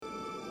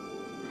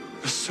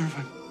The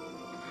servant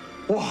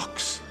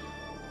walks.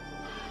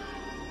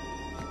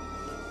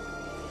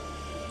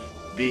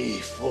 Be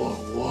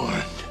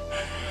forewarned.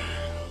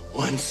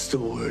 Once the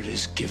word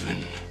is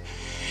given,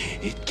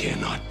 it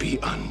cannot be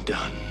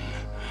undone.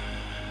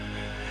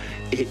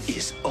 It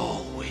is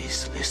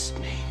always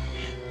listening.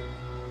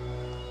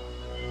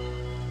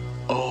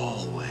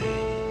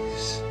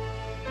 Always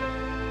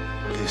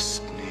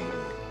listening.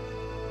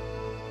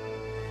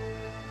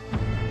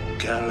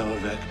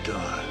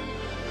 Calovector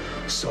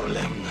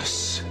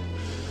Solemnus.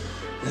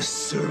 The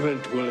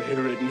servant will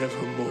hear it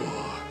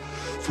nevermore,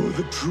 for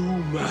the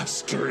true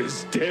master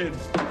is dead,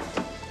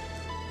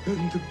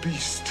 and the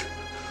beast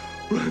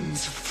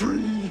runs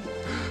free.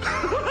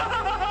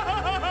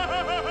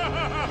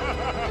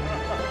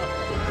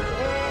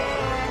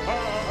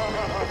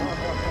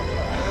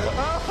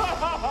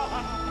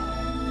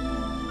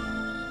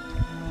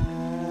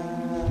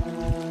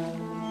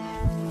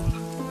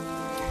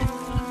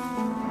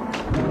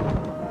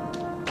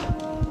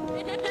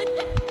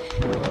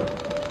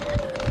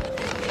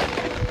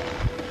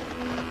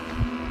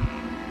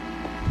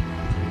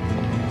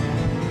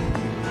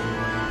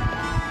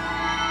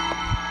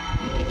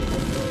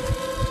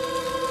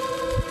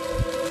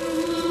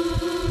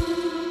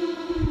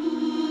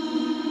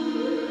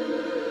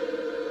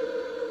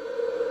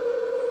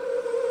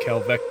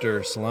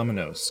 Calvector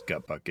Salaminos,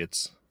 Gut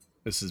Buckets.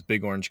 This is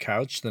Big Orange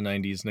Couch, the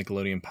 90s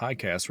Nickelodeon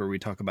podcast where we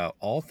talk about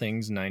all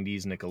things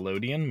 90s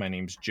Nickelodeon. My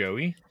name's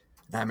Joey.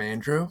 I'm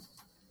Andrew.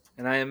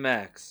 And I am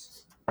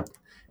Max.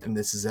 And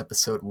this is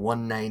episode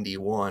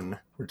 191.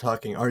 We're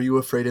talking Are You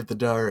Afraid of the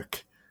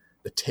Dark?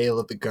 The Tale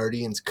of the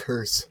Guardian's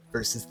Curse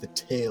versus the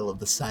Tale of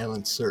the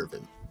Silent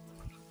Servant.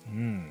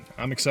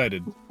 I'm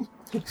excited.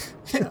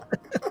 Yeah.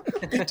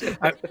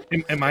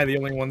 Am I the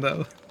only one,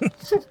 though?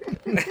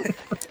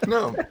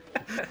 No.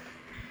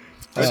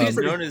 Are these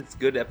known as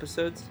good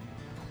episodes?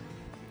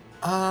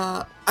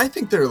 I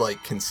think they're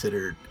like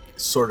considered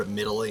sort of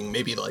middling,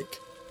 maybe like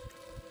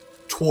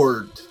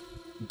toward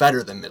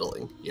better than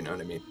middling, you know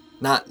what I mean?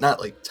 Not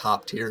like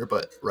top tier,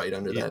 but right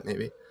under that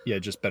maybe. Yeah,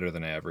 just better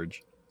than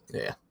average.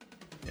 Yeah.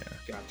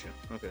 Gotcha.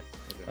 Okay.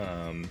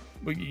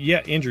 But yeah,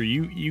 Andrew,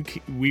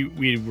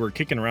 we were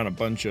kicking around a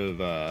bunch of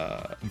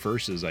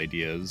versus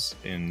ideas,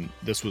 and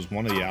this was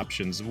one of the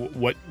options.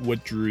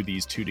 What drew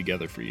these two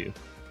together for you?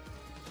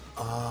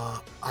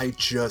 I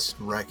just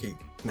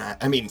recognize.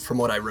 I mean, from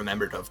what I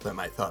remembered of them,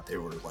 I thought they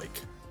were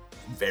like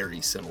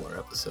very similar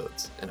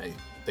episodes, and I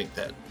think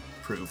that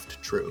proved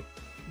true.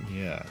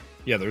 Yeah.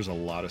 There's a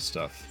lot of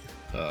stuff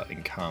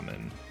in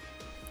common.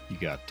 You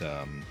got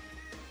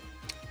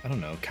I don't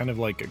know, kind of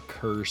like a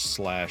curse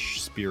 /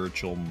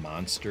 spiritual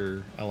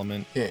monster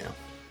element. Yeah.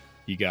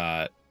 You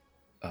got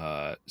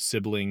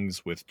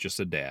siblings with just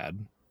a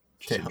dad,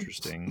 which is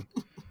interesting.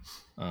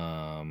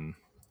 And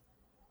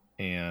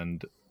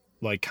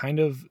like kind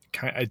of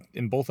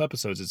in both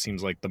episodes, it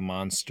seems like the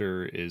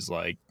monster is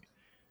like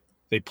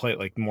they play it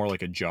like more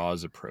like a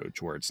Jaws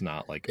approach, where it's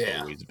not like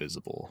always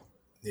visible.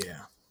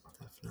 Yeah,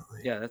 definitely.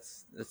 Yeah,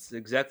 that's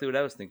exactly what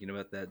I was thinking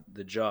about.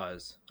 The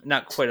Jaws,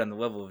 not quite on the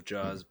level of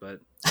Jaws,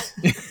 but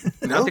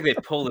I don't think they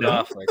pulled it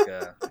off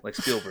like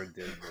Spielberg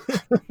did.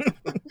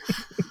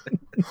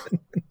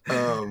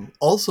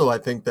 Also, I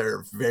think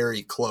they're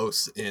very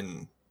close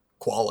in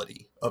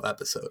quality of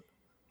episode,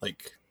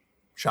 like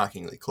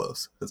shockingly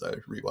close as I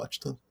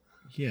rewatched them.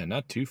 Yeah,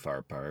 not too far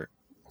apart.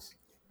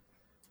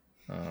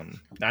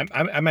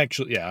 I'm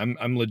actually,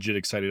 I'm legit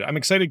excited. I'm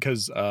excited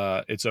because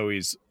it's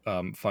always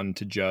fun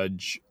to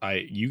judge.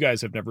 You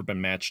guys have never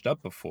been matched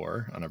up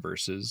before on a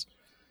versus.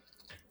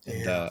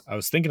 And I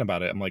was thinking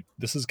about it. I'm like,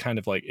 this is kind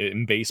of like,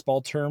 in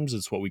baseball terms,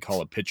 it's what we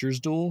call a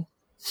pitcher's duel.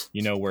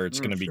 You know, where it's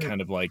going to be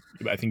kind of like,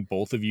 I think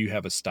both of you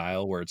have a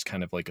style where it's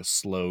kind of like a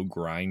slow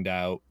grind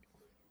out,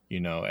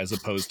 you know, as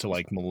opposed to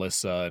like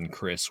Melissa and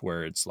Chris,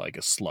 where it's like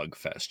a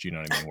slugfest. You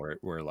know what I mean?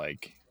 Where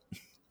like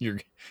you're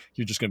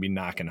just going to be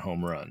knocking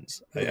home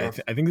runs. Yeah.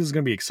 I think this is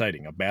going to be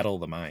exciting. A battle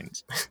of the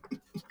minds.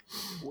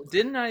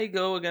 Didn't I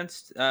go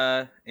against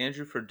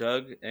Andrew for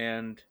Doug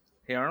and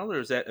Hey Arnold,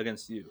 or is that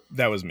against you?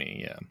 That was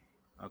me. Yeah.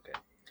 Okay.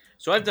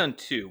 So I've done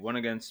two, one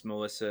against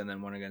Melissa and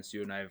then one against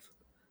you, and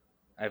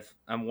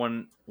I'm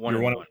one.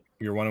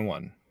 You're 1-1.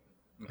 Okay.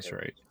 That's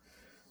right.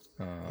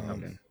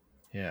 Okay.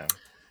 Yeah.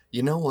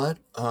 You know what?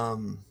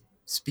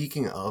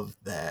 Speaking of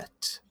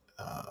that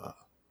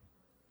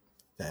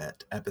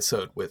that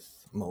episode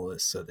with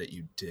Melissa that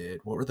you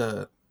did, what were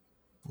the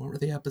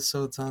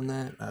episodes on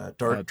that?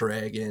 Dark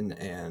Dragon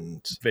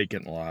and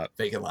Vacant Lot.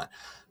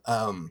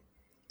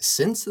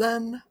 Since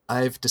then,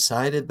 I've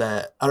decided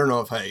that I don't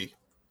know if I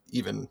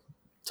even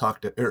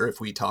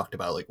if we talked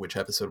about like which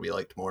episode we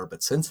liked more,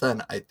 but since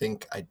then I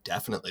think I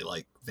definitely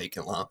like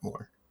Vacant Lot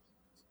more.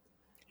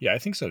 Yeah, I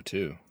think so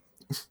too.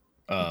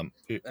 I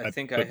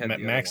think I had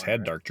Max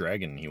had Dark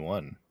Dragon. He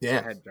won.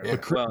 Yeah,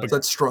 but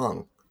that's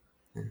strong.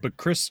 But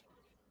Chris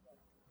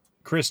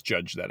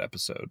judged that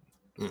episode.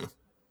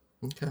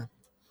 Okay.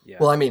 Yeah.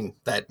 Well, I mean,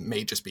 that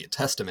may just be a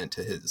testament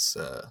to his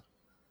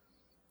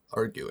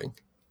arguing.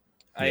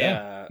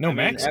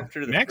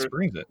 Max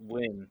brings it.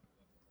 Win,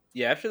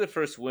 Yeah, after the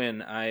first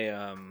win,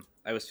 I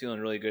was feeling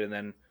really good, and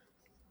then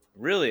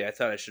really I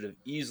thought I should have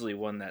easily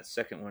won that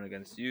second one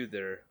against you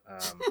there,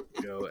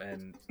 Joe,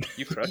 and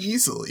you crushed me.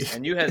 Easily.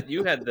 And you had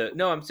the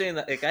no, I'm saying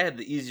that like I had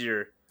the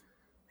easier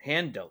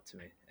hand dealt to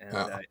me, and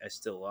Oh. I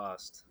still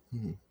lost.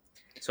 Mhm.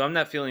 So I'm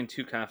not feeling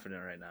too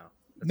confident right now.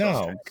 That's all I was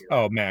No. trying to figure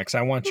Oh, out. Max,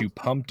 I want you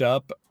pumped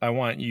up. I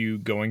want you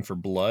going for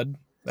blood.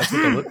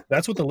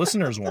 That's what the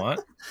listeners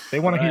want. They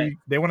want to hear Right. you,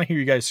 they want to hear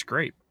you guys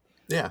scrape.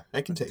 Yeah,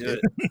 I can Let's take do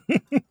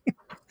it. it.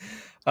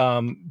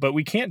 But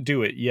we can't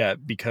do it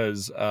yet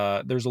because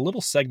there's a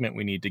little segment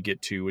we need to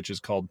get to, which is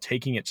called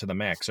Taking It to the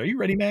Max. Are you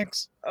ready,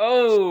 Max?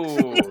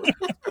 Oh,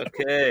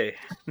 okay.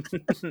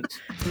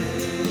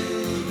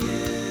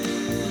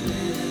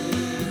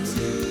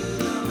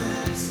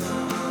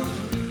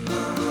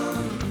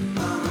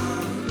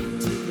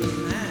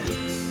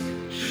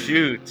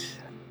 Shoot.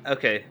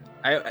 Okay.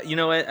 You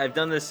know what? I've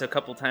done this a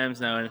couple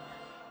times now, and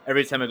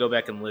every time I go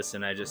back and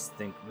listen, I just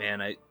think,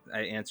 man, I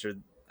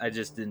answered. I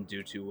just didn't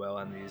do too well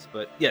on these.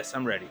 But yes,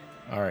 I'm ready.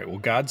 All right. Well,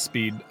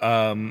 Godspeed.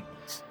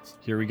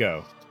 Here we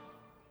go.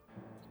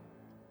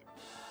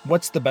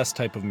 What's the best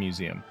type of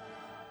museum?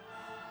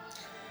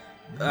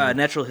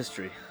 Natural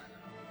history.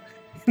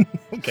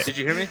 Okay. Did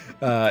you hear me?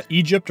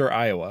 Egypt or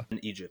Iowa?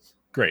 In Egypt.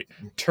 Great.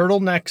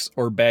 Turtlenecks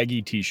or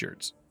baggy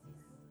t-shirts?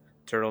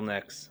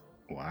 Turtlenecks.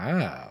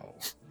 Wow.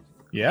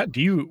 Yeah.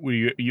 Do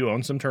you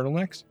own some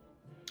turtlenecks?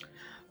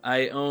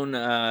 I own.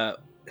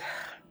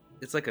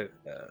 It's like a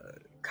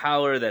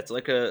collar that's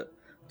like a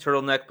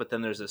turtleneck, but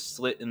then there's a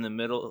slit in the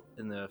middle,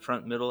 in the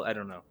front middle. I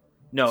don't know.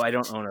 No, I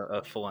don't own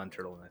a full-on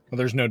turtleneck. Well,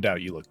 there's no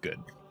doubt you look good.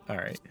 All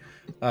right.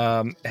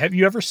 Have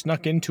you ever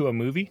snuck into a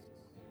movie?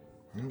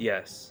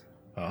 Yes,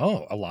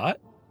 Oh, a lot?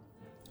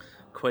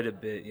 quite a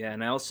bit. Yeah,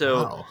 and I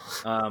also.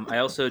 Wow. I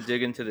also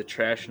dig into the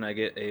trash and I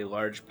get a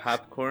large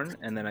popcorn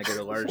and then I get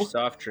a large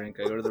soft drink.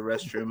 I go to the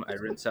restroom, I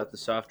rinse out the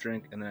soft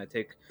drink, and then I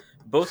take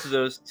both of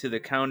those to the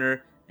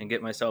counter and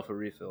get myself a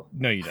refill.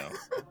 No, you don't.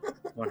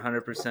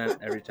 100%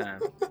 every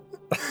time.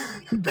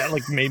 That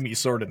like made me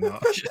sort of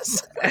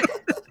nauseous.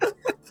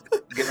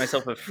 Get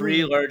myself a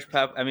free large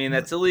pop. I mean,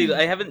 that's illegal.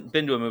 I haven't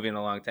been to a movie in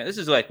a long time. This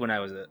is like when I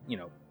was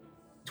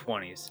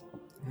 20s.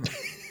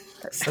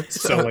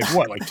 So like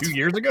what? Like 2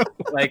 years ago?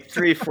 Like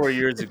 3-4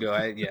 years ago.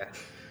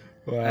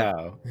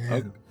 Wow.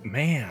 Man. Oh,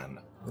 man.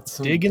 That's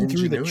some Digging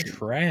through the ingenuity.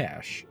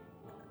 trash.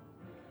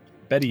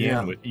 Betty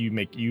Yeah. Ann, you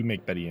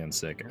make Betty Ann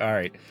sick. All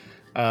right.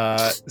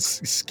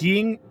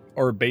 Skiing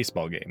or a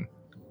baseball game?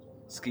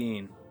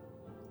 Skiing.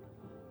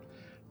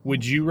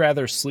 Would you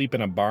rather sleep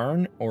in a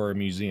barn or a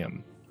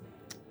museum?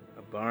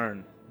 A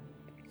barn.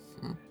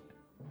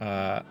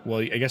 Well,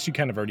 I guess you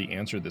kind of already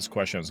answered this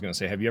question. I was going to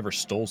say, have you ever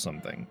stole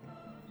something?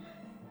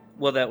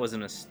 Well, that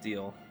wasn't a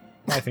steal.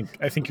 I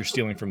think you're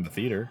stealing from the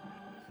theater.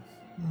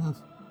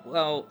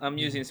 Well, I'm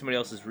using somebody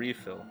else's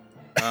refill.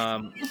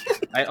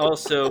 I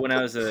also, when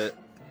I was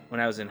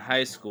in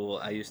high school,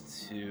 I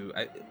used to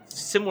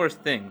similar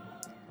thing,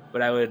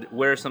 but I would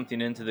wear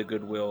something into the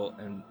Goodwill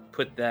and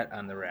put that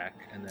on the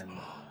rack, and then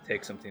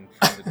take something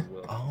from the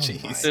Goodwill. Oh,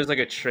 Jeez. So there's like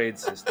a trade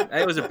system.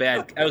 I was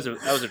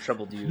a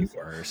troubled you youth.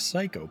 are a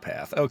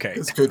psychopath. Okay.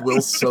 This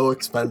Goodwill's so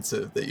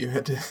expensive that you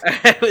had to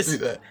I do was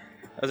that.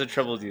 a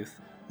troubled youth.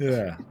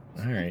 Yeah.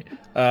 All right.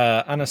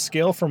 On a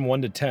scale from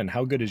 1 to 10,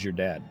 how good is your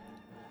dad?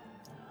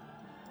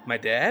 My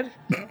dad?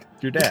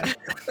 Your dad.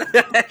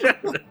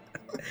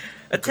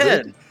 A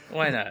 10.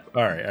 Why not?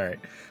 All right.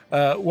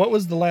 What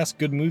was the last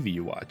good movie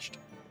you watched?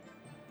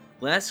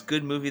 Last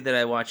good movie that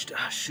I watched.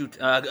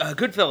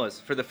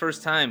 Goodfellas for the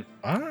first time.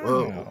 Oh,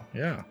 Whoa.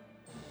 yeah.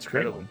 It's a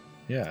great Incredible. one.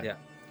 Yeah.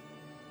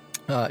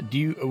 Yeah.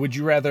 Would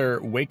you rather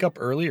wake up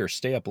early or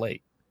stay up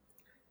late?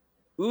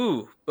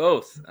 Ooh,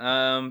 both.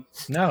 No.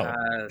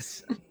 I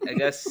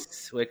guess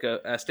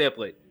stay up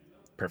late.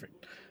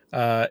 Perfect.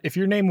 If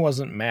your name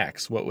wasn't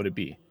Max, what would it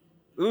be?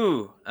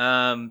 Ooh,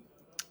 oh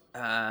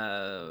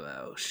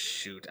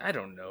shoot, I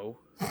don't know.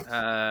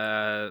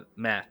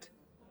 Matt.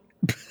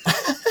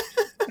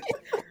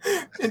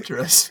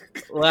 Interesting.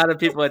 A lot of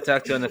people I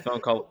talk to on the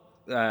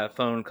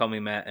phone call me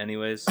Matt,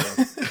 anyways.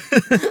 So.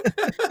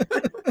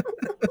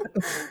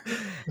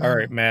 All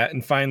right, Matt.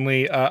 And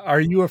finally, are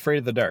you afraid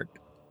of the dark?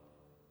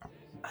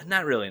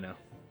 Not really, no.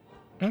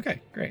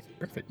 Okay, great.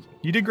 Perfect.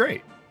 You did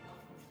great.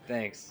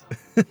 Thanks.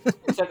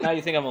 Except now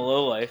you think I'm a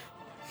lowlife.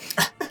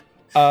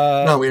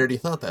 No, we already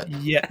thought that.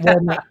 Yeah. Well,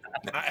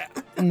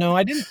 no,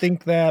 I didn't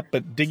think that,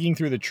 but digging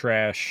through the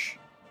trash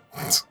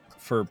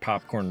for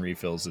popcorn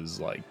refills is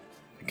like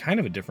kind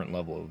of a different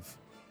level of.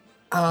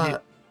 I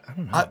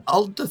don't know.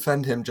 I'll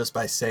defend him just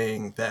by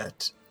saying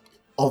that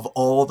of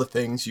all the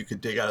things you could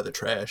dig out of the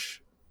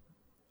trash,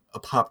 a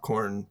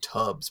popcorn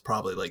tub's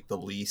probably like the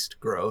least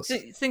gross.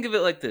 Think of it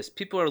like this: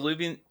 people are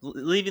leaving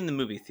the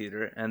movie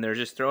theater, and they're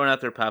just throwing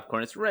out their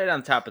popcorn. It's right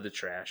on top of the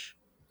trash.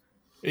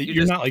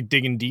 You're not like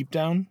digging deep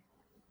down.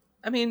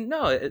 I mean,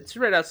 no, it's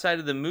right outside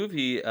of the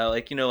movie.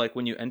 Like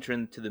when you enter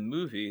into the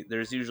movie,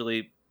 there's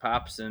usually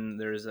pops and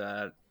there's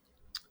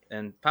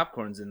and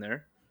popcorns in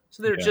there,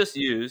 so they're Yeah. just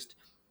used.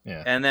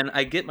 Yeah. And then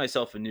I get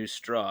myself a new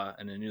straw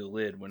and a new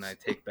lid when I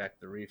take back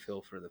the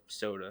refill for the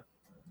soda.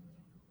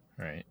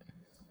 Right.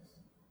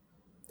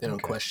 They don't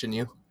Okay. question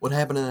you. What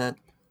happened to that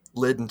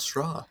lid and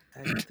straw?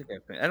 I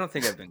don't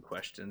think I've been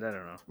questioned. I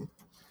don't know.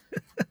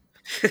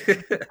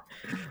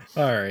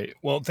 All right.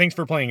 Well, thanks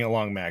for playing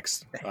along,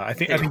 Max. I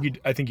think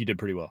you did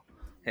pretty well.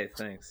 Hey,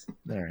 thanks.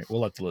 All right. We'll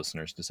let the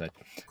listeners decide.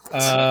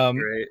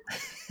 Great.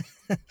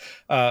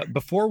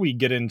 Before we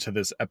get into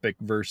this epic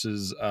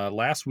versus,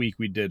 last week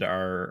we did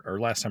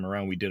last time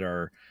around we did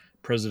our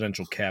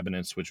presidential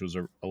cabinets, which was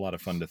a lot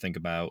of fun to think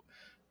about.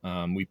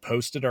 We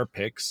posted our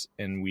picks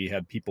and we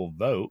had people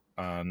vote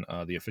on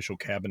the official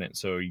cabinet.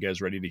 So are you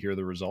guys ready to hear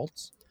the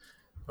results?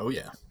 Oh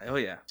yeah. Oh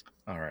yeah.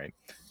 All right.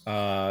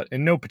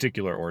 In no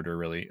particular order,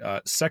 really.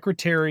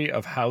 Secretary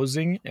of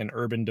Housing and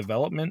Urban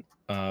Development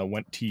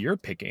went to your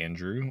pick,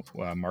 Andrew,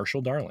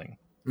 Marshall Darling.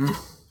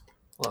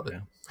 Love it.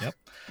 Yeah. Yep.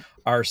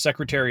 Our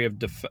Secretary of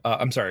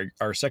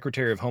our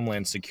Secretary of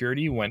Homeland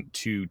Security went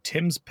to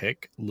Tim's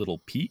pick, Little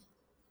Pete.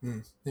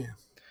 Yeah.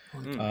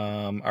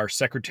 Our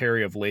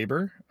Secretary of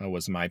Labor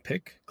was my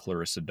pick,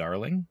 Clarissa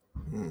Darling.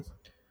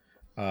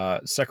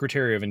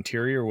 Secretary of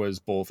Interior was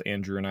both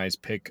Andrew and I's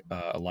pick,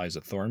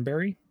 Eliza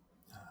Thornberry.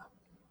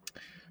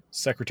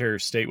 Secretary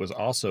of State was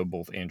also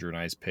both Andrew and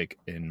I's pick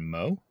in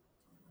Mo.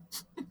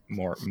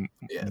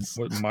 Yes.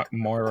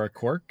 Moira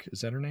Cork,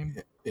 is that her name?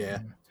 Yeah.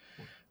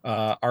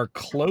 Our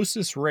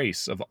closest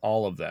race of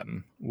all of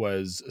them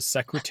was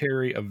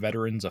Secretary of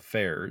Veterans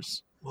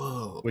Affairs,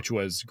 Whoa. which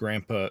was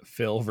Grandpa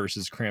Phil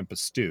versus Grandpa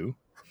Stu.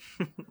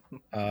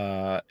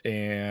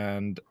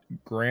 And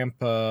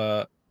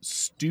Grandpa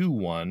Stu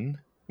won,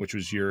 which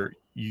was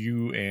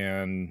you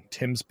and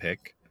Tim's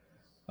pick,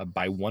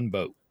 by one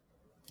vote.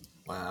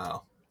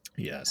 Wow.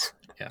 Yes.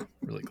 Yeah,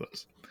 really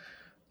close.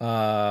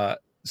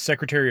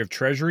 Secretary of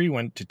Treasury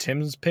went to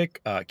Tim's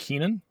pick,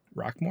 Keenan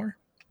Rockmore.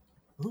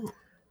 Ooh.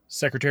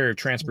 Secretary of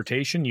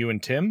Transportation, you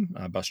and Tim,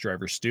 bus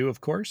driver Stu,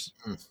 of course.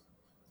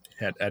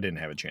 I didn't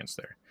have a chance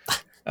there.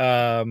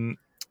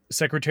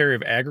 Secretary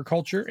of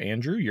Agriculture,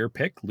 Andrew, your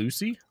pick,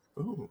 Lucy.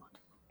 Ooh.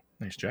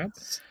 Nice job.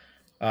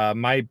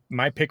 My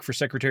pick for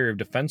Secretary of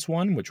Defense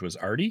one, which was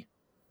Artie.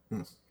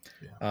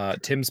 Yeah.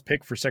 Tim's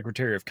pick for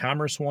Secretary of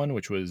Commerce one,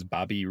 which was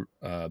Bobby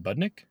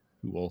Budnick,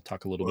 who we'll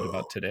talk a little bit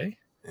about today.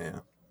 Yeah.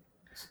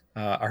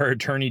 Our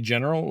Attorney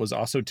General was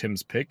also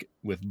Tim's pick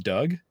with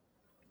Doug.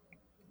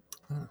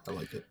 I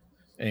like it.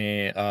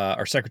 And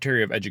our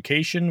Secretary of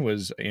Education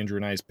was Andrew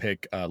and I's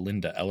pick,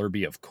 Linda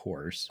Ellerby, of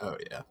course. Oh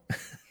yeah.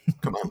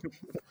 Come on.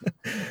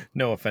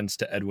 No offense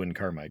to Edwin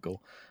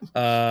Carmichael.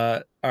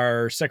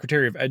 Our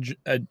Secretary of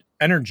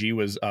Energy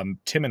was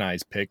Tim and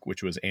I's pick,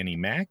 which was Annie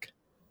Mack.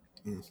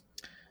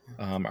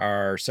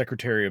 Our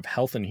Secretary of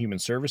Health and Human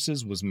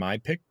Services was my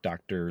pick,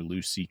 Dr.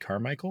 Lucy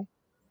Carmichael.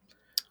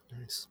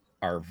 Nice.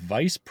 Our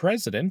Vice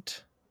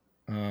President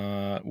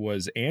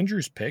was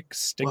Andrew's pick,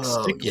 Stick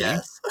Stickley.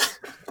 Yes.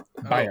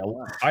 By a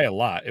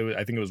lot.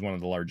 I think it was one of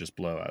the largest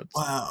blowouts.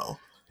 Wow.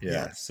 Yeah.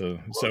 Yes. So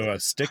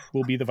Stick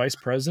will be the vice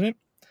president.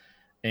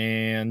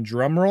 And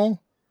drum roll.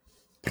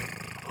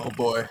 Oh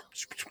boy.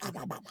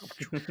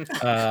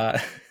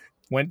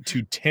 Went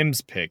to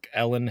Tim's pick,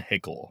 Ellen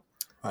Hickel.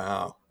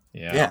 Wow.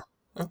 Yeah. Yeah.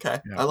 Okay.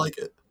 Yeah. I like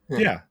it.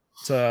 Yeah.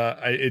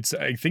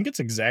 I think it's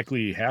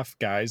exactly half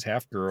guys,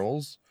 half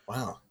girls.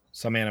 Wow.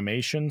 Some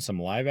animation, some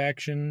live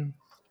action,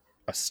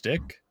 a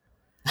stick.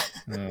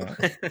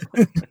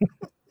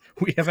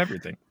 We have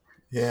everything.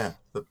 Yeah.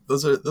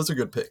 Those are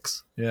good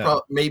picks. Yeah.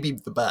 Maybe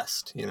the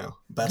best,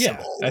 best of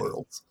all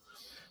worlds.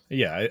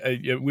 Yeah,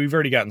 we've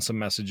already gotten some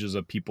messages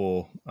of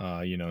people,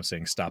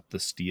 saying stop the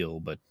steal,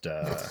 but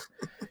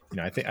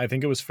I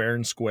think it was fair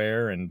and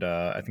square, and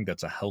I think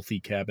that's a healthy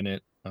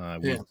cabinet.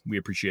 We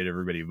appreciate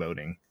everybody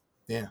voting.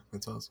 Yeah,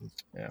 that's awesome.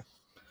 Yeah.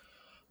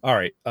 All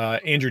right,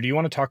 Andrew, do you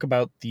want to talk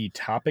about the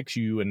topics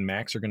you and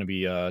Max are going to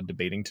be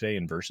debating today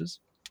in Versus?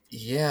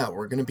 Yeah,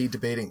 we're going to be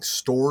debating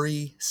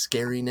story,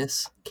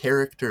 scariness,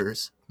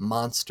 characters,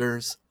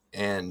 monsters,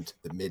 and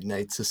the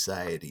Midnight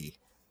Society.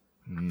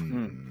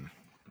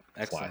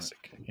 Excellent.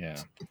 Classic. Yeah.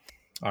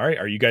 All right.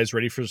 Are you guys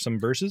ready for some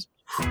Versus?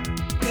 Gonna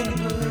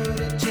put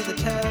it to the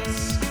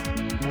test.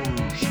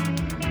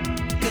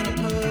 Gonna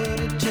put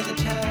it to the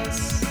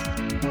test.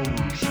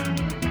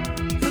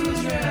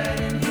 Who's right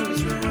and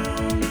who's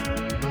wrong?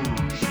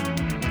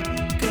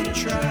 Gonna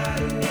try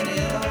to win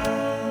it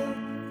all.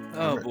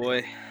 Oh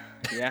boy.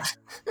 Yeah.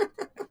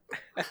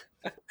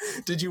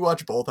 Did you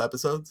watch both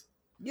episodes?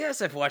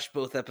 Yes, I've watched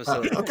both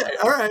episodes. Okay,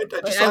 all right.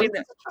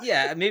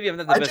 Maybe I'm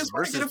not the best just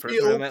wanna Versus get a person,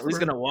 feel but I'm at least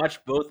for- going to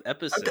watch both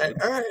episodes. Okay,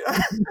 all right.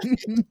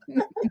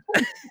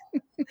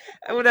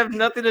 I would have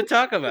nothing to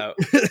talk about.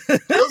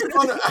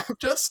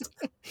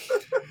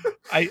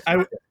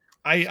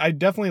 I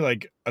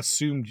definitely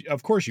assumed.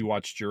 Of course, you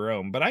watched your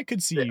own, but I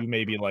could see you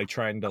maybe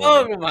trying to.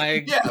 Oh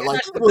my Yeah, gosh,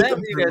 the look best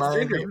them you through guys my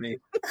think of name. me.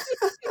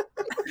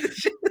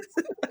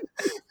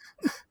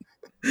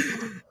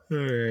 All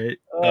right.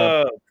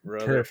 Oh,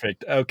 brother.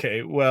 Perfect.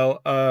 Okay.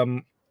 Well,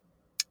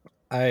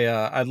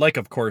 I'd like,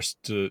 of course,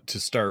 to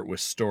start with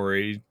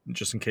story,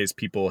 just in case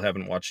people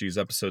haven't watched these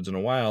episodes in a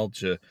while,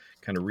 to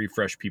kind of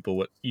refresh people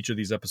what each of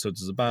these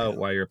episodes is about,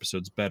 why your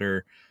episode's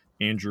better.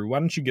 Andrew, why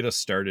don't you get us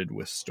started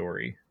with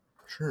story?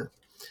 Sure.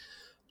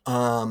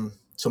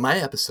 So my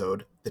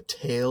episode, The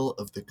Tale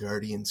of the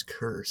Guardian's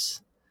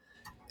Curse,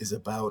 is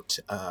about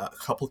a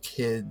couple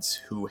kids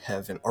who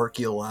have an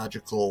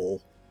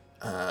archaeological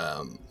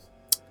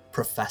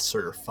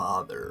professor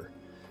father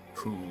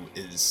who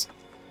is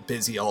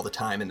busy all the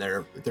time, and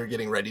they're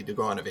getting ready to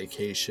go on a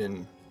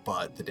vacation,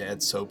 but the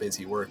dad's so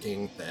busy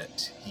working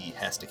that he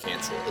has to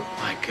cancel it.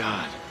 My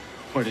God,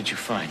 where did you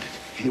find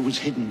it? It was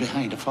hidden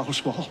behind a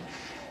false wall.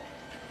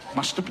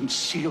 Must have been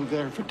sealed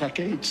there for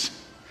decades.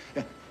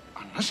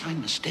 Unless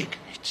I'm mistaken,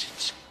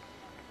 it's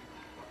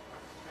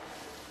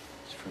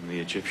It's from the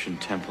Egyptian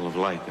Temple of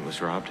Light that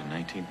was robbed in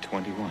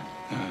 1921.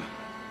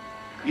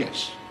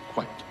 yes,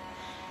 quite.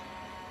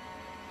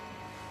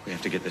 We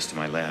have to get this to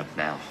my lab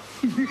now.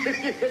 You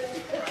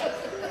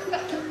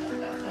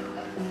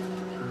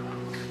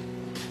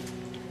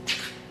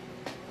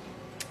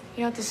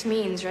know what this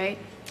means, right?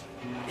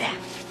 Yeah.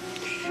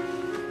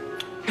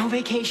 No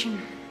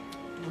vacation,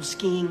 no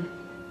skiing,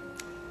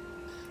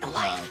 no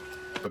life.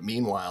 But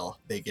meanwhile,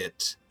 they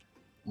get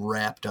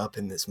wrapped up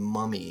in this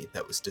mummy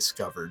that was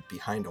discovered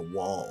behind a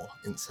wall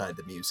inside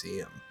the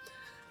museum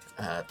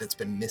that's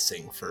been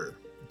missing for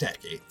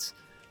decades.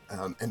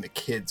 And the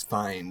kids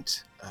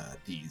find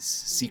these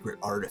secret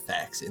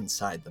artifacts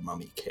inside the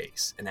mummy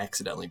case and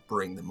accidentally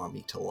bring the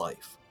mummy to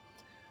life.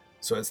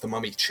 So as the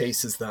mummy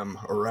chases them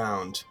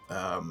around,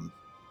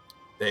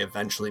 they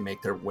eventually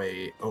make their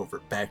way over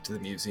back to the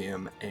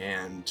museum,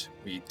 and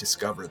we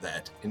discover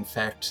that, in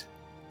fact,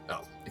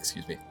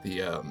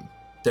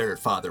 their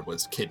father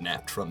was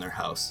kidnapped from their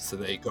house. So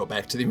they go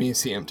back to the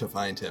museum to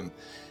find him,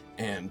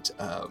 and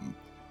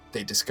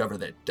they discover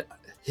that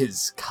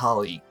his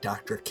colleague,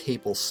 Dr.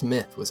 Capel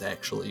Smith, was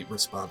actually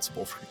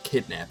responsible for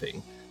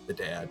kidnapping the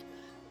dad,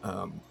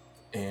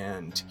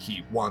 and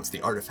he wants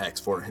the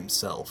artifacts for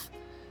himself.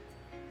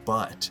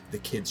 But the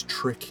kids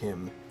trick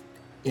him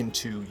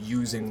into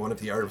using one of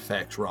the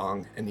artifacts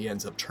wrong, and he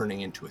ends up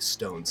turning into a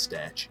stone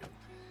statue.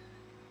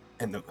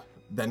 And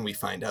then we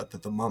find out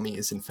that the mummy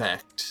is in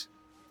fact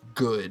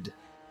good,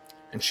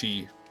 and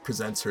she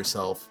presents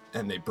herself,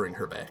 and they bring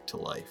her back to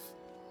life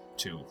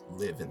to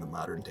live in the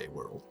modern day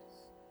world.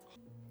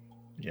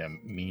 Yeah,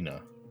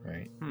 Mina,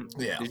 right?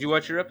 Yeah. Did you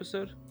watch your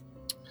episode?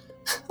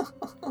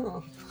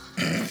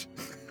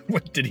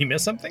 What, did he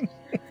miss something?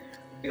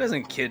 He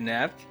wasn't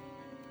kidnapped.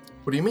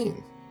 What do you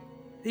mean?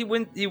 He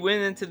went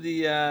into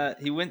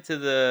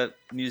the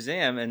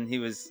museum, and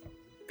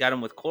got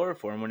him with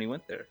chloroform when he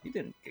went there. He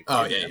didn't get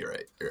Oh kidnapped. yeah, you're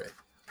right.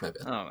 My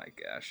bad. Oh my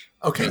gosh.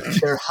 Okay,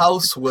 their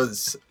house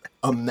was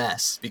a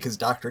mess because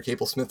Dr.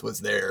 Capel Smith was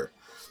there.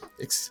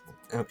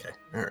 Okay,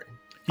 all right.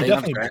 He Thank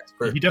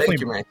definitely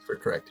you, Max, for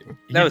correcting me.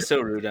 That was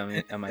so rude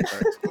on my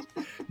part.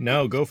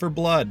 No, go for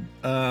blood.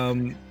 Yeah,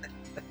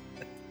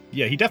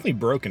 he definitely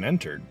broke and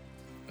entered.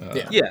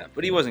 Yeah,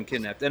 but he wasn't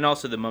kidnapped, and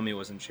also the mummy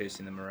wasn't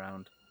chasing them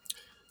around.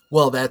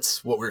 Well,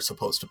 that's what we're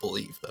supposed to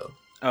believe, though.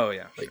 Oh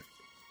yeah. Like,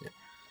 Sure.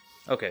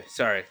 Yeah. Okay,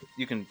 sorry.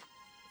 You can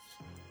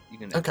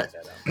edit Okay.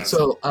 that out.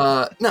 So,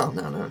 no,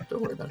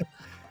 don't worry about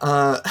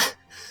it.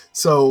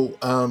 So,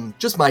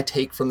 just my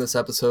take from this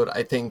episode,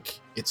 I think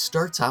it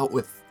starts out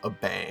with a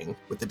bang,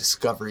 with the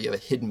discovery of a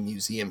hidden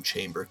museum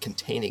chamber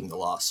containing the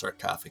lost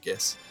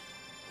sarcophagus.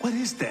 What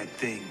is that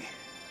thing?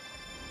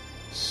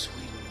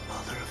 Sweet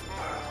mother of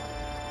pearl.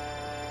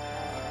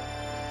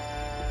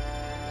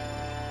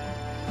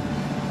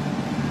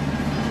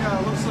 Yeah,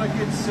 it looks like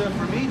it's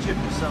from Egypt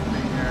or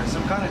something,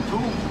 some kind of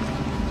tomb.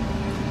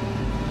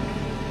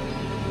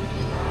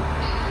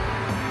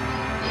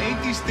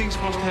 Ain't these things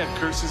supposed to have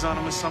curses on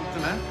them or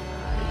something, huh?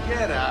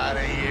 Get out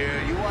of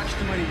here. You watch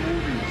too many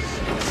movies.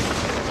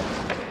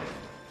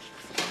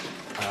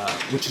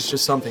 Which is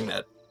just something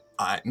that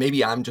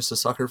maybe I'm just a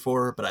sucker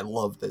for, but I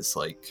love this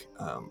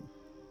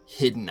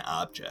hidden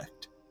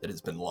object that has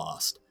been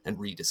lost and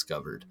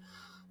rediscovered.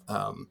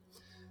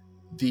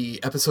 The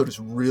episode is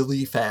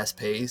really fast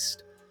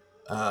paced,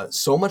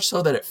 so much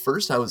so that at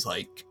first I was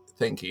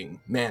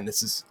thinking, man,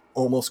 this is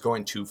almost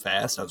going too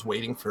fast. I was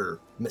waiting for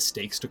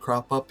mistakes to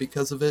crop up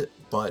because of it,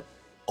 but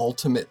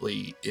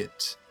ultimately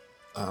it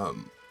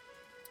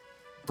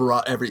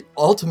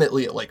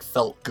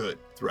felt good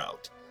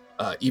throughout.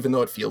 Even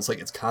though it feels like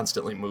it's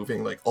constantly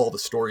moving, all the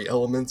story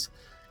elements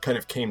kind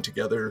of came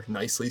together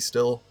nicely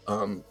still.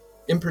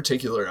 In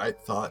particular, I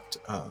thought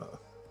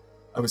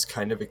I was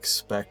kind of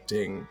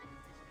expecting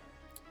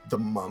the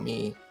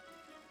mummy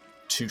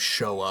to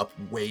show up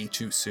way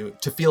too soon,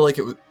 to feel like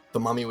the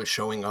mummy was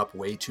showing up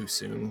way too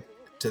soon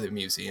to the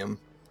museum,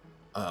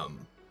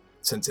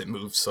 since it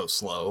moves so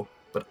slow.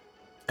 But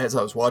as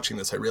I was watching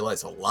this, I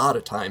realized a lot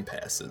of time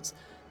passes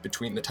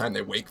between the time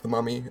they wake the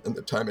mummy and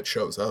the time it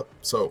shows up.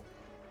 So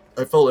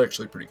I felt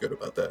actually pretty good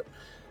about that.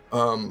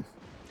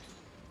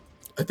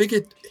 I think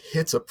it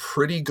hits a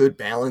pretty good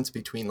balance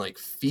between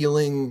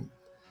feeling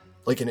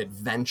like an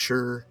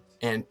adventure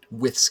and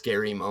with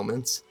scary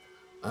moments.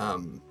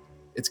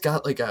 It's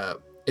got like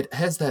it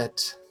has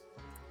that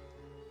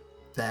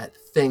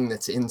thing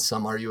that's in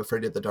some Are You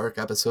Afraid of the Dark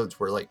episodes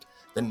where like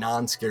the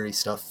non-scary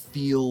stuff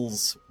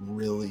feels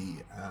really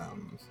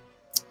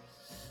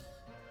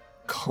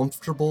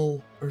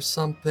comfortable or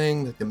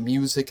something. Like the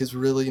music is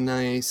really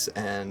nice,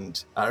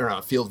 and I don't know,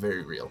 it feels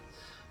very real.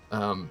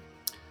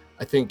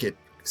 I think it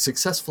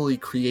successfully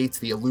creates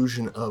the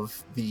illusion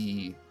of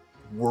the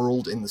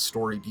world in the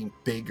story being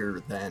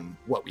bigger than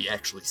what we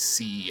actually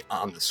see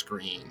on the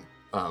screen,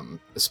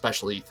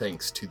 especially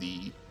thanks to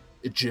the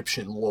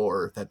Egyptian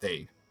lore that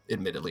they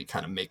admittedly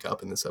kind of make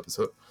up in this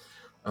episode.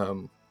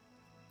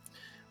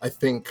 I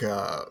think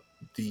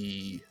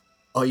the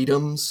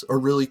items are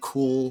really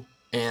cool,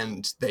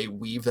 and they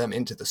weave them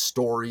into the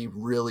story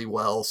really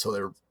well,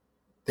 so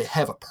they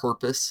have a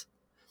purpose,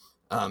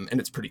 and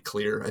it's pretty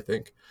clear, I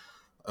think.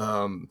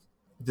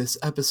 This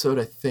episode,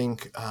 I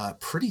think,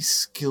 pretty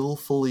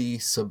skillfully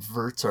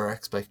subverts our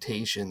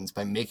expectations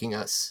by making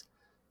us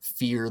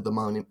fear the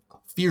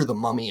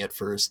mummy at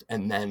first,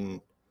 and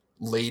then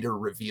later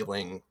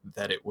revealing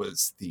that it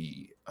was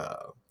the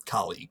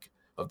colleague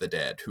of the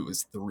dad who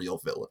is the real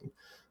villain.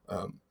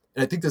 And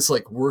I think this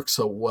like works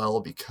so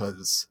well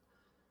because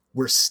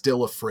we're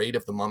still afraid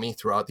of the mummy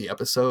throughout the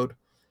episode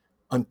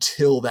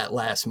until that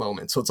last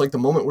moment. So it's like the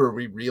moment where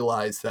we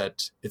realize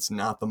that it's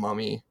not the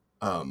mummy.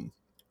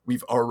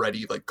 We've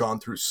already like gone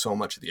through so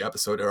much of the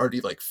episode. It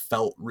already like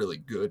felt really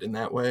good in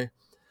that way.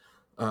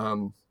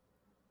 And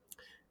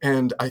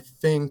I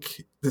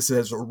think this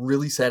has a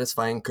really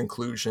satisfying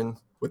conclusion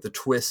with the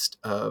twist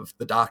of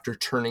the doctor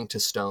turning to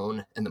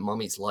stone and the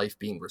mummy's life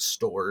being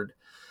restored,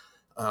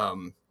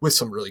 with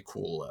some really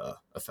cool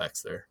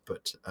effects there.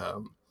 But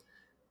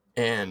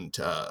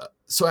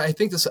so I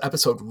think this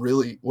episode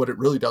really, what it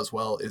really does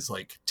well is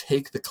like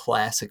take the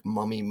classic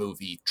mummy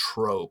movie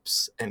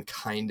tropes and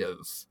kind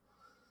of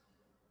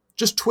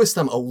just twist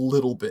them a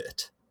little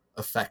bit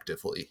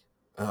effectively.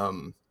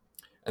 And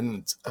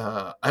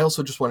I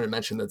also just wanted to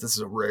mention that this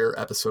is a rare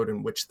episode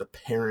in which the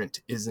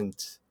parent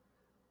isn't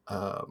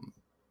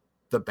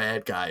the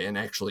bad guy and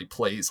actually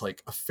plays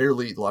like a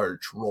fairly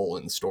large role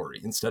in the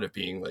story instead of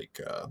being like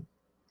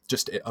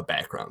just a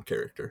background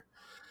character.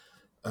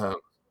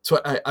 So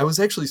I was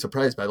actually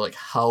surprised by like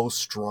how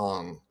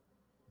strong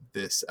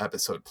this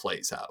episode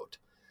plays out.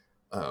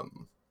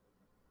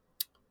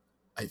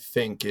 I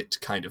think it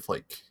kind of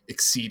like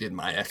exceeded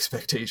my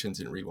expectations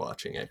in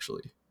rewatching,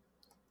 actually.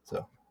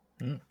 So,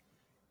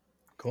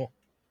 Cool.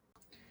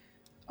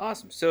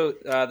 Awesome. So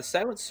the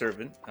Silent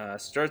Servant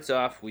starts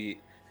off. We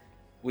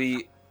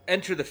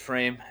enter the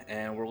frame,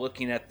 and we're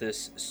looking at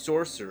this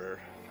sorcerer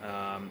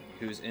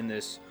who's in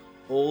this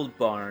old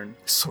barn.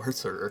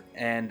 Sorcerer.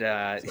 And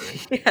yeah,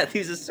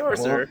 he's a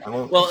sorcerer. I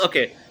won't. Well,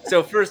 okay.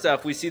 So first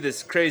off, we see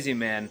this crazy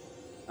man.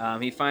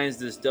 He finds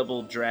this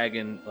double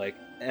dragon like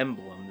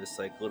emblem, this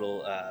like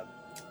little,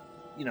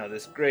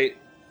 this great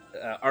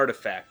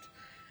artifact,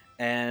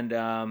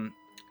 and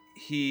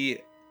he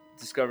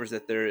discovers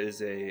that there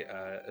is a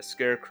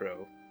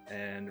scarecrow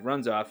and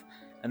runs off.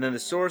 And then the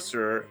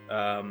sorcerer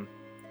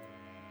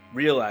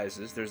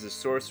realizes there's a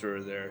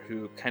sorcerer there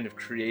who kind of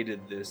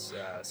created this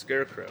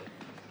scarecrow.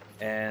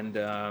 And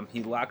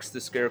he locks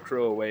the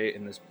scarecrow away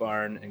in this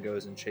barn and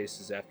goes and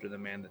chases after the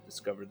man that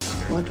discovered the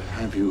scarecrow. What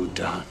have you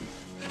done?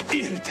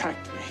 It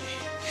attacked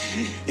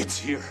me. It's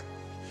here.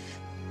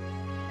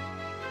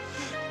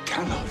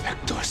 Cala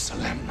Vector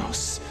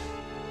Solemnos.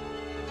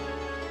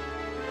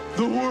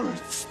 The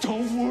words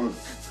don't work.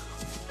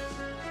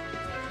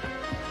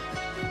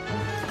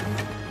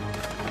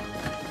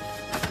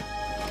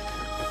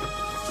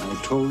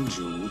 I told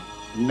you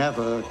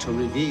never to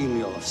reveal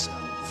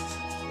yourself.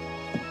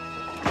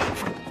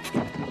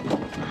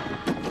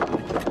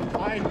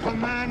 I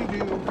command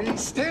you, be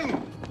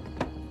still.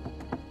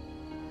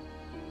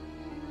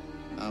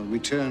 I'll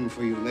return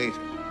for you later.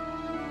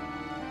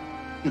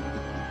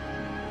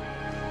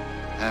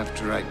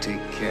 After I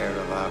take care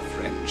of our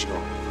friend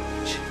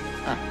George.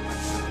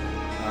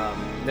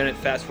 Then it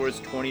fast forwards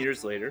 20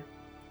 years later,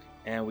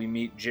 and we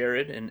meet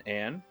Jared and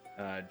Anne.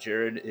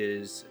 Jared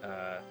is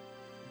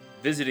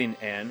visiting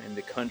Anne in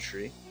the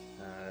country,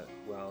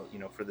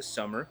 for the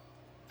summer.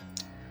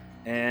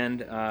 And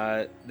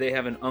they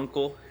have an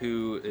uncle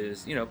who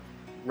is,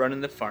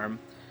 running the farm.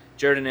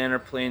 Jared and Anne are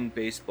playing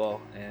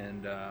baseball,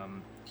 and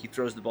he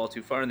throws the ball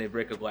too far, and they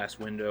break a glass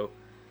window.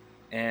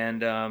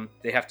 And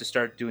they have to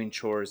start doing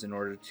chores in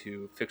order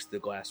to fix the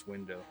glass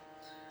window.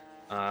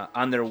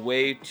 On their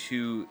way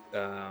to,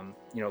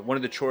 one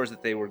of the chores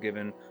that they were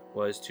given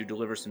was to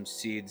deliver some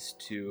seeds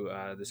to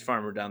this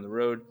farmer down the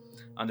road.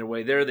 On their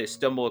way there, they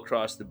stumble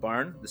across the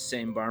barn, the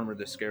same barn where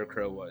the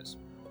scarecrow was.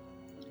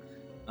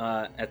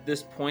 At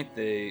this point,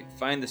 they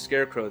find the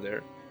scarecrow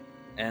there,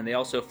 and they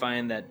also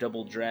find that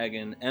double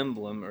dragon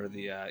emblem, or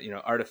the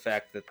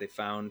artifact that they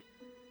found,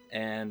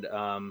 and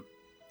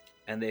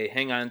they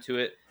hang on to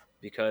it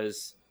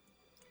because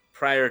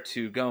prior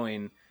to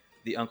going,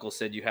 the uncle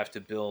said you have to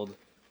build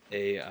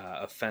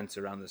a fence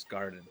around this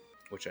garden,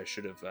 which I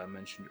should have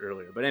mentioned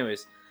earlier. But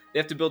anyways, they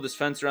have to build this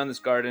fence around this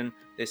garden.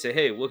 They say,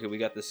 hey, look, we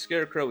got the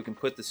scarecrow. We can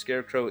put the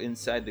scarecrow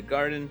inside the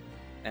garden,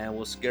 and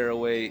we'll scare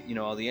away,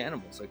 all the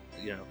animals,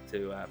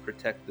 to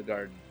protect the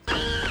garden.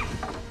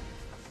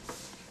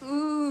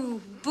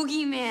 Ooh,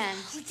 boogeyman.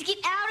 Let's get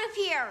out of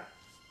here.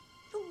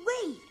 No,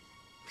 wait.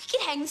 We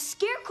could hang the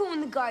scarecrow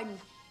in the garden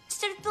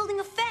instead of building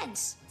a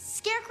fence.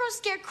 Scarecrows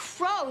scare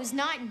crows,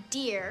 not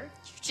deer.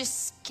 You're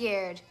just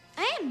scared.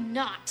 I am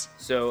not.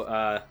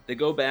 So they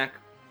go back.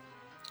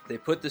 They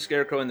put the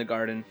scarecrow in the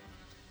garden,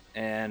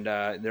 and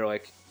they're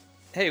like,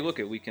 hey, look,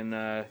 we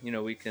can,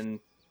 we can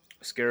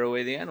scare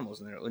away the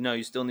animals. And they're like, no,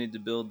 you still need to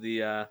build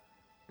the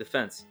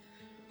fence.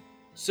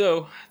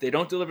 So they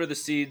don't deliver the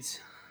seeds,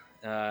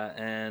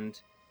 and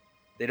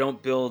they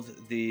don't build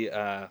the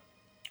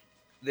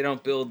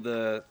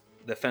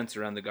fence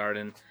around the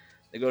garden.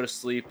 They go to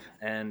sleep,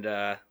 and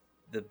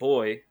the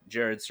boy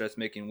Jared starts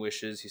making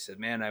wishes. He said,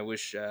 "Man, I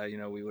wish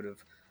we would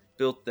have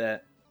built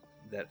that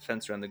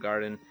fence around the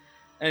garden."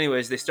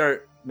 Anyways, they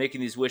start making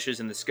these wishes,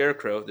 and the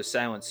scarecrow, the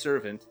silent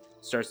servant,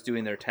 starts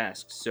doing their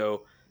tasks.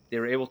 So they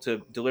were able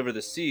to deliver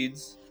the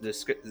seeds. The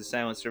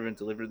silent servant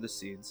delivered the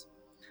seeds,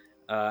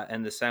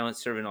 and the silent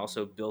servant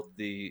also built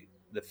the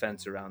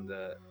fence around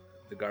the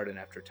garden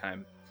after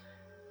time.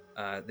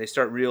 They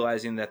start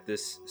realizing that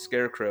this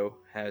scarecrow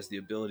has the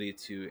ability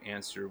to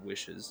answer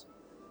wishes,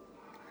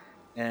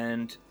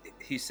 and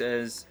he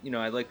says,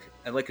 I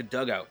like a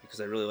dugout because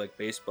I really like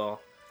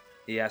baseball.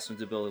 He asks him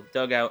to build a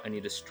dugout, and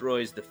he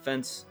destroys the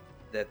fence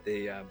that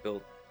they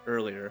built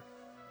earlier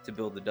to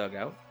build the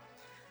dugout.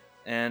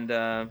 And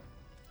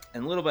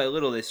little by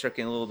little, they start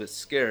getting a little bit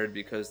scared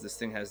because this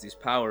thing has these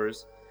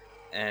powers.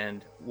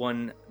 And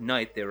one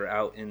night, they were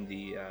out in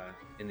the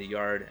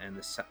yard, and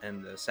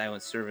the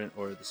silent servant,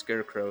 or the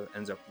scarecrow,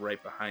 ends up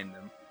right behind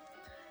them.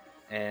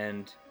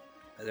 And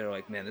they're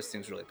like, "Man, this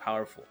thing's really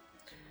powerful."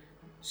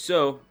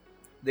 So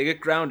they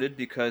get grounded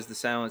because the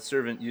silent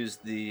servant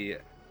used the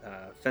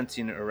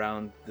fencing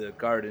around the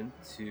garden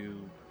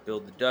to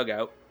build the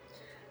dugout,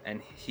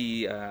 and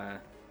he's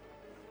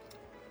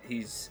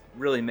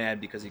really mad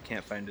because he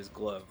can't find his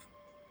glove.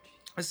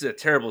 This is a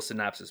terrible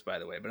synopsis, by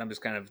the way, but I'm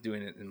just kind of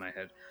doing it in my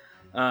head.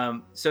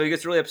 So he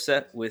gets really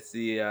upset with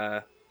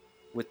the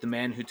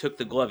man who took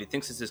the glove. He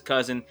thinks it's his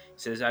cousin. He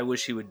says, "I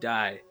wish he would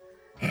die."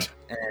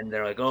 And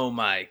they're like, "Oh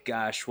my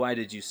gosh, why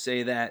did you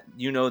say that?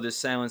 This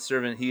silent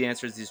servant, he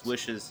answers these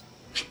wishes."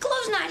 My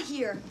glove's not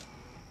here.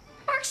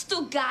 Mark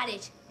still got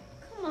it.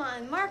 Come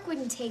on, Mark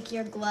wouldn't take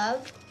your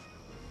glove.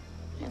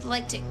 I'd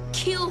like to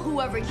kill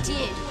whoever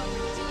did.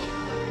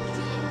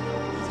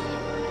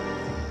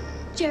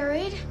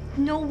 Jared?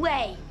 No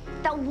way.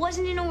 That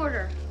wasn't in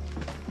order.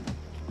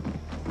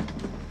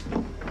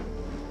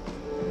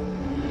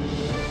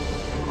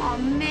 Oh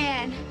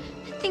man,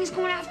 that thing's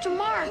going after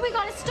Mark. We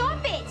gotta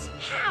stop it.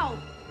 How?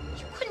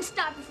 You couldn't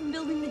stop it from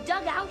building the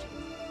dugout.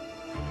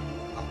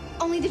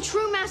 Only the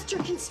true master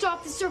can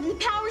stop the servant.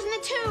 The power's in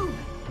the tube.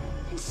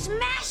 And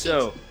smash it.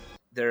 So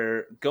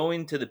they're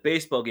going to the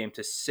baseball game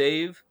to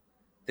save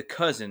the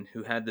cousin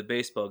who had the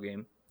baseball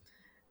game,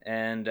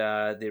 and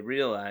they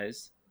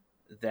realize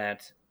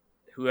that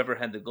whoever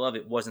had the glove,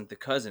 it wasn't the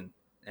cousin,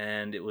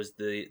 and it was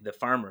the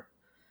farmer.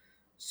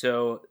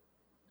 So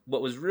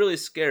what was really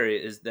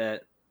scary is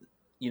that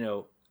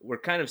we're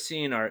kind of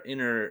seeing our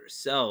inner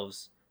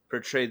selves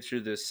portrayed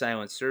through the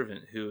silent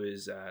servant who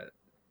is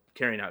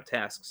carrying out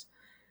tasks,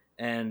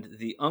 and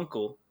the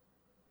uncle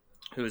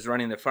who is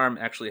running the farm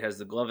actually has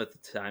the glove at the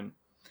time.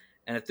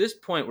 And at this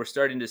point, we're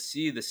starting to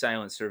see the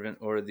silent servant,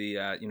 or the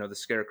the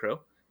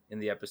scarecrow in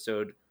the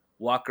episode,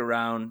 walk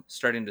around,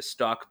 starting to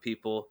stalk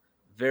people.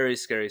 Very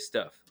scary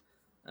stuff.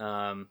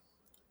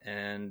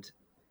 And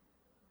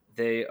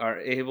they are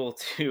able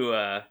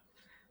to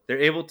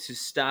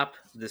stop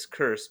this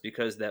curse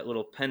because that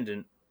little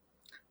pendant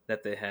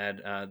that they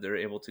had, they're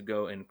able to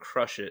go and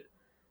crush it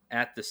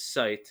at the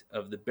site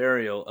of the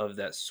burial of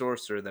that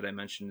sorcerer that I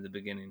mentioned in the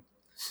beginning.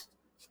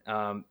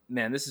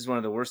 Man, this is one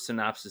of the worst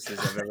synopsises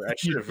I've ever. I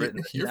should have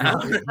written it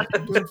down.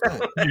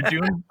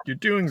 You're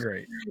doing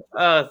great.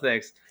 Oh,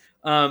 thanks.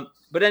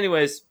 But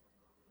anyways,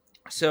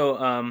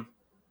 so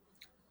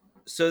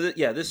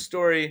this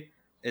story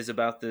is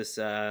about this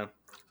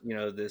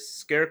this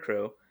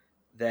scarecrow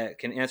that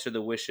can answer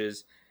the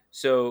wishes.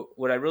 So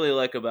what I really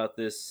like about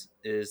this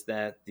is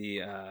that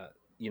the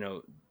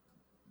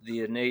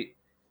innate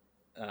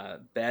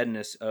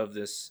badness of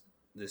this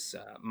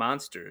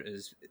monster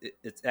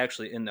it's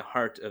actually in the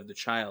heart of the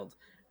child,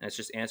 and it's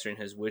just answering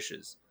his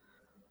wishes.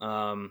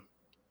 I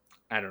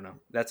don't know.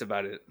 That's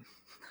about it.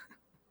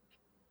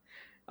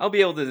 I'll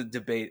be able to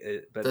debate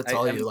it, but That's I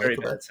all have you a very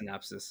like bad about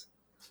synopsis.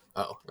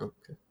 Oh,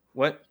 okay.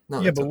 What? No,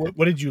 Yeah, but okay.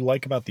 what did you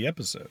like about the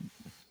episode?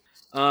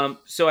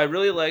 So I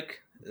really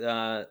like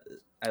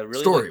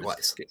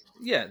Story-wise.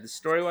 The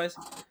story-wise.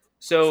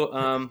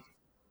 So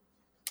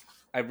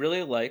I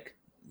really like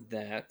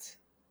that.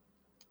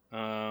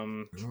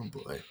 Oh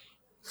boy.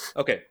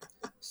 Okay,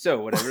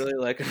 so what I really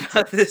like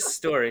about this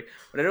story,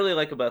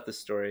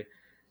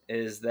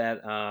 is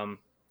that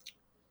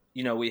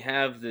we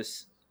have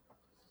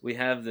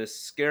this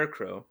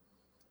scarecrow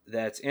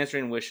that's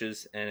answering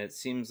wishes, and it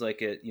seems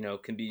like it,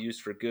 can be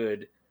used for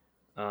good.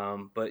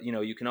 But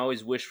you can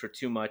always wish for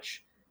too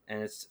much,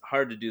 and it's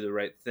hard to do the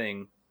right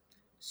thing.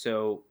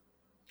 So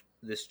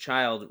this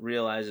child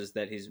realizes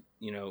that he's,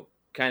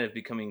 kind of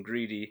becoming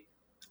greedy,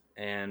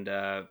 and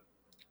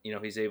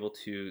he's able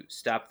to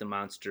stop the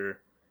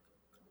monster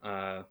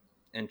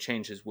and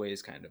change his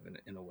ways, kind of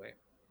in a way.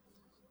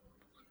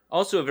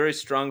 Also, a very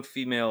strong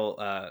female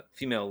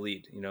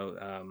lead,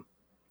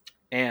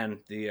 and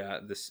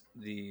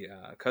the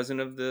cousin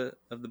of the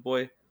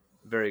boy,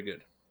 very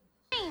good.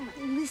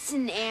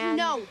 Listen, Anne.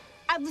 No,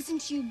 I've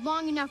listened to you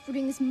long enough for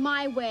doing this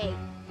my way.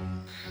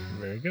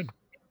 Very good.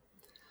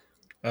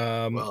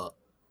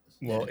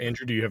 Well,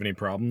 Andrew, do you have any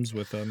problems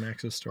with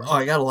Max's story? Oh,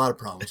 I got a lot of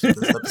problems with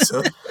this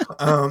episode.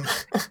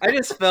 I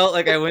just felt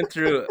like I went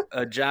through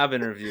a job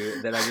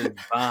interview that I just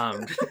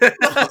bombed.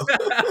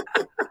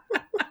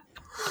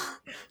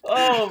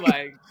 Oh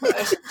my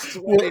God!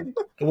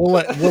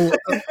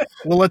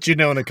 We'll let you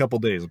know in a couple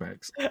days,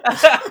 Max.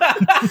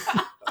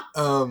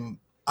 All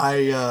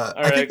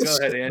right, go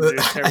ahead, Andrew.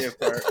 Tear me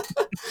apart.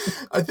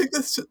 I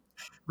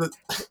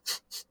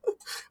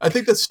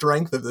think the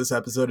strength of this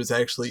episode is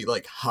actually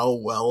like how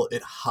well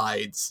it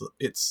hides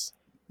its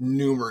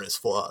numerous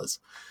flaws.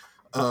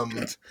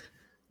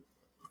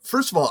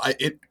 First of all,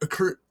 it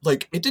occurred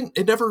like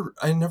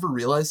I never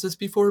realized this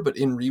before, but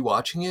in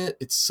rewatching it,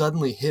 it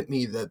suddenly hit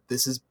me that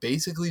this is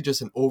basically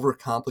just an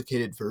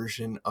overcomplicated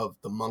version of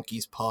the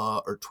Monkey's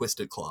Paw or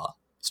Twisted Claw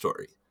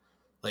story.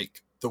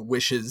 Like the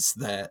wishes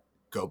that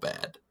go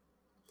bad.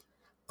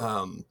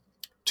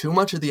 Too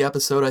much of the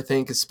episode, I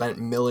think, is spent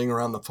milling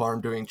around the farm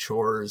doing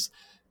chores,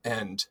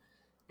 and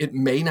it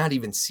may not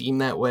even seem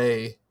that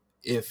way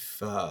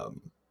if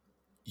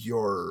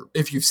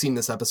you've seen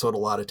this episode a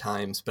lot of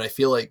times, but I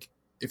feel like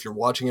if you're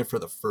watching it for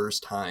the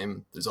first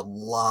time, there's a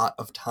lot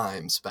of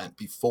time spent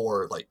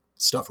before like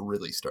stuff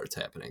really starts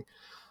happening.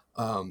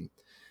 The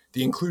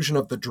inclusion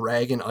of the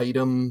dragon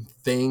item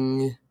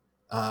thing,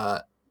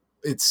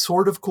 it's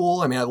sort of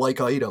cool. I mean, I like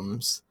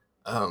items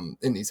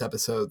in these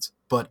episodes,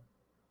 but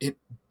it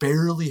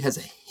barely has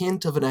a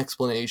hint of an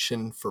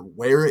explanation for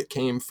where it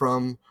came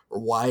from or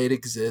why it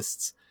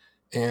exists.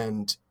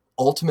 And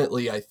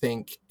ultimately, I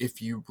think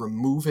if you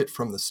remove it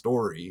from the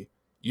story,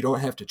 you don't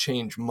have to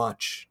change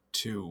much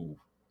to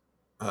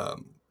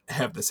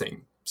have the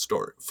same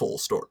story, full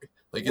story.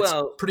 Like it's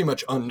pretty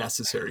much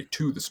unnecessary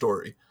to the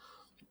story.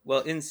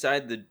 Well,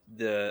 inside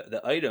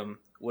the item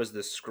was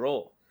the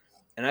scroll.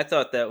 And I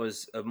thought that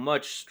was a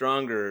much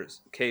stronger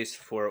case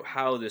for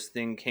how this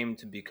thing came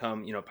to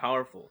become,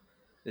 powerful.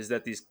 Is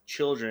that these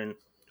children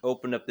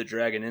opened up the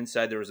dragon,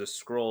 inside there was a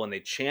scroll, and they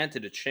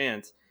chanted a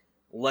chant.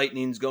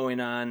 Lightning's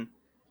going on.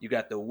 You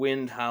got the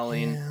wind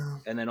howling,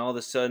 and then all of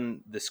a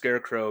sudden the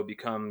scarecrow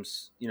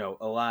becomes,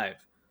 alive.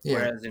 Yeah.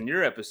 Whereas in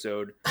your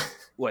episode,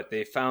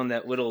 they found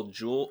that little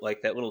jewel,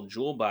 like that little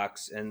jewel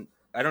box, and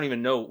I don't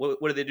even know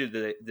what did they do?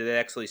 Did they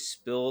actually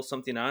spill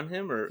something on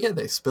him, or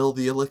they spilled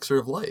the elixir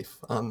of life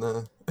on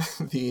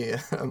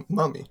the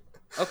mummy.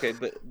 Okay,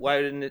 but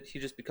why didn't he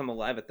just become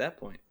alive at that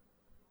point?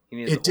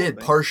 It did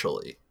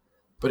partially,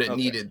 but it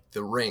needed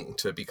the ring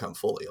to become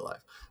fully alive.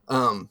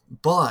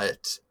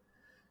 But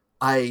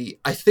I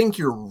think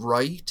you're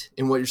right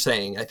in what you're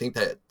saying. I think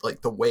that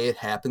like the way it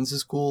happens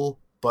is cool,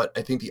 but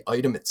I think the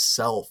item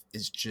itself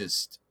is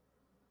just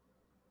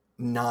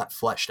not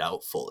fleshed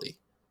out fully.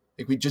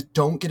 Like we just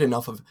don't get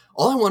enough of.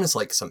 All I want is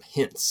like some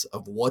hints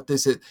of what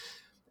this is.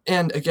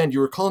 And again, you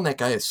were calling that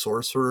guy a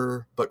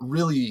sorcerer, but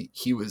really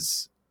he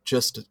was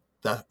just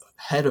the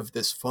head of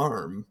this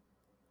farm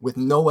with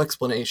no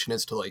explanation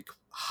as to like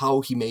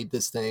how he made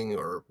this thing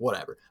or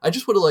whatever. I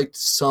just would have liked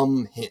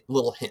some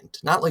little hint,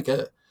 not like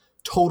a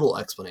total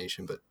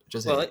explanation, but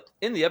just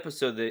in the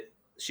episode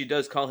she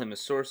does call him a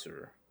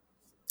sorcerer.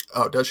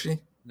 Oh, does she?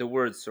 The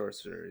word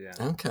sorcerer, yeah.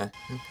 Okay.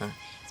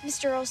 It's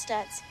Mr.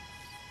 Olsted's.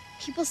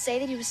 People say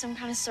that he was some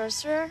kind of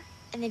sorcerer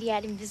and that he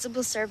had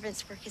invisible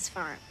servants work his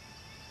farm.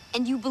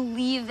 And you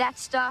believe that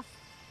stuff?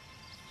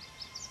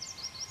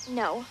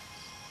 No.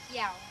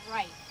 Yeah,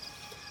 right.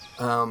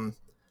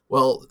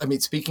 Well, I mean,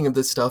 speaking of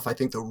this stuff, I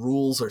think the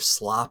rules are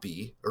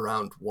sloppy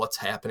around what's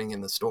happening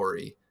in the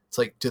story. It's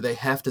like, do they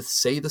have to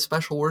say the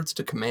special words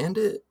to command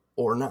it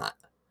or not?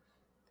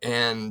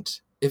 And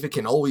if it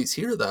can always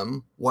hear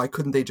them, why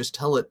couldn't they just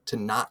tell it to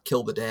not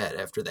kill the dad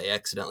after they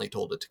accidentally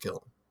told it to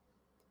kill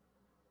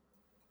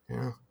him?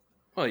 Yeah.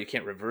 Well, you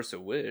can't reverse a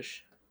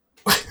wish.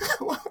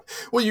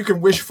 Well, you can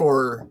wish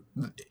for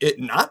it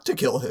not to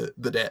kill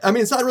the dad. I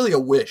mean, it's not really a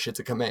wish, it's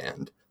a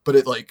command, but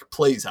it like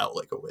plays out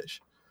like a wish.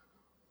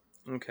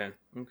 Okay.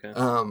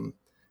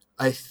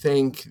 I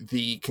think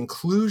the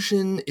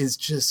conclusion is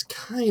just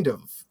kind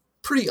of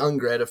pretty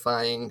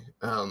ungratifying.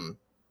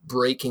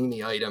 Breaking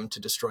the item to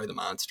destroy the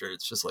monster.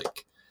 It's just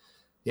like,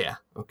 yeah,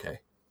 okay.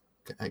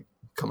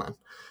 Come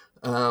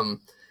on.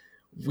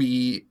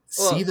 We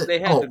see that they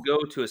had to go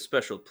to a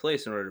special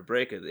place in order to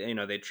break it.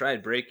 They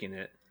tried breaking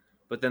it,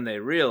 but then they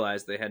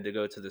realized they had to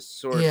go to the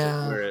source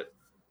of where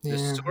the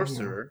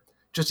sorcerer.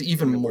 Just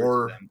even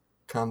more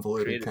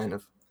convoluted, kind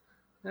of.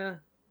 Yeah.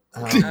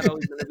 Not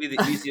always going to be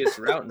the easiest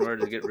route in order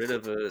to get rid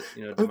of a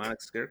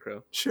demonic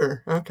scarecrow.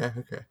 Sure. Okay.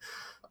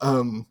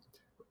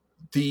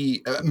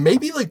 The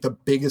maybe like the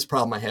biggest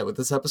problem I had with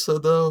this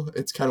episode, though,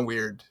 it's kind of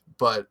weird,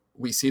 but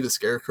we see the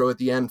scarecrow at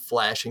the end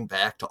flashing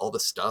back to all the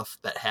stuff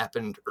that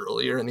happened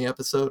earlier in the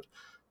episode,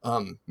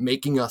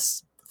 making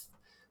us,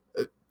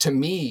 to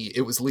me,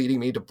 it was leading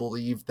me to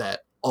believe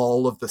that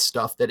all of the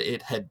stuff that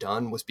it had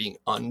done was being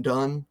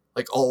undone,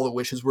 like all the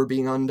wishes were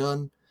being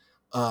undone.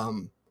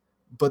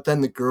 But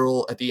then the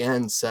girl at the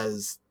end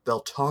says they'll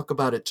talk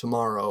about it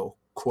tomorrow,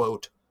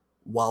 quote,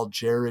 while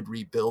Jared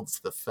rebuilds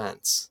the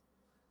fence.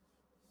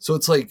 So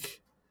it's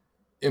like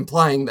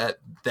implying that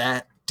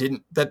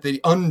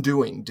the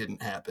undoing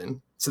didn't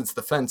happen, since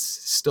the fence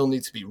still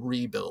needs to be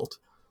rebuilt.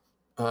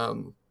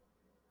 So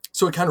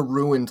it kind of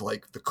ruined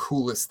like the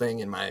coolest thing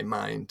in my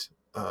mind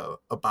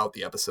about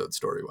the episode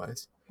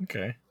story-wise.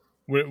 Okay.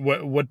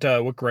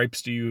 What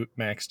gripes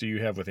Max, do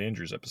you have with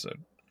Andrew's episode?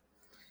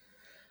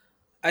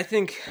 I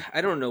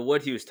don't know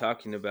what he was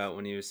talking about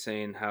when he was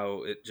saying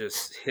how it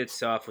just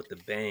hits off with the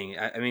bang.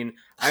 I mean,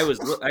 I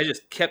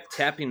just kept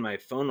tapping my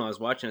phone while I was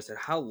watching. I said,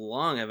 "How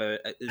long have I?"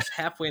 It's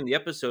halfway in the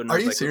episode. And Are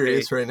you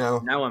serious right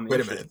now? Now I'm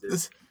interested.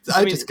 Wait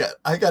a minute.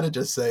 I gotta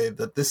just say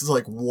that this is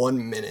like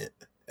 1 minute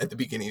at the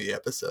beginning of the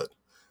episode.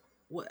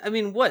 I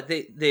mean, what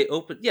they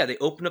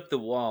open up the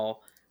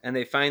wall and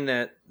they find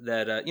that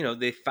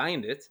they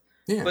find it.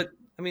 Yeah. But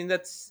I mean,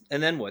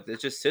 and then what? It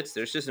just sits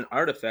there. It's just an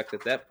artifact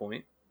at that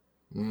point.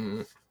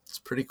 It's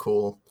pretty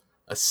cool.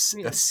 A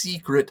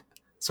secret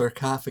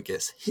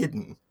sarcophagus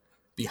hidden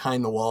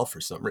behind the wall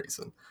for some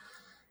reason.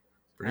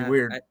 Pretty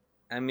weird.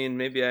 I mean,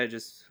 maybe I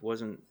just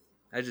wasn't.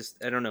 I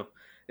don't know.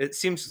 It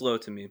seems slow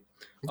to me.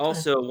 Okay.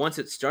 Also, once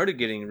it started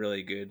getting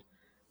really good,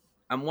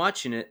 I'm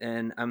watching it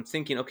and I'm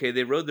thinking, okay,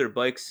 they rode their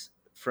bikes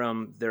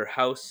from their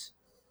house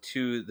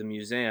to the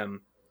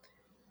museum,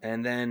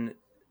 and then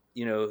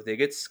they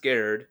get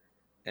scared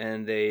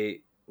and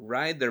they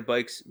ride their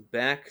bikes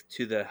back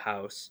to the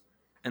house.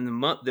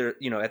 And they're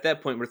at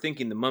that point we're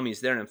thinking the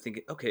mummy's there, and I'm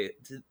thinking, okay,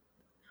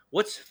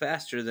 what's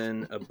faster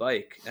than a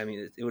bike? I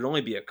mean, it would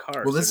only be a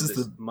car. Well, this is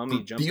the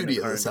mummy beauty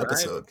of this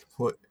episode.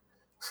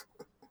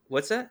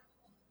 What's that?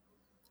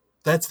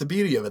 That's the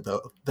beauty of it,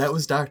 though. That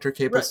was Dr.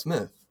 Capel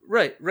Smith.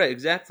 Right,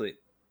 exactly.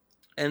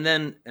 And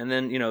then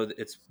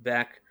it's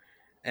back,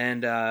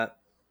 and at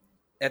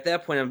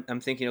that point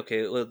I'm thinking,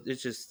 okay, well,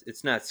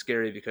 it's not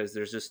scary because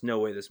there's just no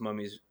way this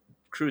mummy's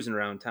cruising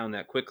around town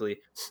that quickly.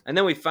 And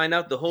then we find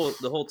out the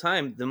whole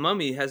time the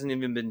mummy hasn't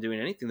even been doing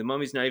anything. The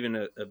mummy's not even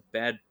a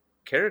bad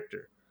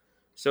character.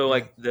 So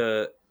like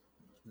the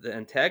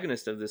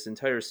antagonist of this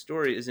entire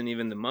story isn't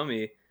even the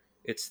mummy,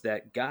 it's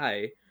that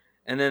guy.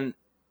 And then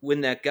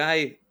when that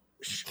guy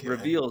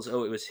reveals,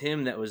 oh, it was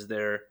him that was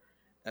there,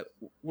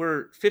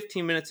 we're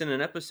 15 minutes in an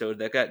episode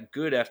that got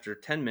good after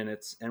 10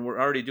 minutes, and we're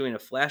already doing a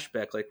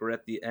flashback like we're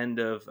at the end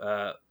of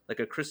like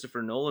a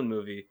Christopher Nolan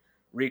movie,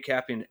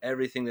 recapping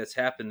everything that's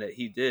happened that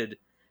he did.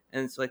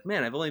 And it's like,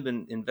 man, I've only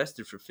been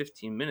invested for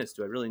 15 minutes.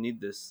 Do I really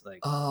need this?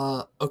 Like,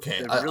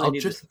 okay, I'll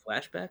need this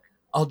flashback?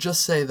 I'll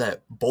just say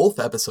that both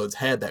episodes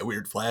had that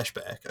weird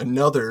flashback.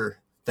 Another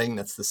thing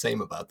that's the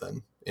same about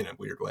them in a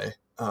weird way.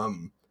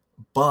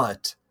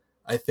 But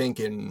I think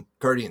in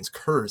Guardian's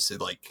Curse,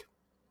 it like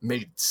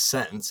made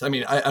sense. I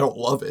mean, I don't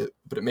love it,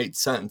 but it made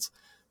sense.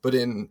 But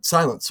in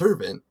Silent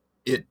Servant,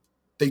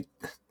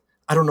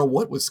 I don't know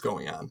what was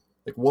going on.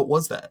 Like, what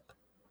was that?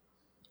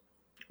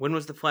 When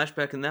was the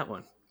flashback in that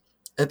one?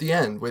 At the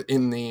end,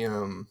 in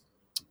the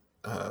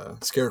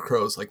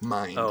Scarecrow's like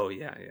mind. Oh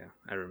yeah,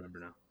 I remember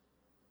now.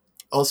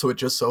 Also, it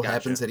just so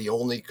happens that he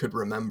only could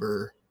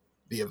remember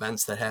the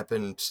events that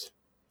happened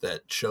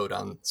that showed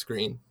on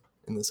screen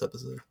in this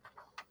episode.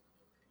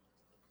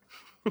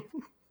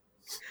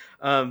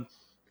 And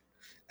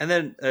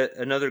then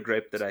another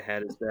gripe that I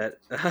had is that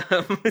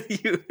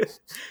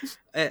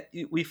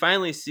we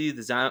finally see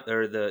the zombie,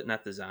 or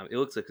not the zombie. It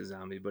looks like a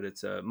zombie, but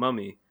it's a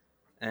mummy,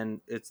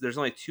 and there's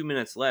only 2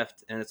 minutes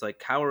left, and it's like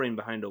cowering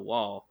behind a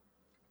wall,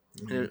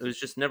 and it was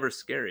just never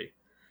scary.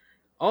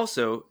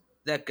 Also,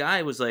 that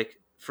guy was like,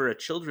 for a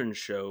children's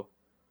show,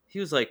 he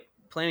was like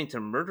planning to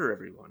murder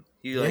everyone.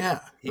 He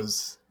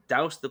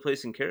doused the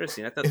place in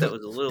kerosene. I thought that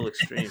was a little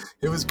extreme.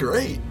 It was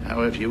great.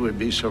 Now, if you would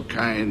be so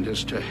kind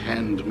as to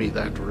hand me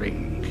that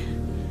ring.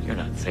 You're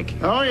not thinking.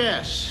 Oh,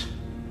 yes.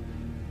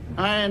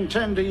 I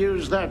intend to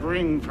use that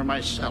ring for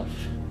myself.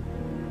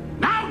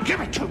 Now give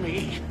it to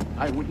me!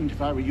 I wouldn't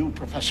if I were you,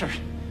 Professor.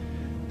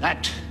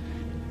 That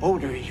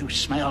odor you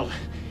smell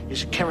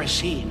is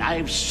kerosene.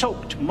 I've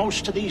soaked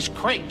most of these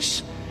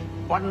crates.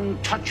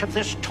 One touch of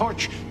this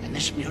torch, and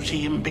this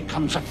museum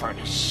becomes a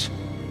furnace.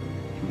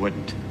 You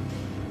wouldn't.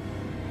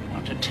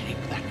 Want to take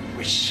that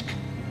risk?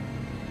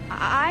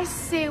 I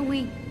say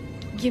we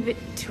give it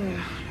to him.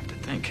 I have to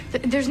think.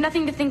 There's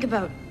nothing to think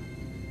about.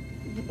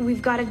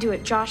 We've got to do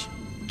it. Josh,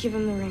 give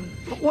him the ring.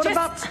 What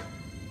about...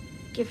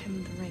 Give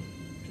him the ring.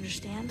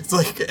 Understand? It's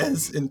like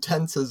as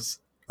intense as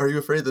Are You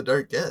Afraid of the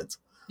Dark gets.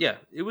 Yeah,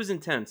 it was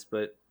intense,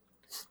 but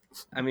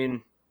I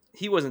mean,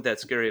 he wasn't that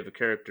scary of a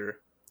character.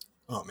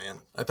 Oh man,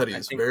 I thought he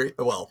was think- very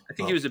well. I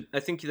think he was. I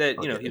think that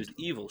Okay. he was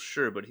evil,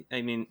 sure, but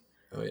I mean,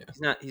 Oh yeah.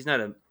 he's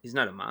not a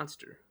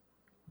monster.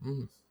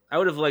 Mm. I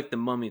would have liked the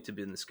mummy to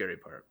be in the scary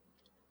part.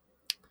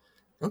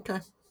 Okay.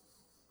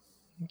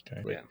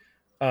 Okay. Yeah.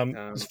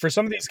 For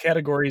some of these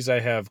categories, I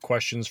have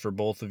questions for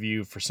both of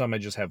you. For some, I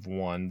just have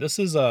one. This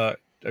is a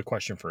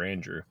question for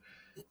Andrew.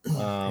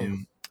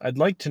 I'd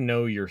like to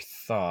know your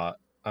thought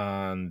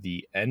on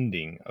the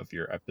ending of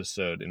your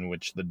episode in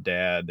which the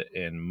dad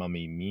and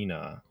Mummy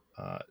Mina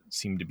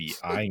seem to be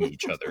eyeing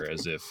each other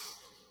as if,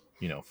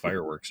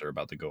 fireworks are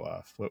about to go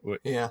off. What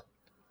Yeah.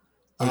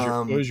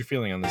 what was your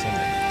feeling on this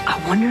ending?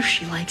 I wonder if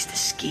she likes to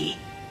ski.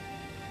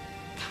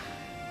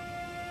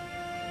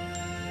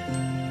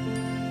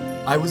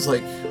 I was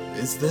like,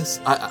 is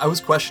this? I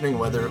was questioning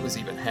whether it was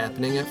even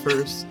happening at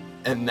first,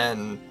 and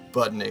then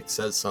Budnick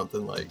says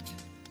something like,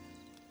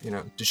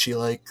 does she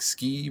like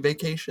ski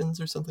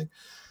vacations or something?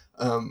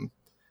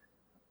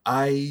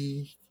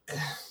 I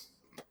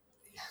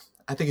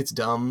think it's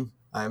dumb.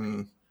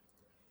 I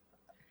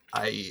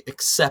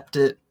accept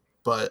it,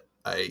 but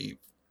I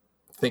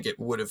think it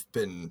would have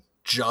been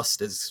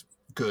just as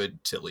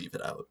good to leave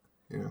it out.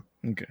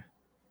 Okay.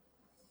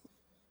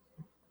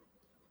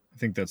 I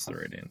think that's the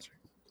right answer.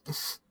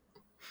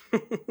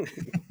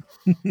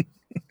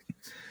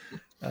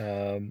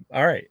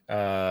 All right.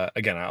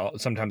 Again,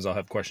 sometimes I'll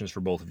have questions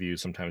for both of you,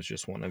 sometimes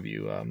just one of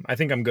you. I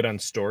think I'm good on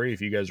story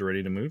if you guys are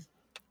ready to move.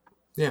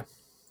 Yeah.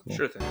 Cool.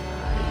 Sure thing.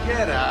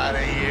 Get out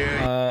of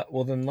here.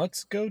 Well then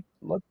let's go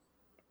to,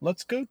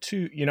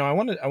 I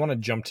want to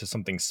jump to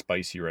something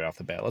spicy right off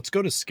the bat. Let's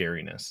go to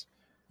scariness.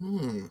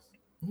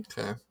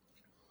 Okay.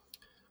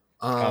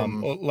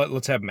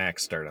 Let's have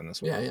Max start on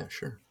this one. Yeah,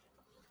 sure.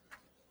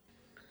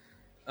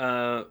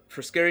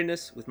 For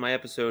scariness with my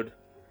episode,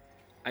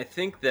 I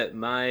think that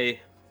my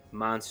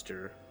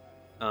monster,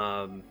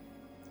 not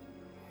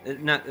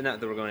that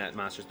we're going at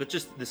monsters, but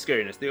just the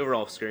scariness, the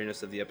overall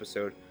scariness of the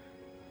episode,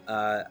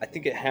 I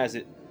think it has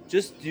it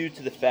just due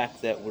to the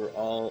fact that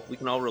we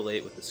can all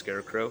relate with the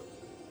Scarecrow.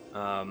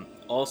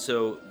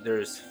 Also,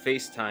 there's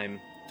FaceTime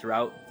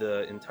throughout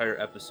the entire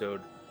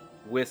episode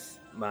with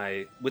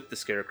the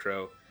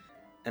Scarecrow.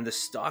 And the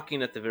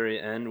stalking at the very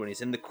end when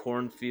he's in the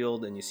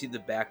cornfield and you see the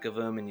back of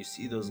him and you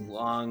see those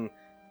long,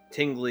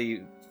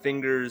 tingly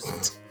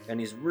fingers, and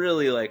he's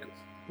really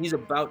he's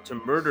about to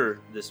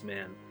murder this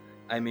man.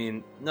 I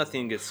mean,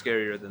 nothing gets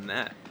scarier than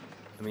that.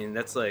 I mean,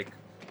 that's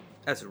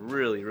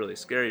really, really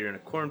scary. You're in a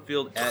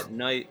cornfield at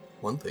night.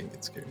 One thing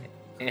gets scary.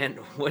 And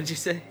what did you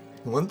say?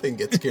 One thing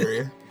gets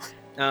scarier.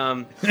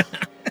 And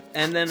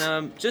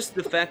then just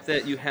the fact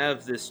that you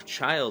have this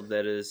child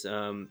that is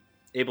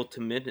able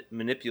to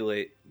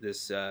manipulate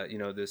this,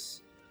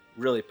 this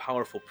really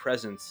powerful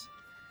presence.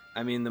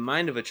 I mean, the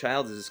mind of a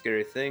child is a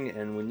scary thing,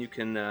 and when you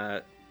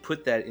can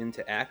put that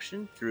into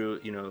action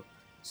through,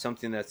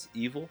 something that's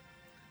evil,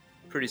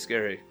 pretty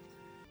scary.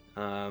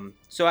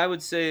 So I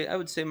would say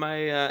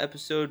my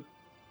episode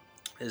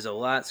is a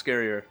lot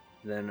scarier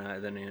than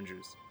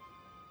Andrew's.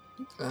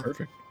 Okay.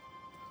 Perfect.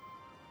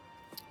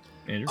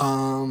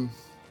 Andrew?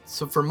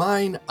 So for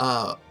mine,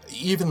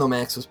 even though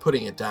Max was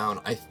putting it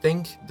down, I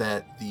think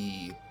that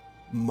the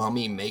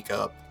mummy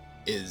makeup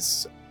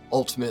is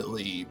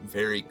ultimately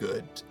very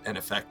good and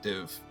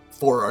effective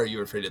for Are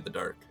You Afraid of the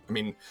Dark? I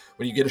mean,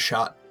 when you get a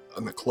shot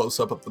on the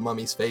close-up of the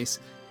mummy's face,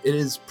 it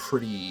is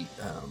pretty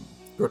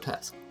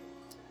grotesque.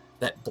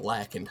 That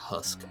blackened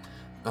husk.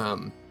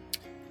 I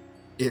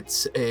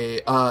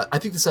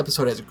think this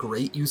episode has a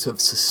great use of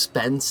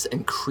suspense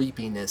and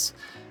creepiness,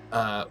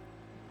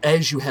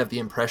 as you have the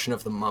impression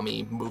of the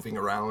mummy moving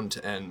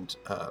around, and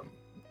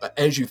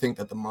as you think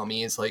that the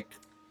mummy is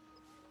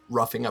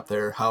roughing up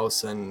their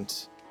house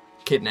and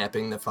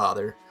kidnapping the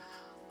father.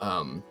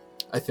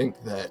 I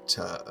think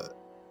that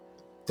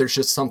there's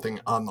just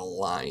something on the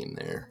line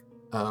there.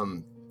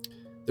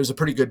 There's a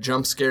pretty good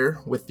jump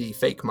scare with the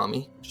fake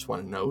mummy, just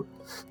want to note.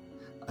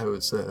 I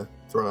was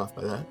thrown off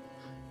by that.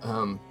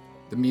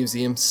 The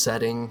museum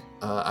setting,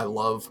 I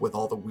love, with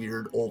all the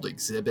weird old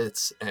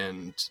exhibits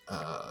and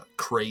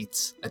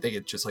crates. I think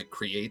it just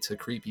creates a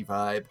creepy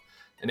vibe,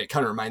 and it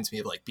kind of reminds me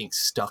of being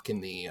stuck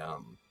in the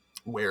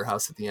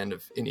warehouse at the end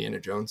of Indiana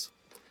Jones.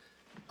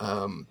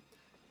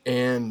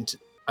 And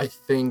I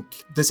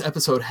think this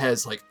episode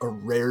has a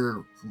rare,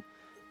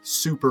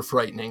 super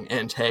frightening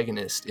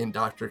antagonist in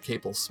Dr.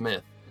 Capel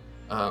Smith,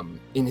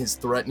 in his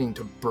threatening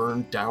to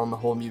burn down the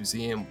whole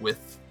museum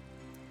with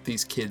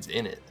these kids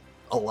in it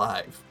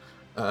alive.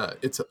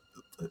 It's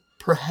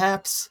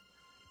perhaps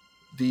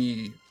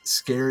the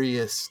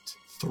scariest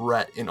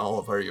threat in all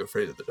of Are You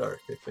Afraid of the Dark,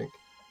 I think.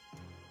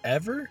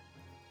 Ever?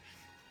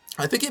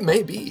 I think it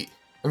may be.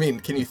 I mean,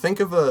 can you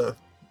think of a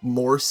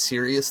more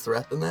serious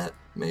threat than that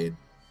made?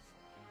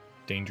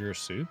 Dangerous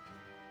Soup?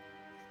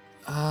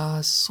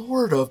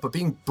 Sort of, but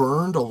being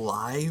burned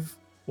alive?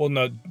 Well,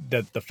 no,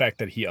 that the fact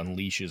that he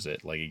unleashes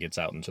it, it gets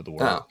out into the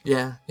world. Oh,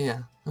 yeah,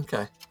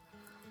 okay.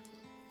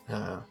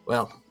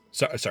 Well...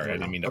 Sorry, I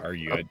didn't mean to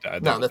argue.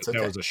 No, that's okay.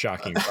 That was a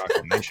shocking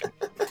proclamation.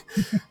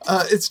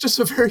 It's just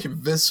a very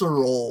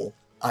visceral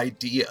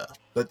idea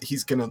that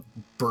he's gonna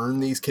burn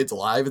these kids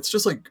alive. It's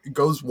just like it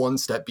goes one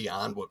step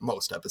beyond what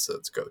most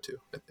episodes go to,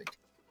 I think.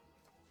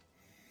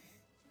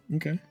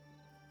 Okay.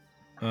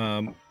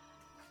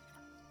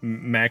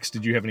 Max,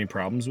 did you have any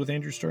problems with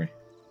Andrew's story?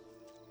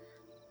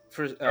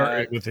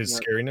 Or with his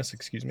scariness,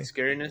 excuse me.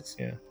 Scariness?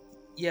 Yeah.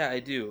 Yeah, I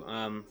do.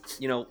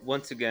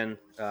 Once again,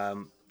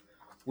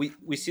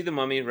 we see the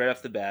mummy right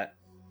off the bat,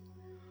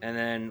 and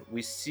then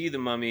we see the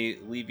mummy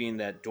leaving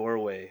that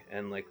doorway,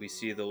 and like we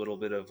see the little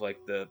bit of like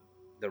the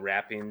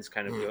wrappings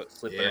kind of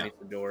slip underneath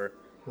the door.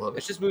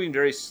 It's just moving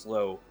very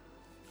slow.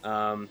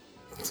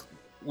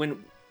 When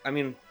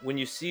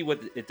you see what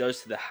it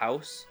does to the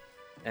house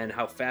and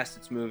how fast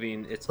it's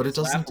moving, it's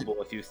laughable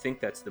if you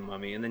think that's the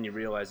mummy, and then you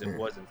realize it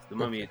wasn't. The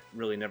mummy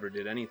really never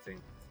did anything.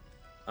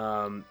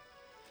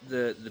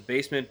 The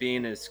basement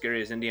being as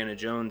scary as Indiana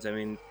Jones, I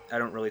mean, I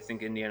don't really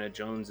think Indiana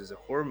Jones is a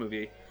horror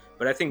movie,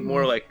 but I think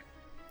more like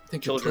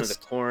Children of the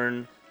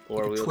Corn,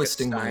 or we look at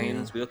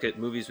Signs. We look at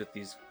movies with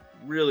these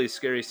really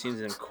scary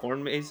scenes in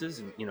corn mazes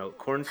and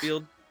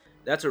cornfield.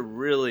 That's a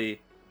really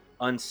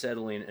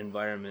unsettling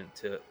environment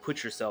to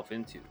put yourself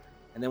into.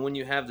 And then when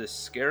you have this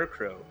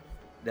scarecrow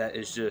that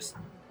is just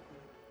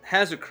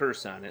has a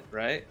curse on it,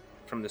 right,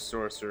 from the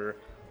sorcerer,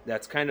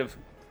 that's kind of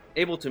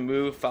able to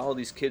move, follow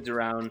these kids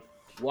around,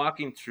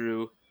 walking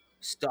through,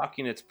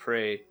 stalking its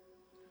prey,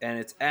 and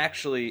it's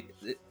actually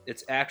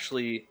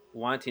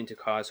wanting to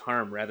cause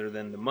harm rather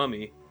than the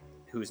mummy,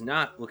 who's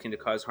not looking to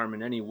cause harm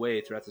in any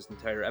way throughout this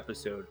entire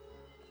episode.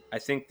 I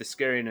think the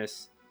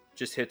scariness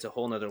just hits a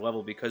whole nother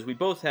level because we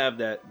both have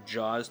that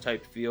Jaws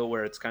type feel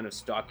where it's kind of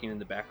stalking in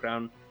the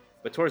background,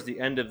 but towards the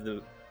end of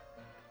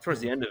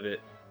it,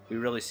 we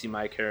really see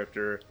my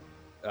character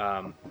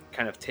kind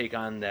of take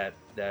on that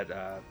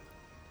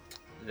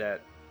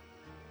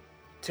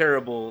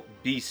terrible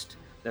beast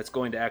that's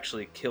going to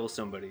actually kill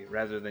somebody,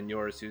 rather than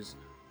yours, who's,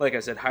 like I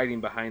said, hiding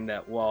behind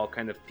that wall,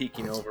 kind of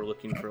peeking over,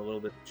 looking for a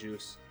little bit of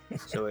juice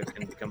so it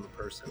can become a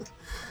person.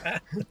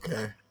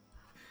 Okay.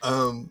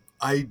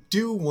 I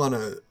do want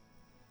to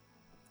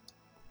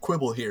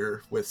quibble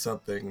here with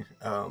something.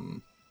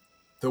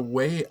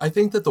 I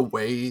think that the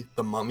way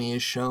the mummy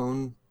is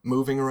shown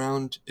moving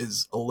around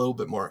is a little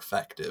bit more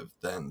effective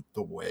than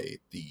the way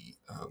the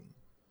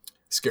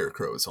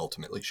scarecrow is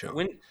ultimately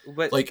shown.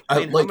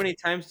 How many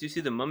times do you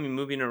see the mummy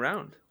moving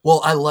around?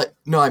 Well,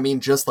 I mean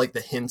just like the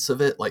hints of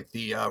it, like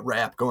the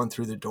wrap going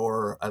through the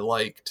door. I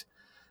liked.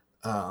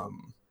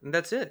 And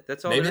that's it.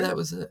 That's all. Maybe that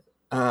was it.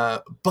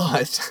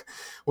 But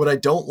what I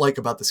don't like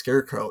about the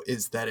scarecrow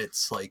is that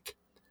it's like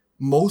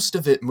most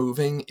of it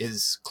moving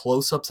is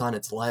close-ups on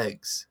its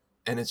legs,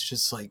 and it's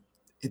just like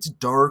it's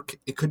dark.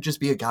 It could just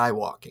be a guy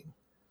walking.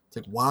 It's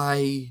like,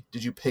 why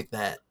did you pick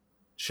that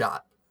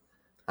shot?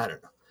 I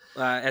don't know.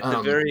 At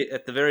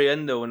the very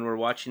end, though, when we're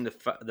watching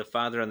the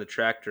father on the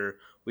tractor,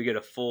 we get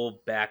a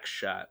full back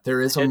shot.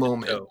 There is a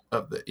moment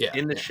of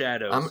in the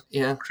shadows,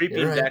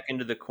 creeping back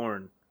into the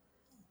corn.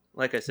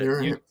 Like I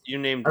said, you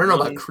named. I don't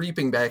know about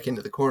creeping back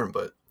into the corn,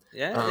 but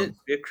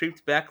it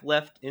creeped back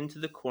left into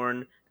the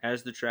corn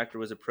as the tractor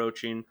was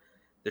approaching.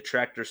 The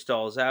tractor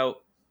stalls out.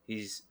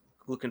 He's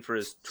looking for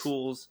his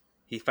tools.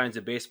 He finds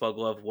a baseball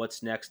glove.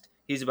 What's next?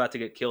 He's about to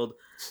get killed.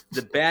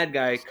 The bad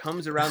guy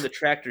comes around the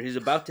tractor. He's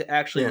about to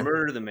actually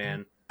murder the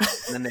man,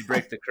 and then they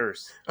break the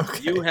curse.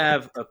 Okay. You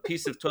have a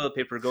piece of toilet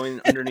paper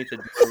going underneath the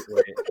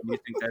doorway. You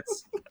think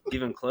that's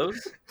even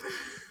close?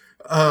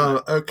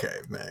 Okay,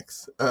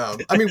 Max.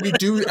 I mean, we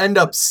do end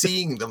up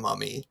seeing the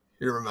mummy,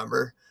 you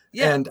remember?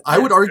 Yeah. And I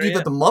would argue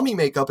that the mummy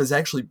makeup is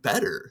actually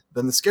better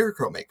than the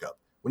scarecrow makeup.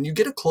 When you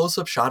get a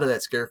close-up shot of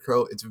that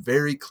scarecrow, it's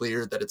very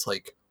clear that it's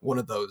like one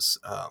of those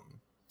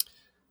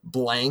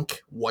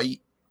blank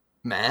white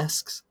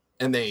masks,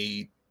 and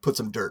they put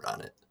some dirt on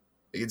it.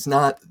 It's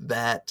not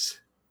that,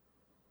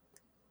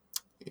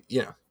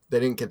 they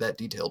didn't get that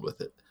detailed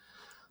with it.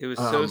 It was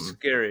so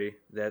scary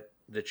that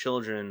the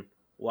children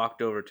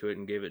walked over to it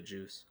and gave it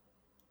juice.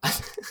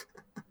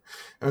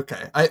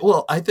 Okay.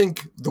 I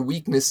think the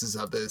weaknesses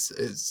of this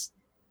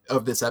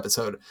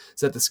episode is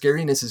that the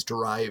scariness is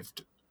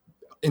derived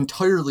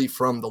entirely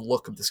from the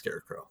look of the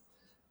scarecrow.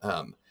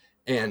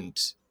 And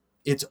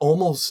it's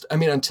almost,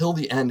 until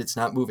the end, it's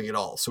not moving at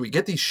all. So we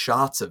get these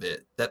shots of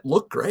it that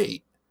look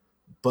great,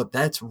 but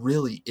that's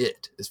really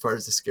it as far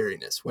as the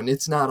scariness. When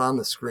it's not on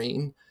the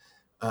screen,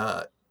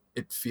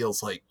 it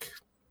feels like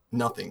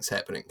nothing's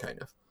happening, kind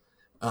of.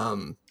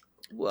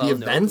 Well, the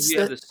events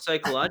have the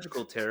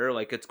psychological terror,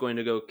 like it's going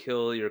to go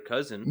kill your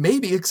cousin.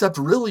 Maybe, except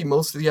really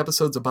most of the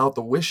episode's about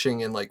the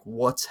wishing and like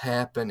what's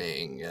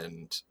happening,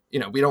 and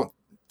we don't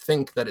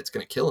think that it's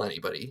going to kill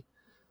anybody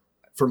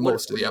for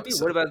most of the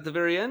episode. What about at the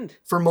very end?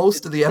 For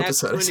most of the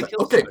episode,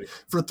 okay.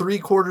 For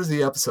 3/4 of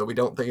the episode, we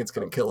don't think it's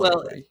going to kill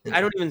anybody. I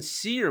don't even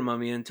see your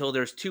mummy until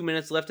there's 2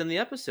 minutes left in the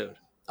episode.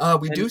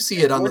 We do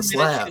see it on the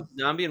slab. She's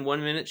a zombie, in 1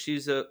 minute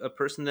she's a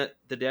person that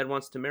the dad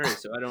wants to marry.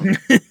 So I don't.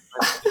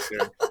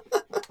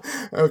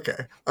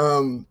 Okay.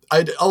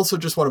 I'd also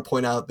just want to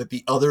point out that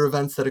the other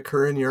events that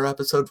occur in your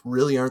episode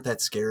really aren't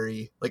that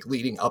scary. Like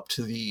leading up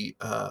to the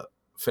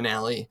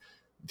finale,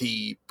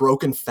 the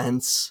broken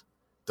fence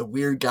the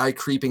weird guy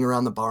creeping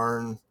around the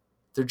barn.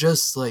 They're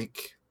just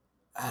like,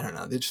 I don't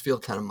know, they just feel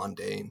kind of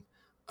mundane.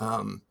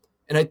 And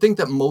I think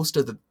that most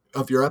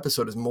of your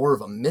episode is more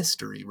of a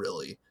mystery,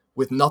 really,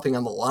 with nothing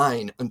on the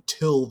line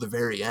until the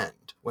very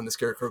end when the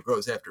Scarecrow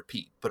goes after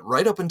Pete. But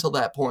right up until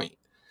that point,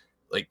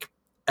 like,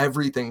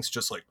 everything's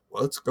just like,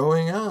 what's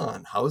going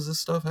on? How is this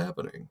stuff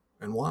happening?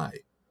 And why?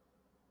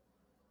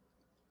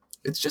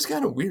 It's just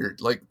kind of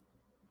weird. Like,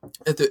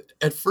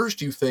 at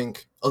first you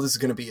think, oh, this is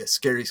going to be a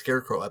scary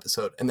Scarecrow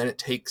episode, and then it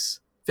takes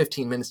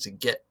 15 minutes to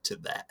get to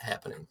that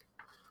happening.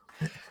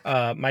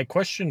 My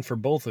question for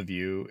both of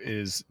you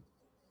is,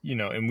 you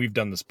know, and we've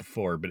done this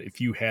before, but if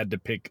you had to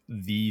pick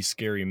the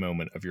scary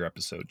moment of your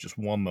episode, just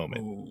one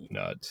moment,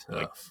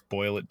 like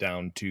boil it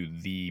down to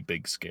the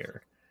big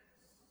scare.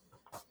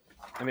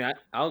 I mean,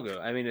 I'll go.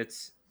 I mean,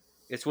 it's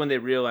when they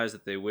realize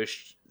that they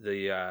wished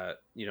the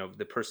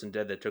person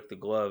dead that took the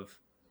glove,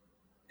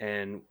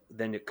 and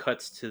then it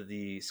cuts to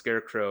the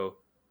Scarecrow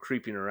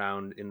creeping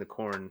around in the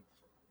corn.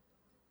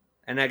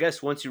 And I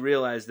guess once you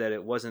realize that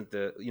it wasn't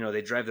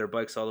they drive their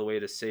bikes all the way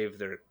to save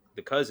the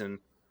cousin,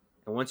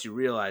 and once you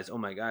realize, oh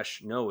my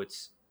gosh, no,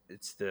 it's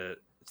the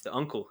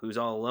uncle who's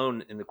all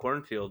alone in the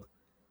cornfield,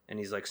 and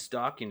he's like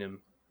stalking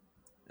him.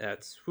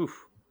 That's whew.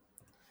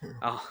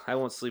 I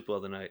won't sleep well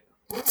tonight.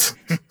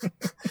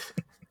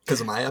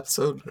 Because of my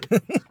episode?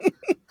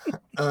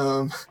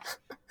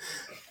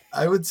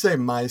 I would say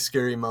my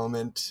scary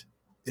moment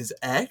is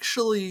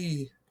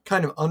actually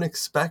kind of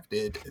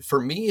unexpected. For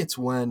me, it's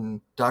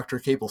when Dr.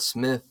 Cable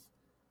Smith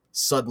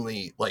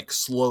suddenly, like,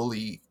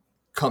 slowly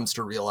comes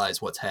to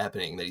realize what's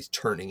happening, that he's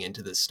turning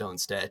into this stone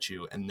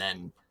statue and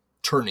then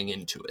turning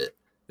into it.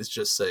 It's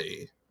just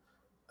a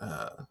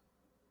kind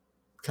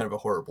of a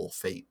horrible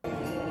fate.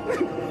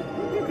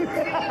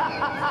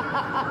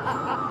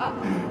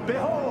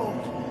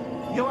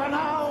 Behold, you are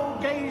now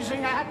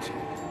gazing at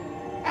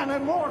an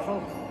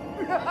immortal.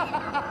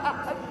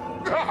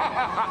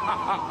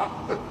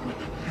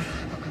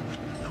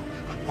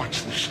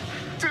 Watch this.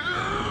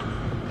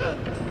 I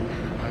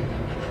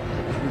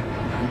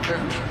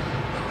can't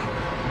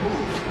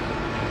move.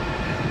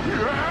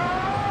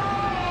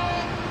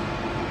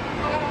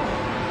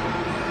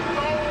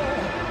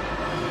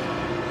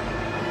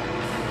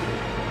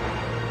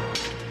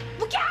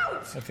 Look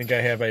out! I think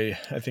I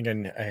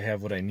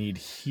have what I need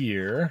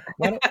here.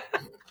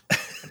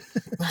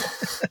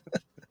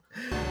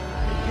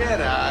 Get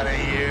out of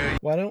here.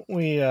 Why don't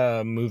we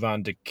move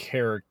on to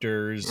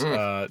characters?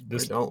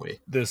 This don't we?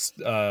 This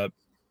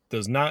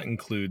does not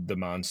include the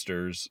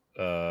monsters.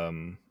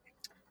 I'm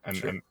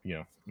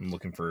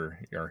looking for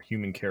our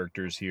human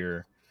characters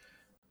here.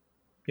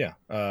 Yeah.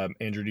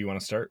 Andrew, do you want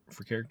to start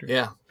for character?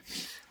 Yeah.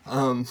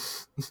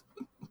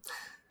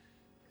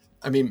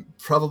 I mean,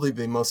 probably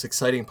the most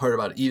exciting part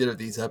about either of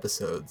these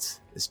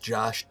episodes is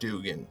Josh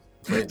Dugan,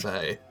 played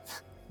by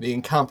the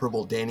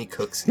incomparable Danny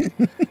Cooksey.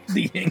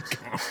 The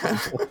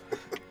incomparable.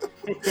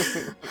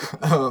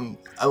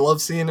 I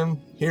love seeing him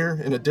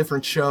here in a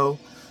different show.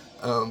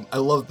 I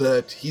love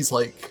that he's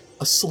like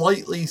a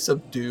slightly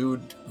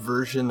subdued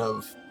version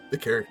of the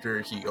character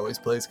he always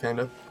plays, kind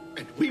of.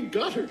 And we've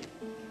got her.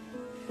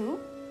 Who?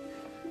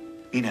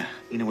 Ina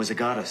was a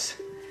goddess.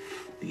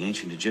 The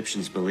ancient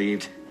Egyptians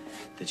believed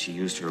that she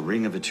used her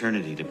ring of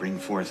eternity to bring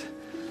forth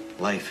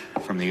life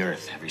from the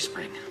earth every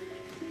spring.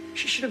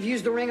 She should have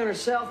used the ring on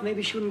herself.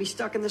 Maybe she wouldn't be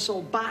stuck in this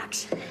old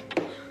box.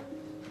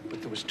 But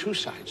there was two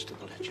sides to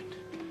the legend.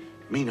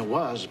 Mina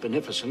was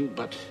beneficent,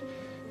 but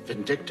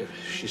vindictive.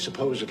 She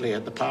supposedly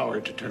had the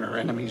power to turn her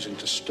enemies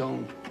into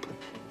stone.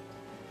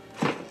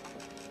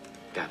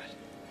 Got it.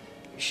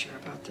 You sure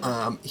about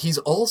that? He's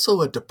also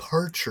a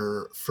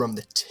departure from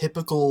the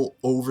typical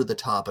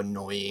over-the-top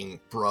annoying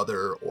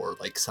brother or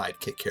like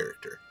sidekick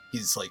character.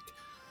 He's like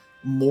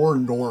more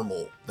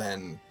normal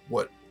than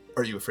what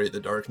Are You Afraid of the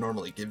Dark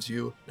normally gives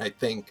you. And I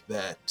think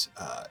that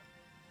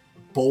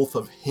both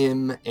of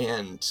him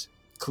and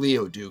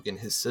Cleo Dugan,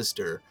 his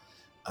sister,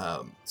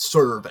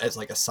 serve as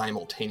like a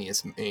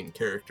simultaneous main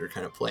character,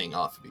 kind of playing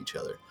off of each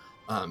other.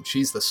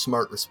 She's the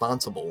smart,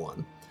 responsible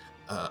one,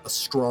 a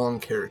strong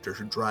character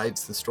who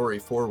drives the story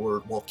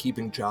forward while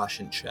keeping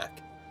Josh in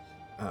check.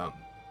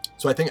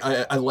 So I think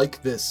I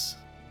like this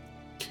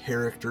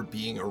character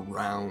being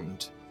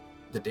around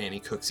the Danny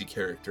Cooksey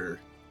character,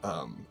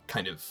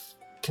 kind of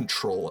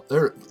control.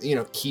 They're,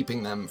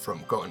 keeping them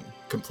from going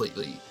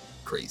completely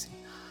crazy.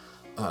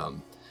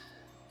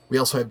 We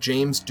also have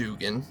James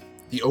Dugan,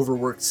 the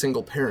overworked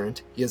single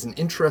parent. He has an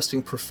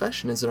interesting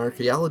profession as an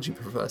archaeology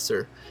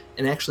professor,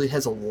 and actually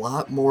has a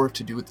lot more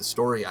to do with the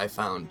story, I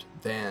found,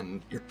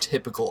 than your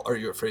typical Are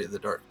You Afraid of the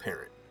Dark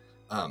parent.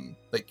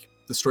 Like,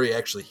 the story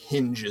actually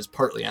hinges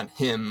partly on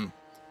him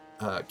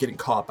getting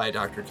caught by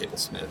Dr. Cable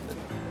Smith.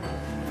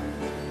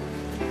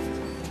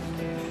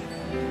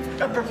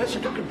 Professor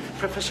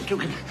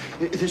Dugan,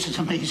 this is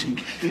amazing.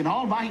 In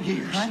all my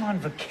years... I'm on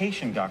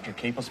vacation, Dr.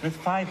 Caplesmith.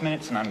 5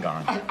 minutes and I'm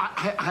gone.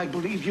 I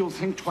believe you'll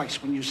think twice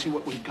when you see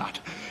what we've got.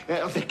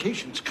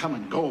 Vacations come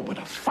and go, but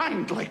a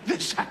find like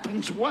this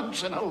happens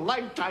once in a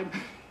lifetime.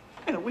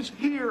 And it was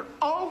here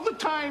all the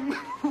time,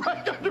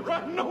 right under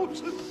our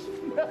noses.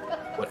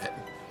 What have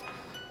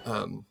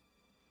you.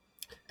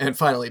 And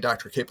finally,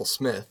 Dr. Capel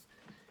Smith.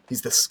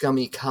 He's the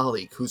scummy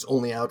colleague who's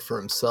only out for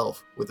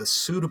himself. With a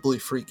suitably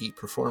freaky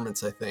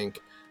performance, I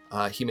think,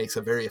 he makes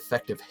a very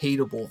effective,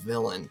 hateable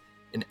villain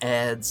and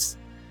adds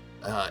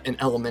an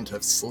element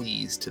of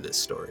sleaze to this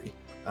story.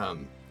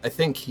 I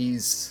think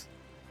he's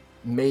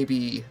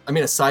maybe... I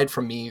mean, aside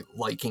from me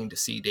liking to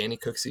see Danny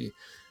Cooksey,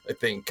 I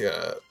think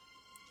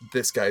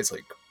this guy's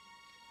like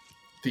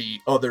the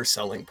other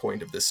selling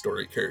point of this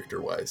story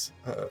character-wise.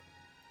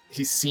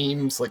 He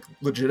seems like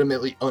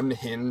legitimately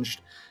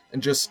unhinged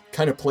and just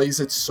kind of plays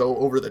it so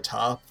over the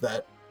top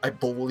that I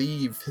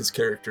believe his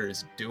character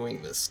is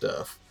doing this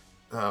stuff.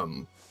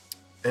 And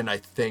I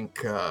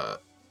think,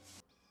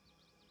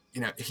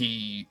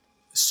 he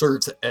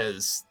serves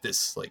as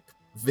this like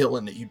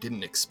villain that you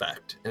didn't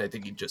expect. And I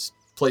think he just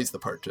plays the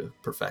part to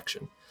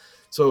perfection.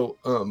 So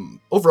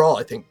overall,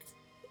 I think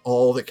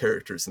all the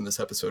characters in this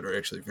episode are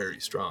actually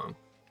very strong.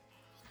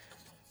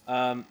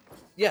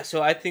 Yeah,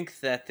 so I think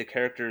that the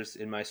characters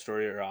in my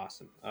story are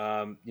awesome.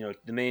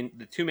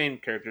 The two main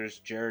characters,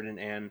 Jared and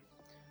Anne,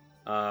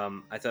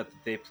 I thought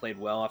that they played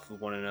well off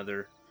of one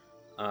another.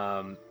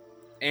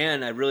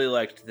 Anne, I really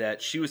liked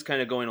that she was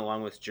kind of going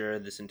along with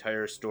Jared this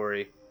entire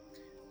story,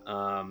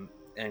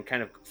 and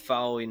kind of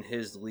following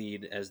his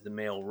lead as the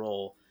male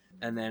role.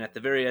 And then at the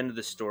very end of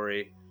the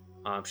story,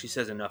 she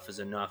says enough is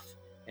enough,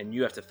 and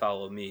you have to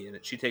follow me. And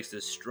she takes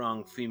this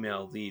strong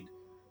female lead.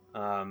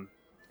 And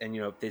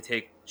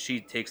she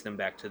takes them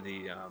back to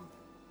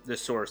the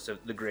source of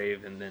the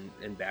grave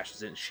and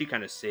bashes it. And she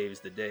kind of saves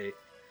the day.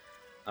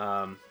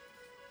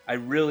 I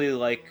really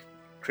like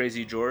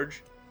Crazy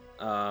George.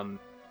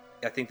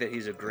 I think that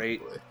he's a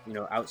great,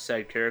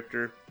 outside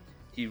character.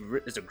 He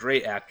is a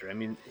great actor. I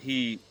mean,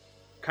 he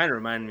kind of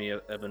reminded me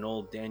of an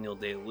old Daniel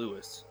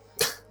Day-Lewis,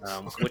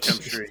 which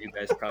I'm sure you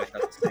guys probably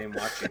thought the same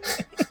watching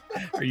it.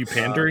 Are you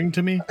pandering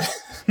to me?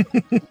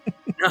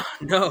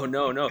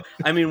 No.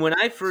 I mean, when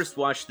I first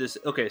watched this,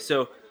 okay,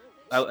 so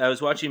I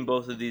was watching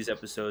both of these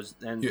episodes,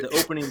 and the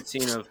opening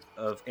scene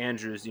of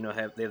Andrews, they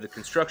have the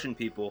construction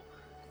people,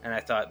 and I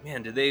thought,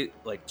 man, did they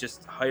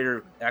just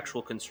hire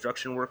actual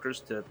construction workers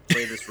to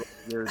play this role?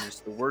 They're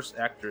just the worst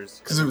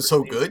actors. Because it was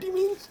so good, you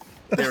mean?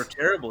 They were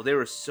terrible. They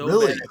were so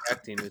Really? bad at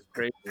acting. It was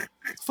crazy.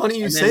 It's funny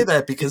you say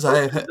that because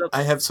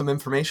I have some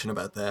information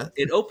about that.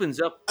 It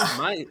opens up,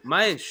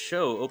 my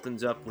show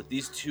opens up with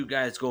these two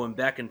guys going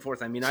back and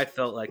forth. I mean, I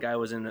felt like I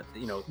was in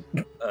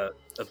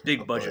a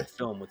big budget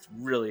film with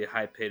really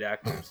high paid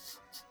actors.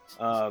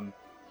 And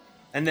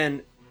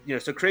then,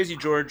 so Crazy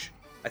George,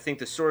 I think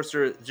the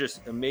Sorcerer,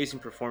 just amazing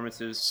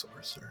performances.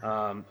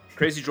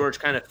 Crazy George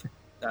kind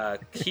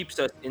of keeps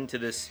us into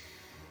this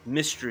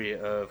mystery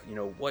of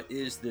what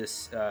is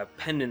this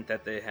pendant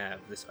that they have,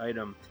 this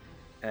item,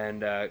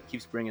 and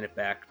keeps bringing it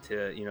back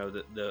to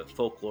the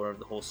folklore of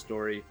the whole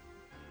story.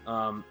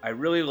 I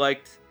really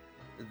liked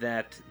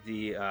that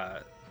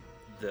the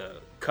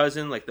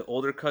cousin, like the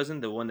older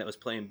cousin, the one that was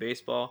playing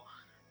baseball,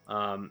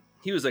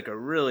 he was like a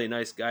really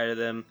nice guy to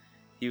them.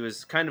 He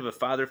was kind of a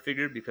father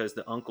figure because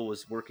the uncle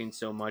was working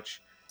so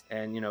much,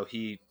 and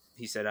he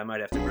said, I might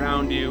have to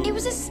ground you. It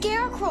was a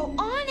scarecrow,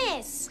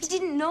 honest. He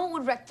didn't know it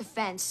would wreck the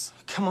fence.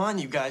 Come on,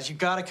 you guys. You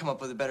gotta come up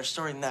with a better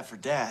story than that for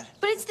Dad.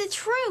 But it's the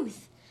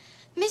truth.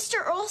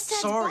 Mr.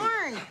 Earlstad's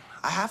barn.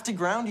 I have to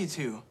ground you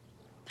two.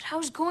 But I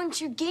was going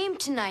to your game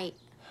tonight.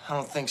 I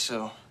don't think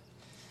so.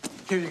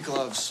 Here are your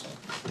gloves.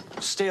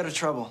 Stay out of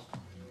trouble.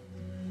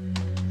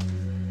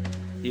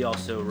 He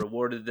also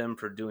rewarded them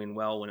for doing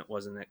well when it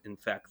wasn't, in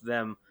fact,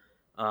 them.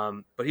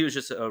 But he was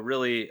just a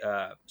really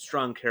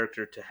strong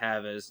character to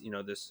have as,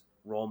 this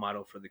role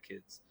model for the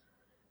kids.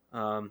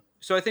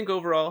 So I think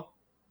overall,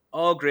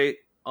 all great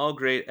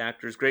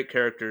actors, great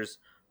characters,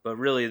 but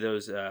really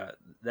those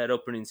that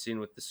opening scene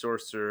with the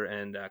Sorcerer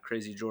and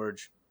Crazy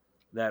George,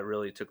 that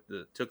really took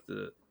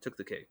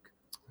the cake.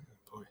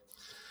 Boy.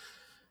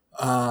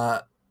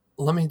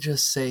 Let me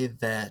just say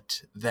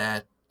that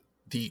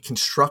the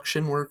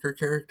construction worker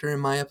character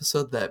in my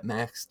episode that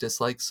Max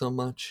dislikes so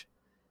much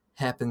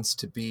happens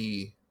to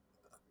be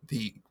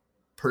the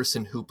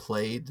person who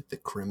played the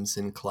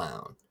Crimson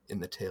Clown in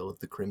The Tale of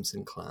the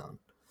Crimson Clown.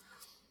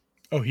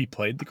 Oh, he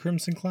played the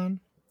Crimson Clown?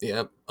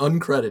 Yep,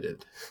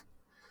 uncredited.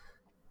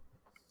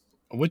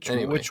 Which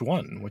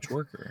one? Which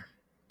worker?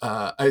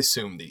 I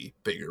assume the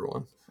bigger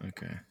one.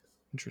 Okay,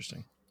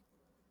 interesting.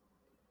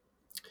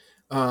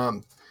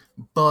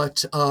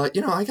 But I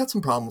got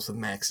some problems with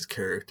Max's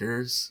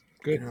characters.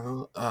 Good.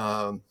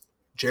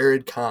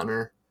 Jared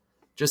Connor,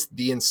 just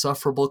the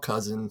insufferable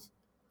cousin.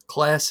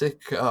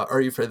 Classic Are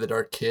You Afraid of the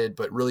Dark kid,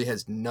 but really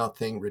has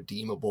nothing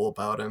redeemable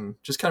about him.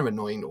 Just kind of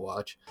annoying to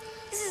watch.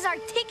 This is our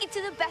ticket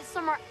to the best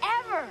summer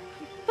ever.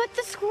 But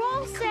the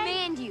scroll said...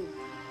 command you.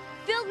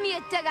 Build me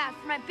a dugout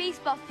for my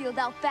baseball field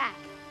out back.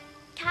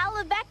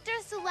 Calibector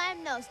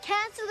Solemnos.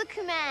 Cancel the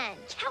command.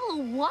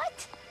 Cal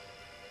what?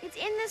 It's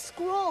in the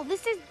scroll.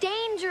 This is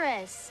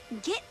dangerous.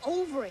 Get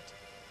over it.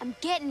 I'm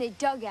getting a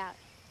dugout.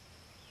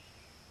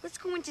 Let's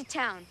go into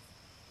town.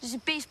 There's a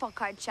baseball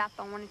card shop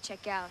I want to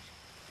check out.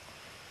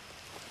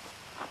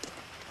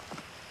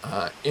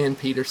 Ann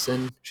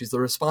Peterson, she's the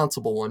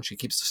responsible one. She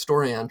keeps the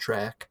story on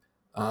track.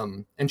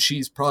 And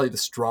she's probably the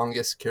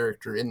strongest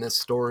character in this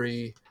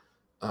story.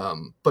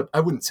 But I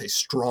wouldn't say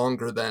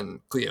stronger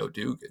than Cleo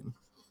Dugan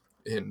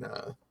in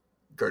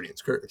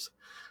Guardian's Curse.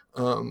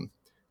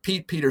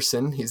 Pete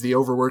Peterson, he's the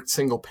overworked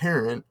single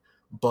parent,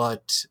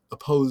 but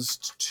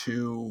opposed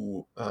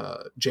to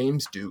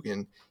James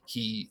Dugan,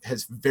 he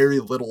has very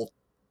little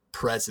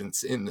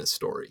presence in this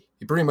story.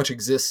 He pretty much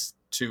exists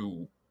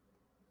to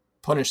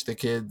punish the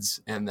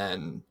kids and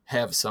then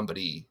have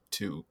somebody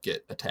to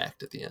get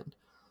attacked at the end.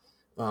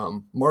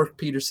 Mark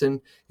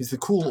Peterson, he's the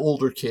cool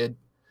older kid.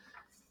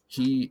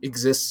 He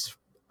exists,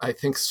 I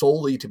think,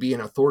 solely to be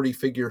an authority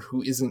figure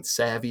who isn't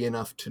savvy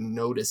enough to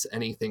notice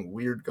anything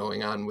weird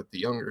going on with the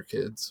younger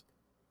kids.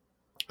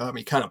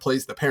 He kind of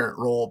plays the parent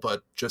role,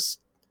 but just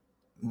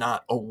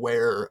not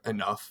aware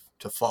enough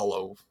to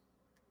follow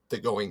the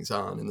goings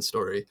on in the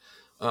story.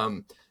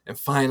 And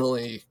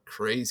finally,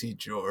 Crazy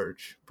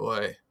George.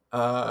 Boy,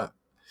 the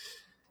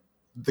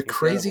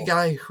crazy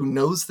guy who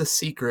knows the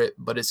secret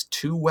but is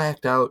too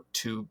whacked out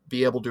to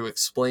be able to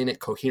explain it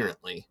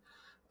coherently.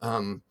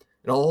 And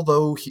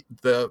although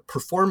the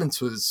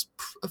performance was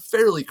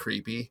fairly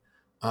creepy,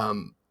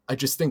 I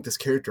just think this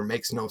character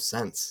makes no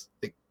sense.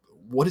 Like,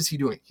 what is he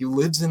doing? He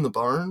lives in the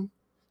barn.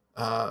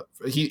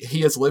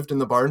 He has lived in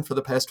the barn for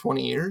the past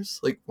 20 years.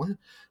 Like, what?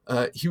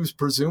 He was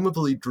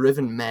presumably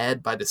driven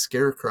mad by the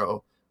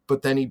scarecrow,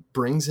 but then he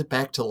brings it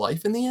back to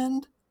life in the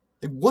end.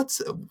 Like,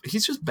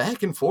 he's just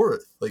back and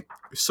forth, like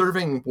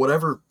serving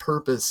whatever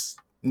purpose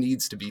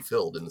needs to be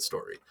filled in the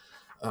story.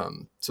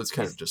 So it's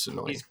kind of just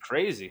annoying. He's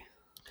crazy.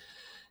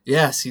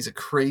 Yes, he's a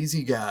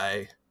crazy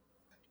guy.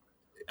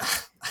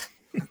 I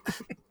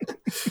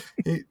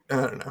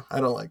don't know. I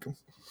don't like him.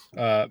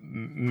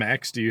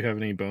 Max, do you have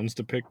any bones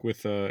to pick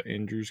with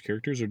Andrew's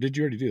characters, or did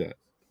you already do that?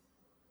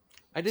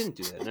 I didn't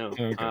do that. No.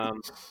 Okay.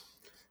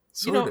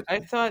 I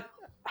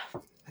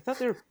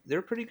thought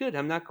they're pretty good.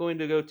 I'm not going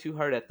to go too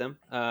hard at them.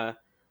 I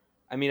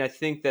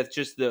think that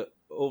just the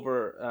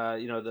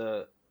overriding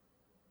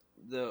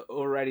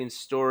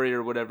story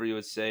or whatever you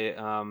would say.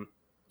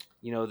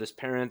 This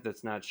parent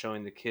that's not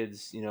showing the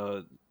kids,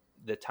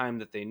 the time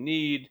that they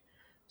need,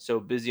 so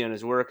busy on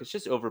his work. It's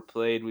just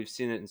overplayed. We've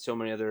seen it in so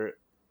many other,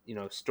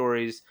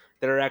 stories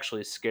that are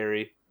actually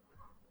scary.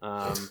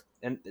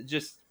 And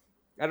just,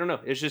 I don't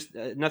know. It's just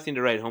nothing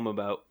to write home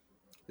about.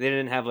 They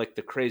didn't have like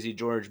the Crazy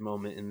George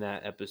moment in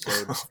that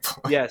episode.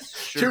 Yes,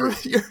 sure.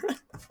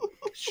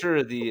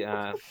 Sure.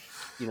 The,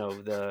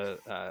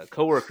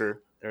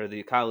 coworker or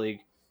the colleague,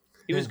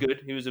 he was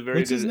good. He was a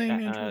very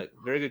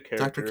good character.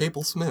 Dr.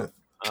 Capel Smith.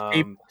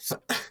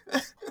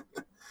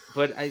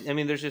 But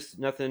there's just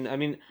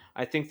nothing.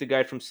 I think the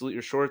guy from Salute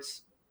Your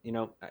Shorts,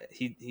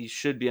 he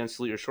should be on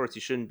Salute Your Shorts.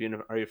 He shouldn't be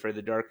in Are You Afraid of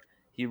the Dark?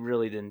 He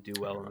really didn't do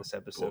well in this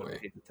episode. Boy. I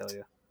hate to tell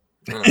you.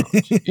 Oh,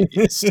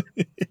 jeez.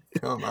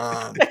 Come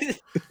on.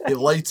 He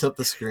lights up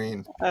the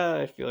screen.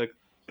 I feel like,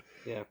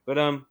 yeah, but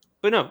no,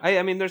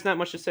 there's not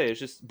much to say. It's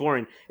just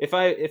boring. If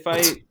I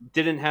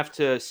didn't have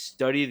to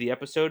study the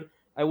episode,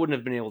 I wouldn't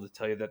have been able to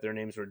tell you that their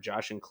names were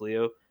Josh and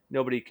Cleo.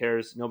 Nobody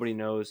cares. Nobody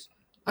knows.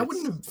 I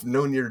wouldn't have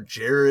known you're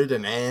Jared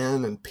and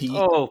Ann and Pete.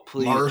 Oh,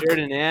 please. Mark, Jared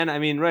and Ann.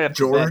 Right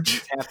after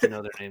George. that, you have to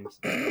know their names.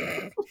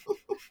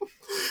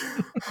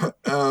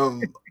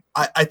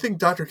 I think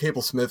Dr.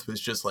 Capel Smith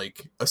was just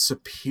like a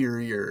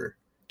superior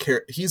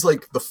character. He's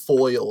like the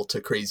foil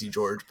to Crazy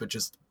George, but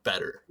just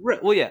better.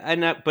 Right. Well,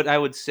 yeah, but I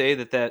would say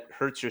that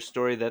hurts your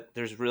story. That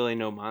there's really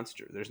no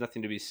monster. There's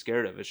nothing to be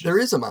scared of. It's just, there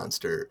is a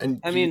monster, and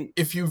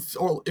if you're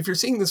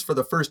seeing this for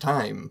the first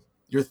time,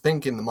 you're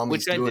thinking the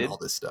mummy's doing all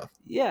this stuff.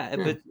 Yeah,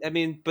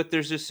 but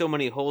there's just so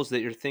many holes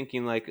that you're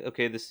thinking like,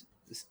 okay, this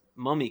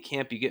mummy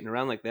can't be getting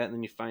around like that, and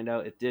then you find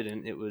out it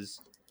didn't. It was.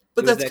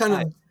 But that's kind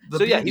of the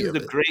beauty he was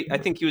of it. I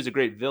think he was a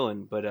great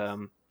villain, but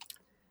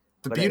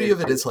the beauty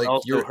of it is like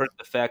also hurt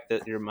the fact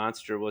that your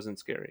monster wasn't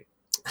scary.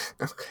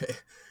 Okay,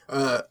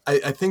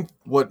 I think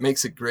what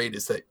makes it great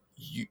is that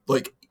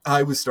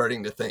I was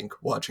starting to think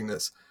watching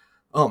this,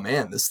 oh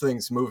man, this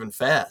thing's moving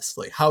fast.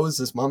 Like, how is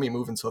this mummy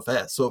moving so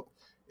fast? So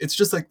it's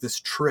just like this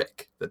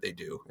trick that they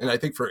do, and I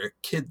think for a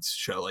kids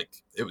show,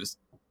 like, it was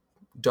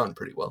done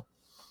pretty well.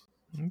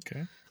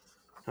 Okay,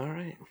 all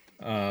right.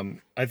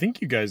 I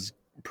think you guys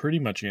pretty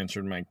much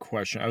answered my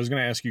question. I was going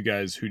to ask you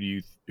guys, who do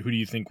you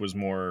think was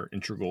more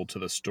integral to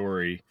the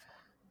story,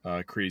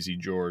 Crazy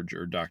George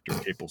or Dr.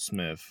 Capel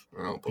Smith?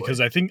 Oh, boy. Because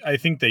I think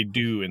they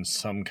do in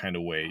some kind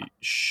of way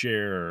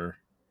share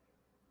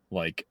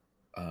like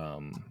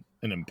an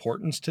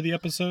importance to the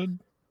episode.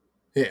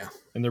 Yeah,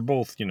 and they're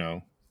both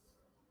a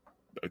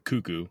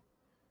cuckoo.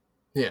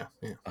 Yeah.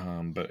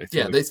 But I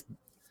feel they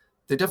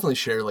definitely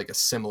share like a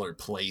similar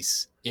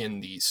place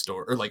in the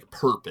story, or like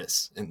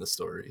purpose in the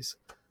stories.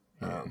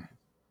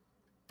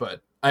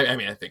 But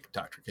I think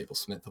Dr. Capel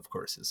Smith, of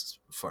course, is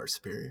far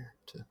superior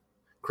to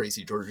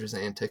Crazy George's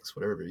antics,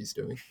 whatever he's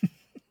doing.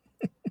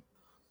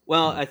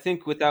 Well, I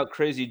think without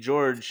Crazy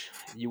George,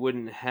 you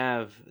wouldn't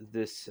have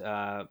this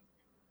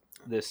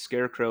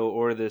scarecrow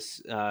or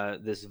this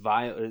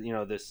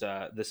vial,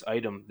 this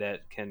item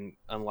that can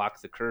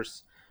unlock the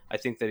curse. I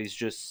think that he's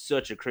just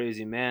such a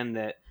crazy man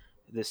that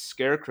this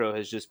scarecrow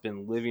has just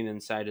been living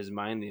inside his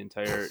mind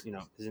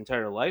his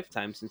entire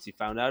lifetime since he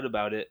found out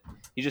about it.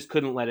 He just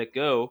couldn't let it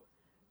go,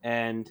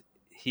 and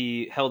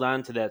he held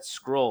on to that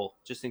scroll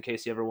just in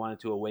case he ever wanted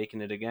to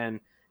awaken it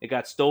again. It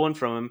got stolen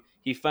from him.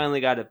 He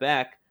finally got it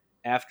back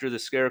after the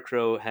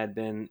scarecrow had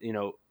been,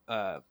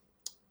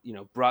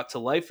 brought to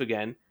life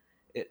again.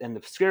 And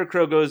the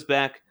scarecrow goes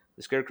back.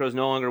 The scarecrow's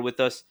no longer with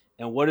us.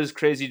 And what does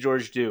Crazy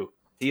George do?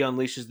 He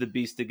unleashes the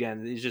beast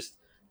again.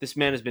 This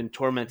man has been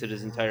tormented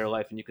his entire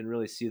life, and you can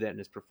really see that in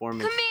his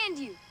performance. Command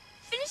you,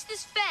 finish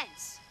this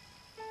fence.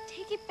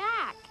 Take it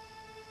back.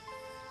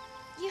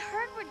 You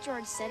heard what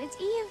George said. It's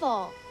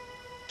evil.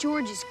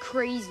 George is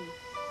crazy.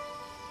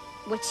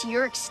 What's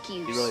your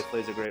excuse? He really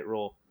plays a great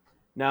role.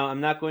 Now,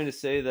 I'm not going to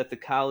say that the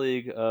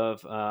colleague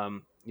of,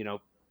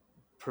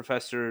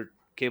 Professor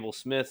Cable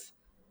Smith,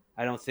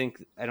 I don't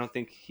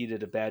think he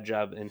did a bad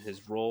job in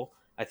his role.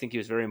 I think he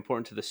was very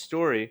important to the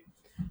story,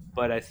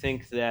 but I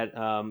think that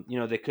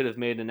they could have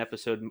made an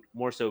episode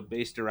more so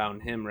based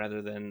around him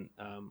rather than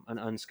an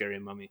unscary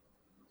mummy.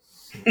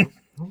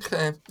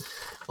 Okay,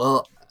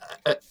 well,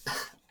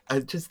 I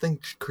just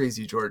think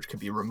Crazy George could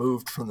be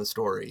removed from the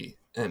story,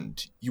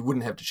 and you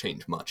wouldn't have to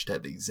change much to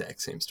have the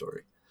exact same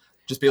story.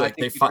 Just be like,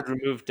 I think you could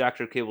remove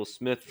Dr. Cable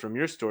Smith from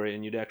your story,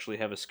 and you'd actually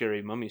have a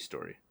scary mummy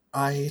story.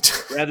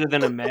 Rather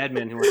than a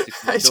madman who wants to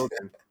kill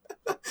children.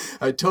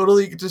 I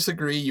totally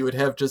disagree. You would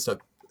have just a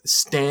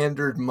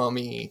standard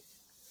mummy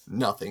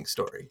nothing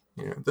story.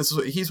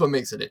 He's what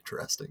makes it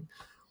interesting.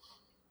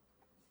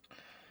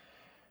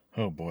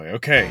 Oh boy.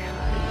 Okay.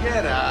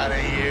 Get out of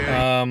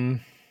here.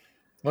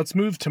 Let's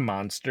move to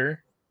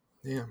monster.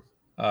 Yeah.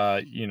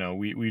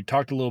 We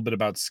talked a little bit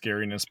about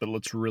scariness, but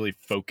let's really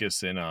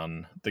focus in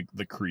on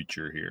the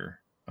creature here.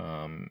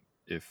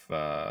 If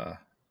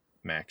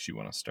Max, you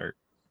want to start?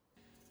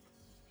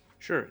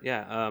 Sure.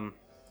 Yeah.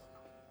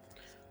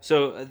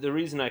 So the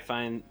reason I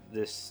find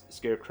this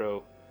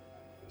scarecrow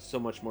so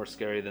much more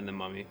scary than the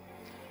mummy,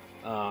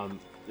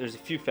 there's a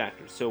few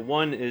factors. So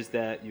one is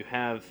that you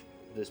have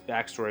this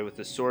backstory with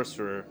the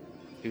sorcerer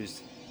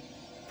who's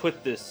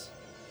put this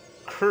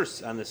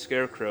curse on the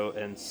scarecrow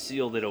and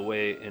sealed it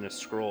away in a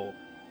scroll.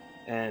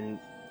 And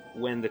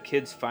when the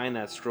kids find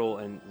that scroll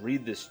and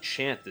read this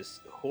chant, this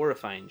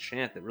horrifying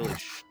chant that really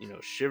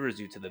shivers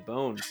you to the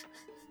bone,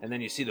 and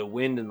then you see the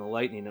wind and the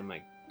lightning, I'm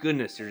like,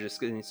 goodness, you're just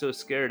getting so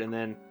scared. And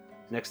then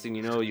next thing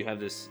you know, you have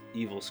this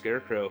evil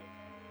scarecrow.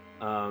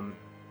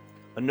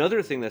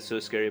 Another thing that's so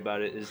scary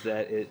about it is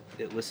that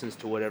it listens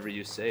to whatever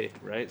you say,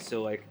 right?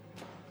 So like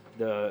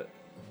the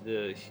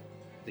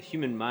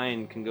human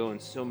mind can go in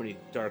so many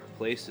dark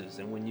places,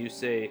 and when you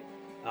say,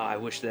 oh, I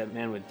wish that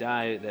man would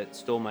die that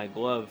stole my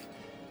glove,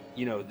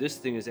 this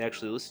thing is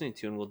actually listening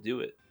to and will do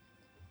it.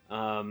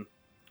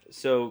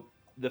 So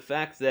the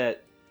fact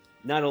that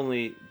not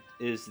only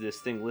is this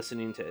thing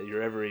listening to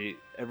your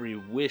every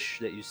wish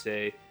that you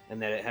say, and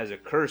that it has a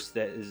curse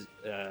that is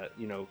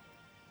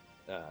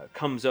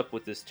comes up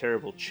with this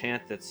terrible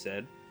chant that's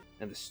said,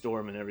 and the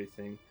storm and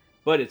everything,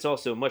 but it's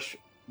also much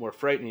more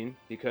frightening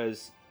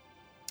because,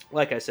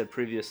 like I said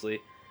previously,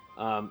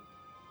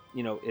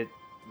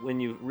 when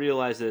you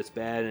realize that it's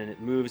bad and it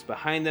moves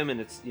behind them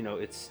and it's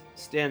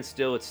stands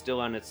still, it's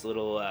still on its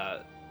little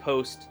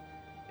post,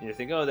 and you're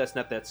thinking, oh, that's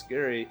not that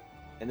scary,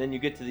 and then you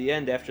get to the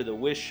end after the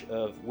wish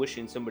of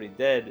wishing somebody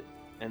dead,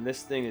 and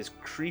this thing is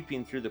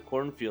creeping through the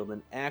cornfield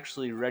and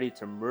actually ready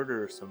to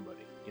murder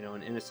somebody,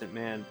 an innocent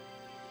man,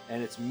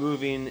 and it's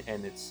moving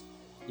and it's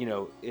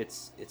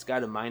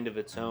got a mind of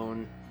its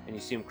own, and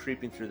you see him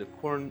creeping through the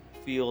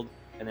cornfield.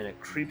 And then it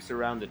creeps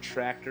around the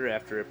tractor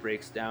after it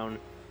breaks down,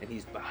 and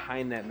he's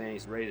behind that man.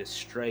 He's ready to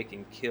strike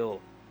and kill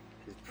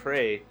his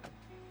prey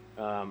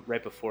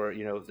right before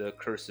the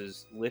curse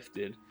is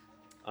lifted.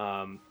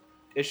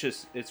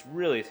 It's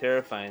really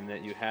terrifying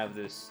that you have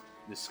this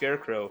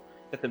scarecrow.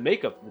 That the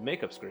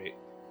makeup's great,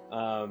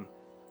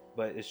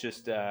 but it's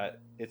just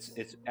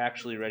it's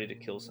actually ready to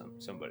kill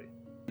somebody.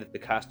 The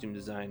costume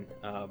design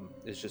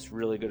is just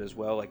really good as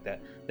well. Like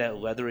that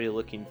leathery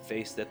looking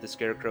face that the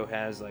scarecrow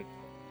has, like.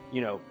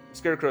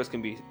 Scarecrows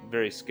can be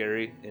very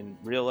scary in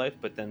real life,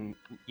 but then,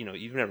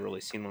 you've never really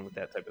seen one with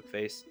that type of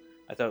face.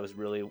 I thought it was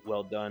really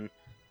well done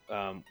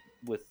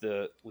with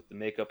the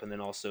makeup, and then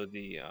also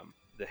the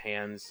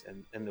hands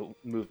and the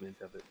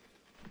movement of it.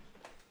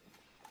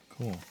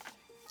 Cool.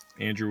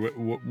 Andrew,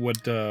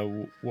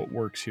 what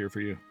works here for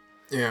you?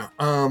 Yeah,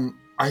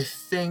 I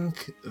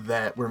think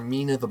that where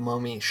Mina the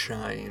Mummy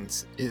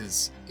shines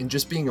is in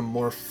just being a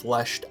more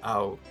fleshed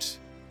out,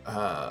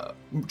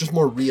 just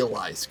more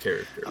realized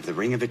character. Of the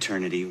Ring of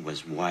Eternity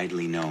was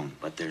widely known,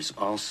 but there's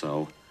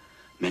also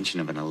mention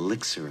of an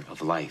elixir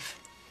of life.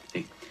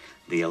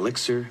 The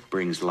elixir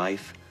brings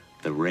life,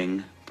 the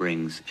ring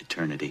brings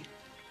eternity.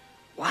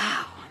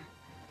 Wow. I'm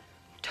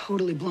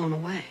totally blown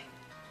away.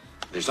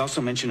 There's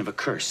also mention of a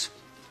curse.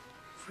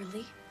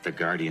 Really? The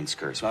Guardian's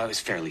curse. Well, it was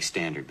fairly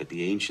standard, but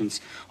the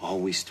ancients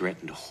always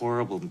threatened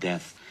horrible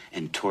death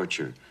and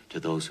torture to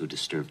those who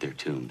disturbed their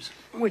tombs.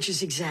 Which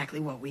is exactly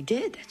what we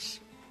did. That's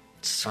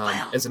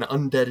swell. As an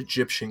undead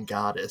Egyptian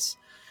goddess,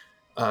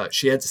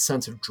 she adds a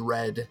sense of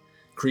dread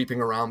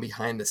creeping around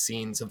behind the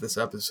scenes of this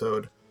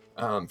episode.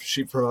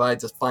 She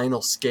provides a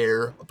final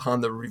scare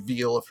upon the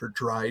reveal of her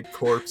dried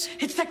corpse.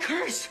 It's the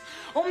curse!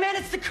 Oh man,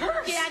 it's the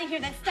curse! Get out of here.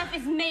 That stuff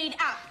is made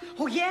up.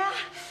 Oh yeah?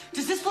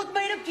 Does this look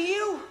made up to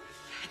you?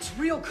 It's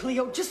real,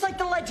 Cleo, just like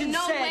the legend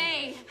No said.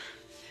 way.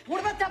 What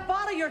about that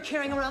bottle you're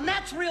carrying around?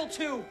 That's real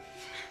too.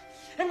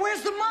 And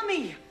where's the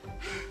mummy?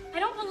 I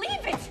don't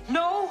believe it.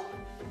 No?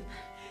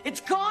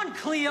 It's gone,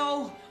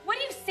 Cleo. What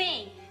are you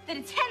saying? That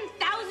a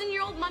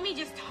 10,000-year-old mummy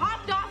just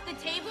hopped off the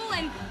table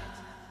and...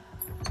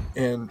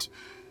 And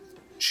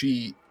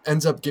she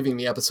ends up giving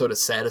the episode a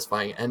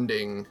satisfying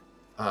ending,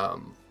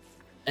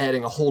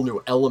 adding a whole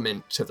new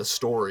element to the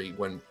story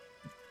when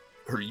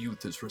her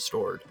youth is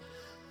restored.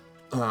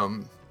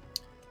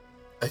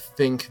 I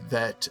think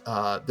that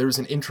there's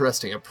an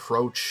interesting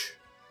approach,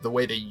 the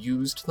way they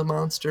used the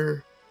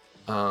monster,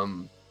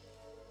 the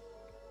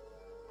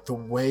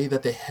way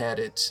that they had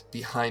it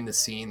behind the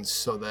scenes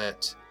so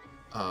that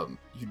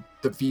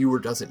the viewer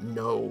doesn't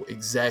know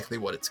exactly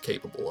what it's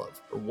capable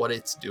of or what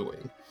it's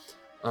doing.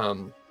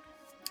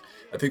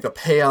 I think the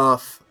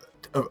payoff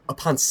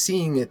upon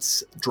seeing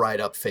its dried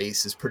up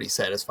face is pretty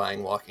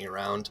satisfying walking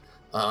around.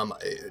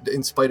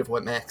 In spite of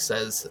what Max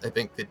says, I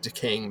think the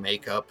decaying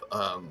makeup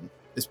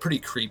is pretty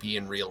creepy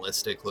and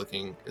realistic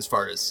looking as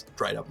far as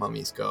dried up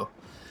mummies go.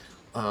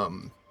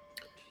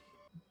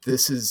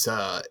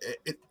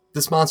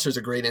 This monster is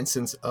a great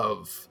instance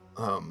of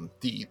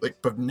the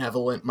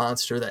benevolent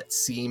monster that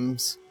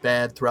seems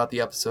bad throughout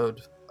the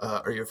episode.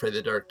 Are You Afraid of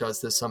the Dark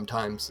does this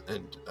sometimes,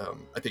 and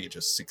I think it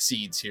just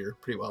succeeds here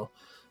pretty well.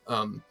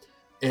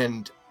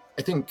 And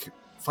I think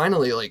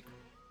finally,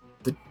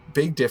 the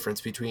big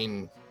difference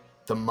between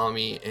the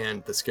Mummy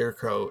and the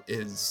Scarecrow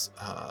is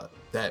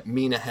that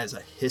Mina has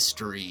a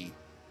history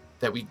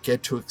that we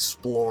get to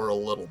explore a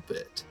little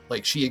bit.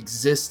 She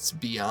exists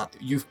beyond...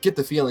 You get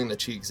the feeling that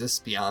she exists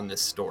beyond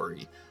this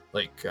story.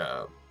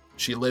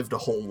 She lived a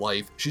whole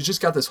life. She's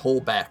just got this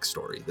whole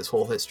backstory, this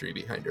whole history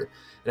behind her.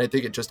 And I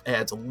think it just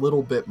adds a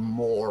little bit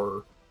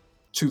more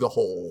to the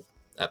whole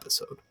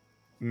episode.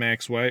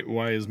 Max,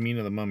 why is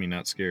Mina the Mummy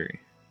not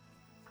scary?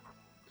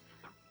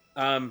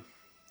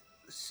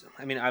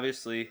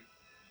 Obviously,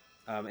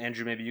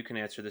 Andrew, maybe you can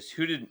answer this.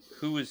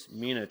 Who was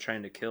Mina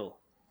trying to kill?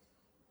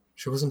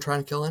 She wasn't trying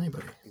to kill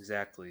anybody.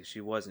 Exactly.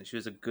 She wasn't. She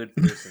was a good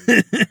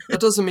person. That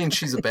doesn't mean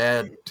she's a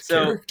bad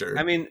character.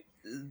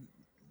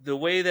 The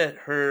way that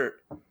her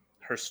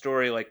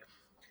story,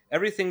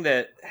 everything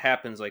that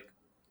happens,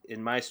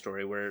 in my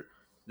story, where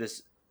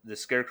the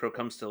Scarecrow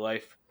comes to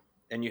life,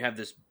 and you have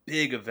this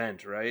big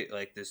event, right?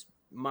 This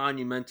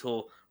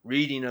monumental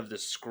reading of the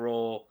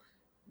scroll,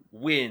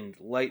 wind,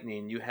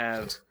 lightning. You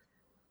have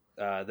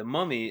the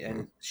Mummy,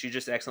 and she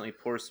just accidentally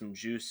pours some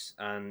juice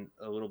on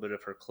a little bit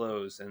of her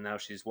clothes, and now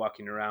she's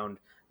walking around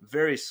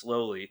very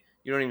slowly.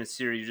 You don't even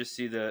see her. You just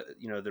see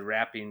the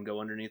wrapping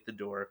go underneath the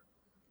door.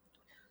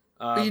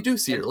 But you do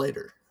see her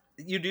later.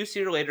 You do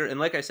see her later, and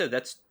like I said,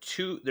 there's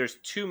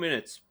 2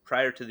 minutes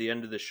prior to the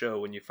end of the show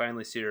when you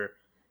finally see her,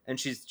 and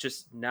she's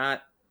just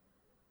not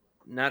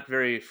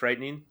very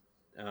frightening.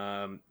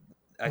 I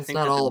think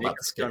not that all the about the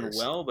makeup's done scares.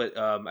 well, but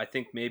I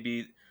think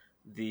maybe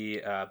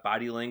the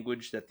body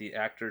language that the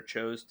actor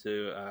chose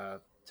to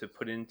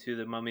put into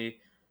the Mummy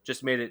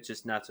just made it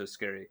just not so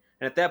scary.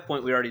 And at that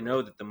point, we already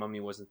know that the Mummy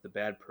wasn't the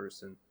bad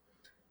person.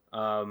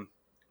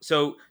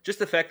 So just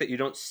the fact that you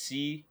don't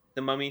see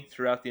the Mummy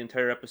throughout the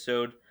entire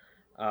episode,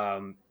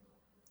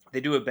 they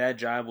do a bad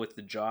job with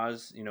the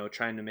jaws,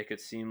 trying to make it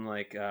seem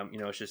like,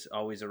 it's just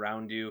always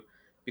around you,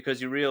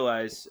 because you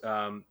realize,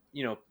 a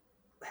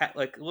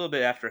little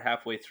bit after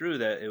halfway through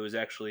that it was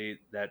actually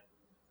that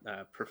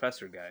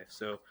professor guy.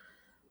 So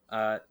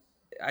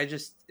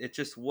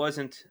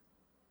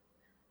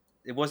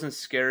it wasn't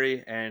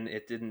scary, and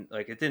it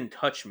didn't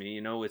touch me.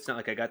 It's not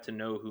like I got to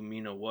know who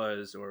Mina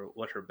was or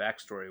what her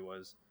backstory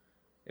was.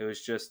 It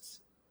was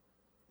just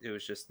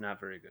not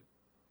very good.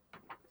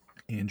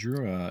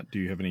 Andrew, do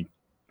you have any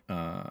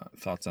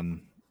thoughts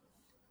on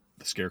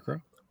the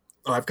Scarecrow?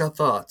 Oh, I've got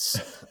thoughts.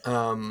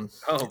 Oh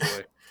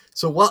boy.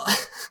 So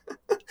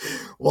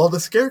while the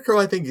Scarecrow,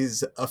 I think,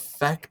 is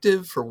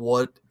effective for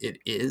what it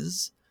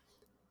is,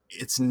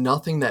 it's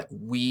nothing that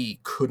we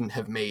couldn't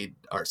have made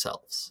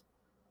ourselves.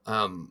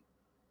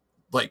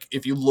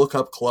 If you look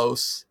up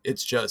close,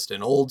 it's just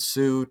an old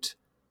suit,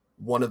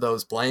 one of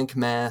those blank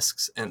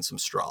masks, and some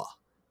straw.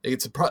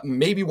 It's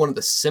maybe one of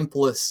the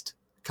simplest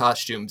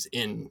costumes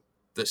in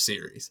the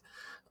series.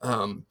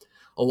 A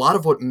lot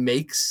of what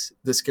makes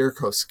the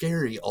Scarecrow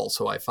scary,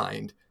 also, I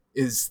find,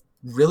 is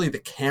really the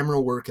camera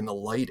work and the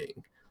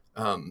lighting.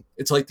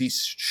 It's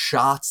these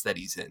shots that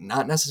he's in,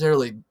 not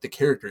necessarily the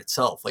character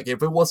itself.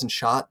 If it wasn't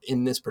shot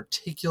in this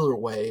particular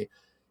way,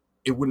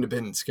 it wouldn't have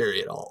been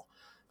scary at all.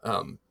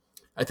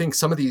 I think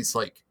some of these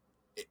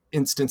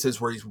instances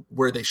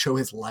where they show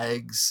his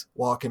legs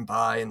walking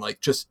by and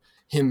like just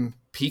him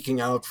peeking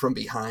out from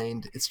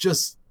behind. It's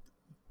just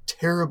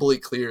terribly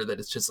clear that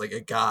it's just like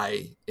a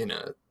guy in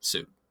a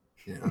suit.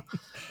 You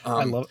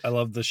know, I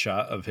love the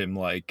shot of him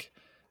like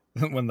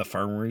when the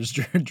farmer is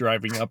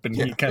driving up and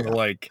he kind of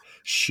like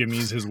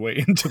shimmies his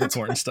way into the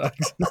corn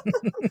stalks.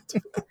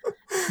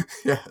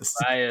 Yes.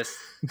 Bias.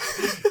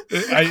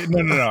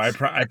 No.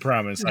 I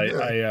promise.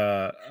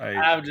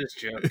 I'm just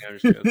joking.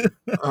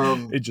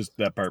 It just,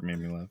 that part made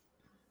me laugh.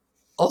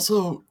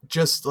 Also,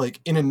 just like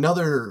in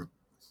another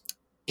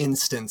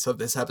instance of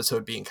this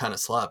episode being kind of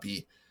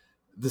sloppy,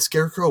 the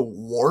Scarecrow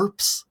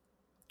warps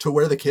to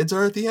where the kids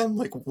are at the end.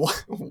 Like,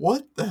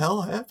 what the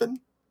hell happened?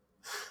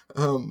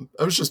 I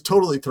was just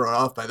totally thrown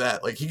off by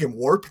that. Like, he can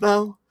warp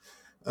now.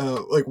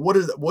 Like, what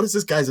is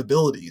this guy's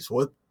abilities?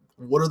 What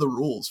are the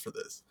rules for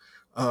this?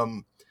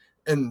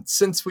 And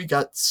since we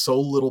got so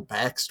little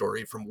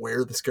backstory from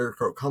where the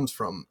Scarecrow comes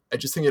from, I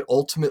just think it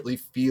ultimately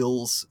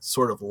feels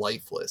sort of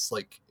lifeless,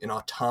 like an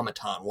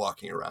automaton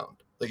walking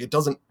around. Like, it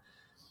doesn't,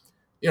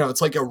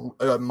 it's like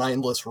a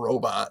mindless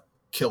robot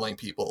killing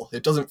people.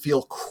 It doesn't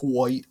feel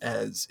quite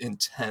as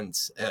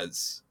intense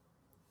as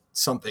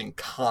something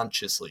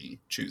consciously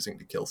choosing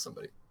to kill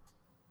somebody.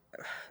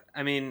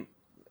 I mean,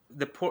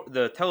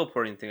 the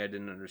teleporting thing I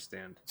didn't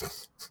understand.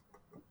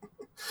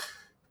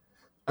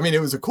 I mean, it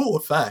was a cool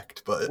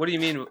effect, but what do you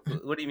mean?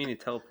 What do you mean he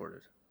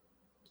teleported?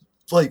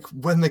 Like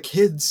when the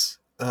kids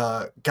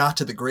got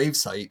to the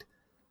gravesite,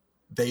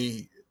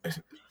 they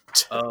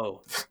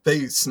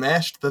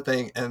smashed the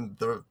thing, and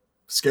the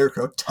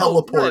Scarecrow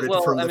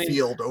teleported from the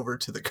field over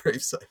to the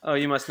gravesite. Oh,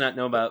 you must not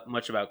know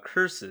much about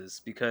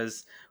curses,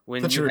 because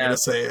when you have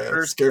a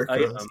cursed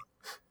item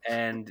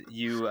and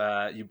you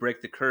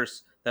break the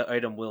curse, that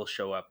item will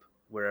show up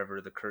wherever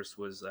the curse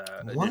was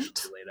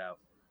initially laid out.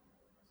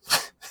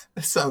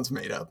 That sounds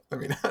made up. I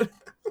mean,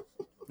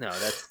 no,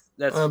 that's.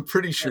 I'm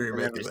pretty sure you're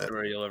making every that.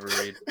 Story you'll ever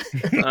read.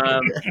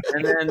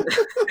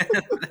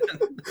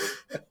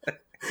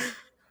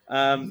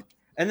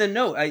 And then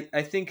no,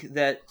 I think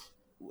that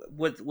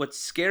what's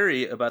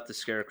scary about the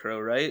Scarecrow,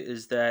 right,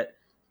 is that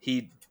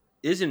he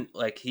isn't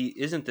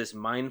this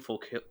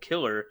mindful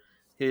killer.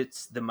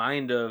 It's the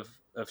mind of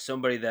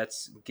somebody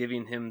that's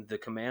giving him the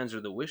commands or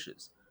the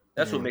wishes.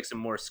 That's what makes him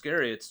more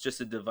scary. It's just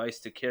a device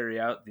to carry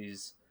out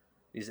these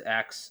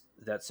acts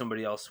that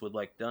somebody else would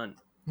like done.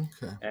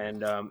 Okay.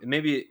 And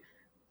maybe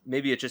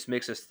it just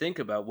makes us think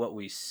about what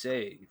we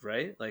say,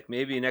 right? Like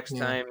maybe next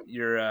time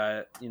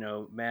you're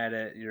mad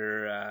at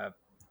your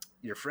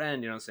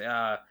friend, you don't say,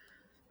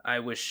 I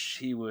wish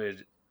he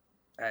would.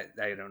 I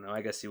don't know.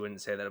 I guess you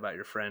wouldn't say that about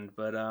your friend,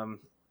 but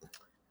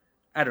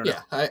I don't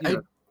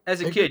know.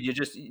 As a kid,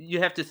 you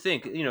have to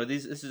think.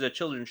 This is a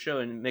children's show,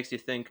 and it makes you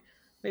think.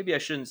 Maybe I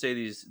shouldn't say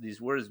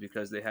these words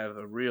because they have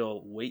a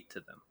real weight to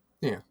them.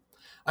 Yeah,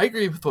 I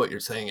agree with what you're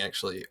saying.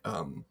 Actually,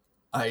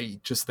 I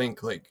just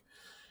think like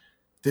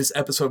this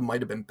episode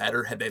might have been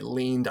better had they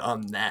leaned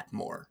on that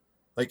more.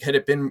 Like, had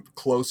it been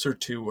closer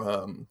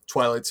to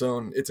Twilight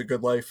Zone, It's a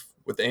Good Life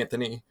with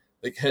Anthony.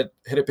 Like, had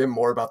it been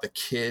more about the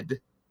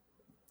kid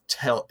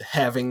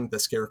having the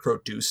Scarecrow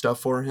do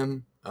stuff for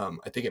him,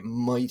 I think it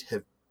might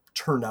have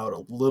turned out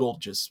a little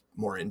just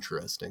more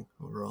interesting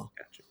overall.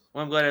 Gotcha.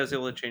 Well, I'm glad I was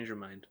able to change your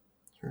mind.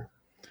 Sure.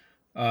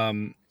 I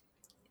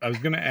was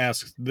going to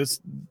ask,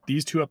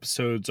 these two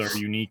episodes are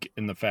unique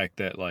in the fact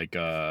that like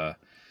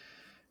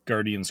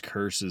Guardian's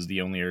Curse is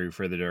the only Area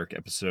for the Dark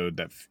episode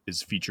that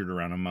is featured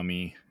around a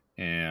mummy,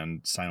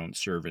 and Silent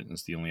Servant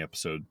is the only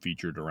episode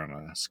featured around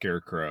a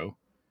scarecrow.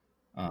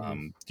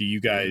 Do you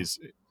guys,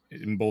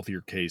 in both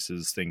your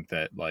cases, think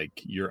that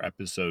like your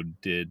episode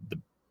did the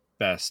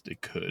best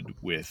it could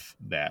with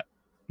that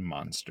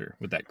monster,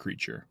 with that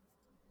creature?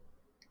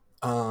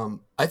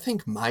 I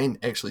think mine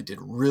actually did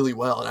really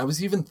well, and I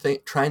was even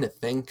trying to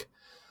think,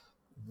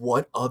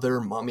 what other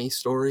mummy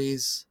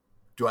stories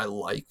do I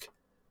like?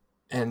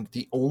 And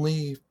the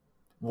only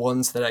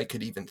ones that I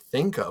could even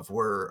think of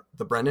were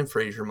the Brendan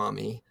Fraser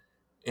mummy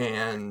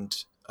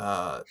and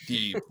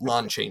the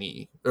Lon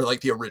Chaney, or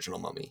like the original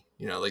mummy,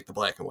 like the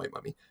black and white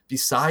mummy.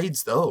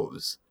 Besides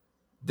those,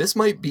 this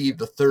might be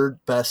the third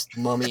best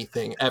mummy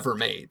thing ever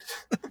made.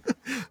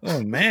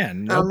 Oh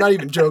man, I'm not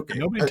even joking.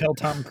 Nobody tell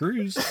Tom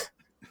Cruise.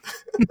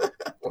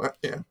 Well,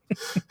 yeah.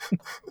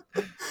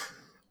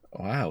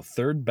 Wow,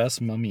 third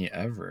best mummy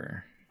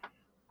ever.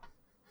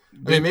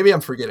 I mean, maybe I'm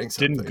forgetting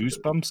something. Didn't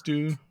Goosebumps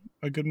do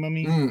a good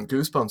mummy?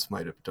 Goosebumps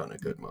might have done a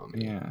good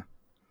mummy. Yeah.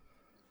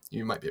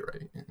 You might be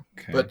right. Yeah.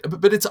 Okay.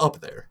 But it's up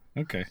there.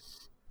 Okay.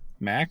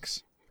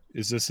 Max,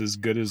 is this as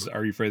good as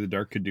Are You Afraid of the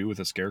Dark could do with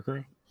a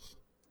scarecrow?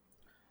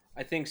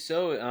 I think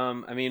so.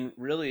 I mean,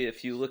 really,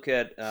 if you look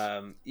at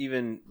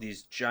even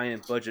these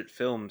giant budget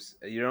films,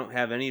 you don't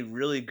have any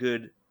really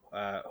good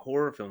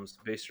horror films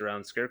based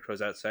around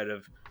scarecrows outside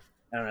of,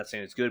 I'm not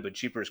saying it's good, but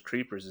Jeepers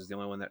Creepers is the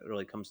only one that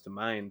really comes to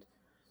mind.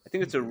 I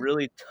think it's a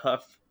really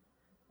tough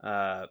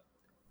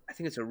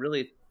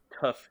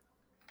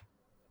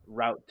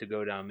route to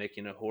go down,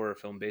 making a horror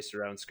film based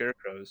around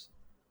scarecrows.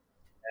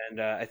 And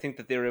I think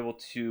that they were able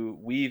to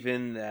weave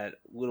in that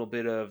little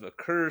bit of a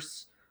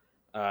curse,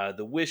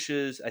 the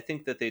wishes. I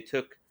think that they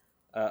took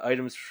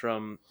items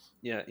from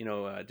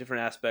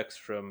different aspects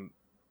from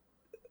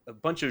a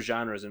bunch of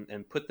genres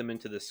and put them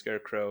into the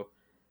Scarecrow,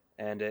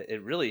 and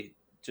it really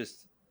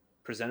just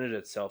presented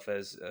itself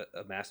as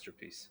a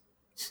masterpiece.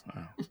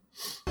 Wow.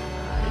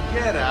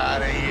 Get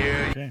out of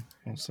here. Okay,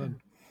 well said.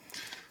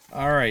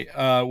 All right.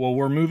 Well,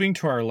 we're moving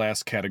to our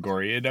last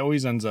category. It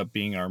always ends up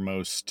being our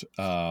most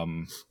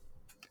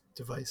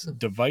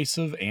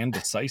divisive and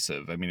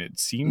decisive. I mean, it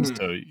seems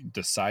to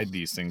decide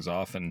these things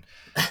off. And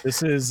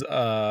this is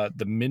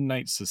the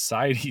Midnight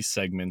Society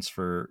segments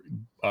for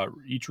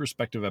each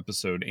respective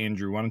episode.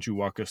 Andrew, why don't you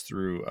walk us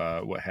through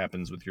what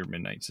happens with your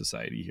Midnight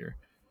Society here?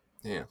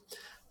 Yeah.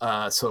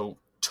 So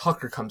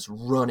Tucker comes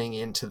running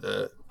into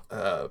the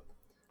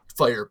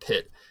fire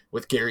pit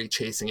with Gary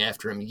chasing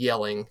after him,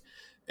 yelling,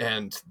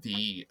 and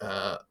the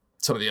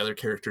some of the other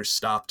characters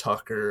stop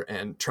Tucker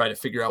and try to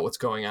figure out what's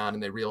going on,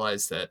 and they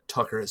realize that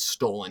Tucker has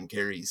stolen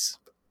Gary's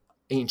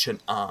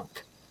ancient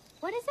Ankh.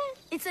 What is it?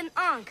 It's an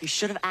Ankh. You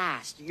should have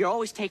asked. You're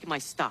always taking my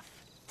stuff.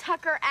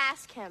 Tucker,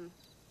 ask him.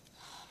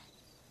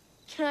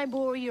 Can I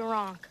borrow your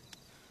Ankh?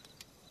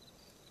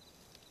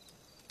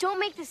 Don't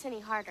make this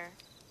any harder.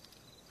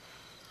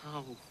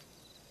 Oh,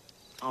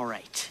 all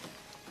right.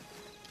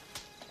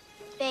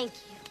 Thank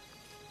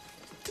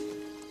you.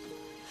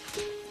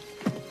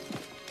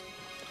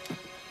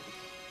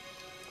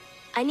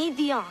 I need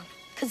the Ankh,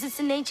 because it's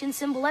an ancient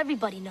symbol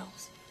everybody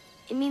knows.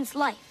 It means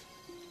life.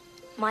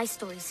 My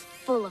story's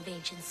full of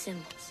ancient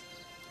symbols,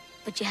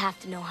 but you have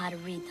to know how to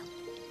read them.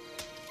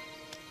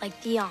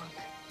 Like the Ankh.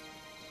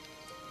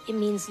 It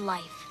means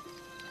life,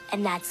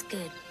 and that's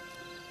good.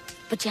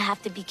 But you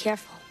have to be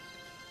careful,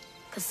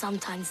 because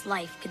sometimes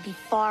life could be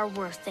far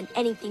worse than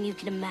anything you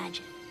can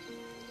imagine.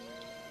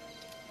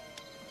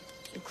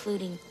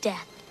 Including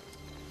death.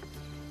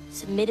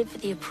 Submitted for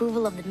the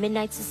approval of the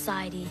Midnight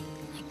Society,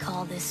 I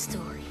call this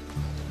story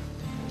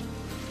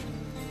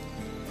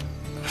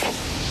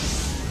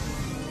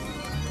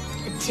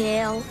The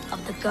Tale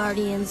of the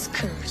Guardian's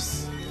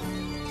Curse.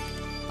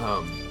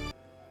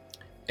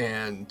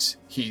 And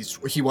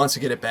he wants to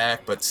get it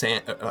back, but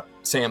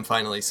Sam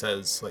finally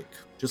says, like,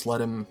 just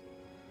let him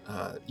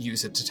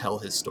use it to tell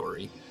his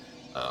story.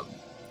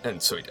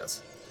 And so he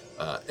does.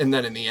 And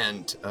then in the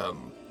end,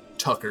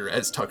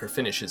 as Tucker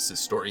finishes his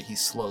story, he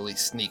slowly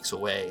sneaks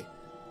away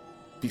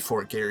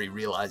before Gary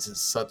realizes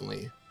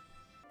suddenly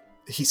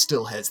he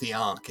still has the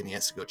Ankh and he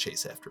has to go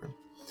chase after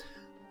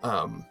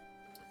him.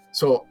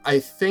 So I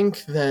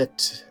think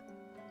that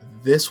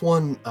this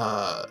one,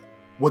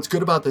 what's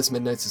good about this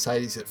Midnight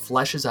Society is it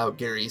fleshes out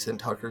Gary's and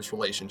Tucker's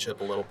relationship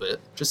a little bit,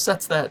 just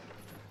sets that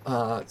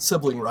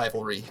sibling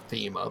rivalry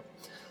theme up.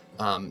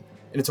 And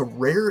it's a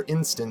rare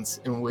instance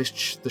in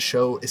which the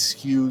show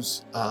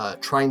eschews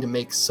trying to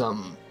make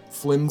some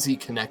flimsy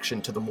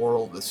connection to the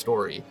moral of the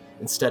story,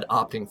 instead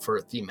opting for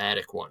a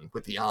thematic one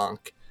with the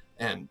Ankh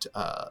and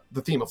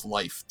the theme of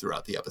life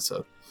throughout the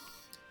episode,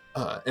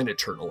 and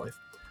eternal life.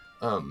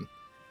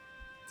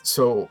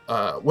 So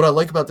what I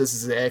like about this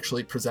is they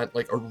actually present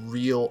like a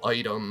real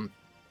item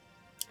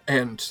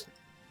and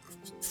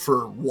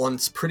for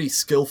once pretty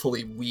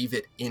skillfully weave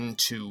it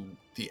into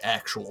the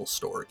actual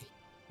story. I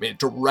mean, it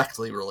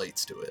directly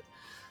relates to it.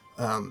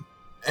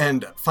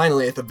 And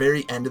finally, at the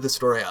very end of the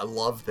story, I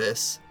love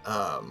this.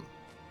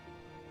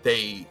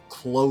 They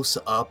close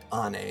up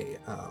on a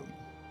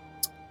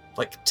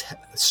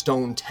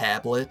stone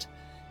tablet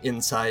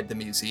inside the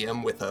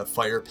museum with a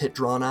fire pit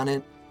drawn on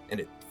it, and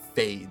it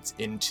fades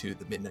into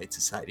the Midnight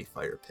Society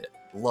fire pit.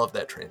 Love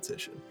that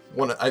transition.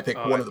 I think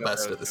one of the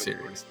best of the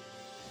series.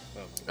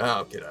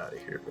 Oh, get out of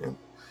here,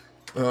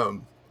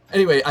 man.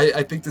 Anyway,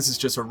 I think this is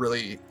just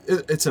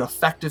it's an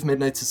effective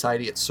Midnight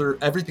Society.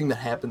 Everything that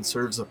happens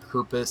serves a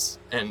purpose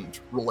and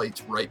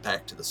relates right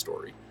back to the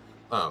story.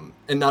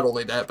 And not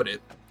only that, but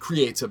it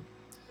creates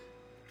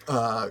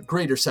a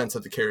greater sense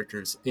of the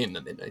characters in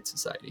the Midnight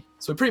Society.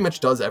 So it pretty much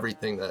does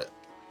everything that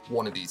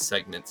one of these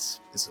segments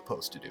is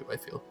supposed to do, I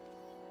feel.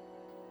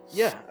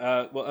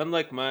 Yeah, well,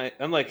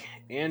 unlike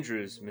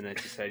Andrew's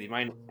Midnight Society,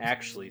 mine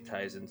actually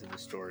ties into the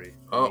story.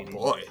 Oh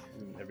boy,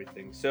 and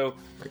everything. So,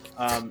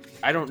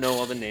 I don't know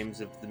all the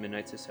names of the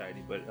Midnight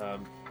Society, but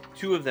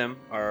two of them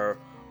are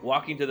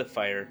walking to the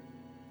fire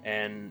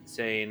and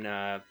saying,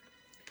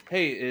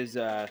 "Hey,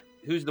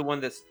 who's the one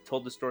that's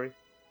told the story?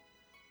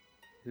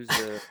 Who's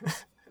the?"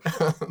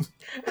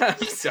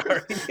 I'm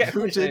sorry.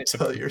 Who did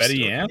tell your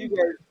Betty story? Ann? You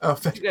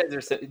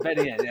guys are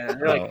Betty Ann. Yeah.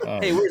 They're like,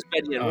 "Hey, where's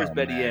Betty Ann? Where's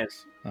Betty Ann?"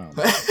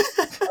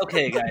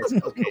 Okay, guys.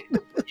 Okay,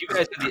 you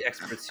guys are the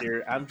experts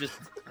here. I'm just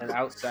an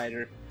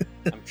outsider.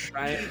 I'm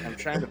trying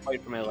to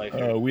fight for my life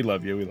here. Oh, we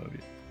love you. We love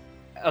you.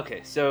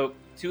 Okay, so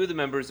two of the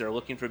members are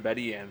looking for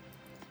Betty Ann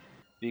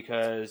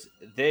because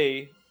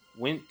they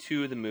went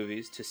to the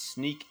movies to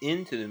sneak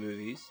into the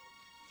movies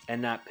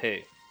and not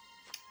pay.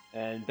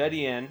 And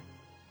Betty Ann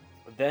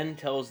then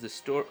tells the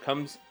story,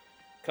 comes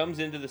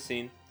into the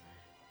scene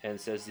and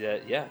says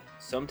that, yeah,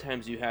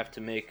 sometimes you have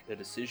to make a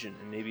decision,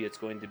 and maybe it's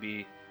going to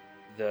be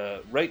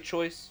the right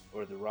choice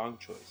or the wrong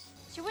choice?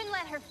 She wouldn't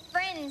let her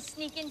friends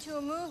sneak into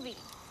a movie.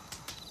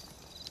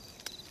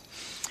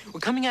 We're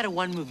coming out of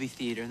one movie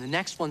theater, and the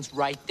next one's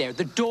right there.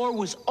 The door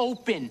was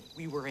open.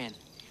 We were in.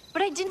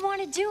 But I didn't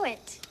want to do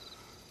it.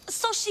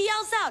 So she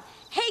yells out,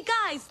 "Hey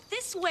guys,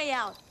 this way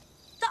out."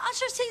 The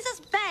usher sees us,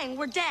 bang,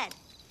 we're dead.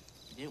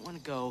 You didn't want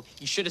to go.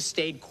 You should have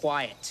stayed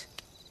quiet.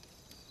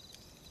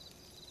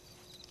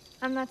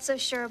 I'm not so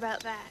sure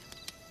about that.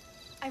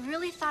 I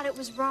really thought it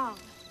was wrong.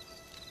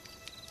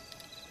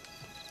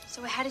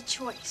 So I had a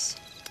choice.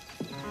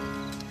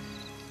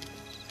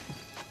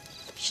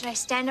 Should I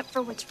stand up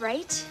for what's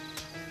right?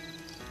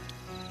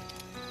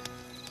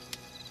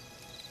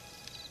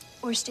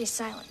 Or stay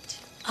silent?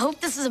 I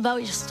hope this is about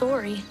your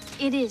story.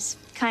 It is,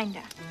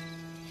 kinda.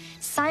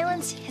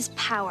 Silence has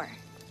power.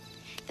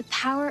 The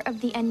power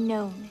of the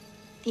unknown,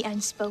 the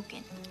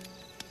unspoken.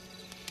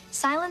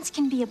 Silence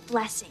can be a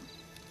blessing,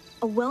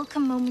 a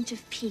welcome moment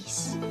of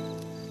peace.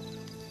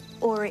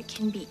 Or it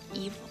can be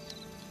evil.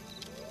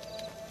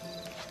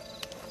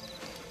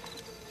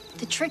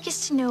 The trick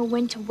is to know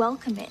when to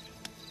welcome it,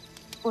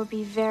 or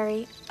be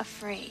very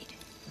afraid.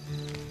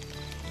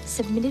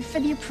 Submitted for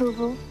the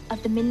approval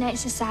of the Midnight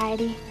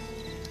Society,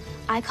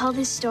 I call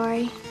this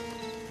story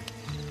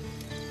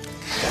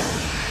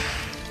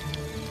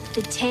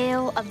The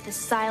Tale of the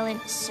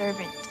Silent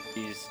Servant.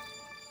 These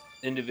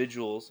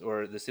individuals,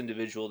 or this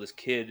individual, this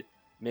kid,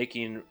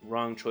 making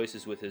wrong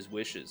choices with his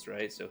wishes,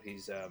 right? So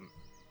he's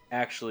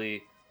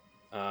actually,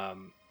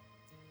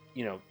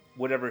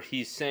 whatever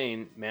he's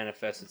saying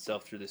manifests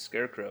itself through the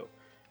scarecrow.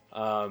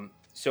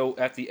 So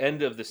at the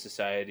end of the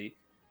society,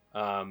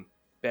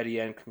 Betty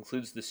Ann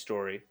concludes the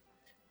story,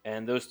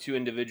 and those two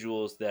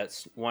individuals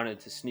that wanted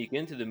to sneak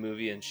into the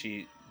movie and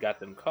she got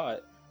them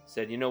caught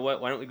said, "You know what?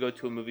 Why don't we go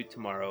to a movie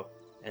tomorrow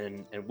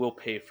and we'll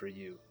pay for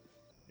you?"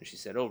 And she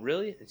said, "Oh,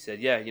 really?" And he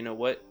said, "Yeah, you know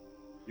what?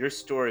 Your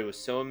story was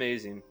so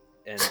amazing,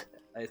 and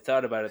I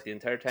thought about it the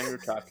entire time you were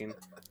talking,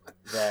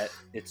 that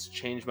it's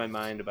changed my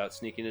mind about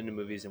sneaking into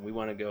movies, and we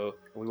want to go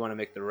and we want to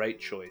make the right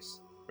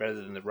choice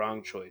rather than the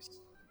wrong choice,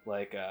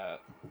 like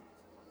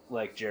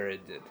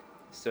Jared did."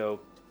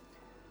 So,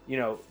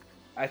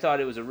 I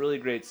thought it was a really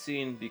great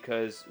scene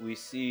because we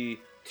see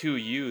two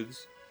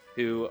youths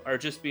who are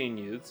just being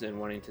youths and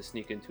wanting to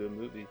sneak into a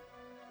movie.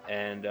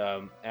 And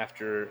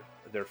after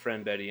their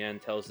friend Betty Ann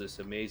tells this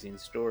amazing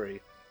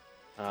story,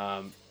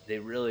 they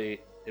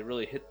really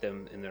hit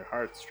them in their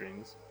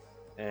heartstrings,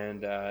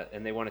 and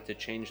they wanted to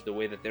change the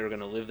way that they were going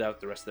to live out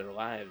the rest of their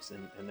lives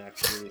and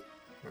actually,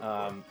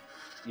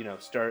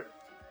 start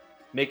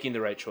making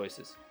the right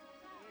choices.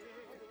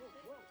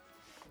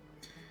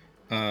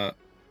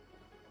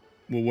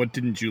 Well, what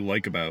didn't you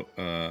like about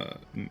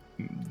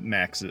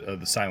Max,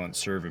 the Silent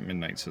Servant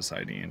Midnight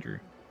Society, Andrew?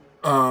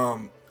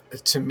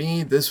 To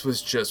me, this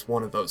was just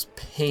one of those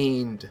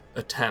pained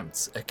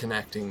attempts at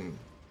connecting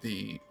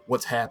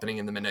what's happening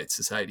in the Midnight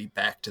Society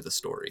back to the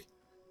story.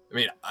 I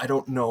mean, I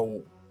don't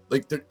know,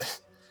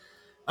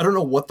 I don't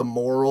know what the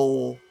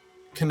moral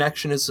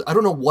connection is. I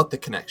don't know what the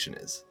connection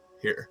is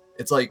here.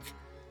 It's like,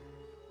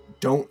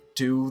 don't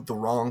do the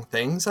wrong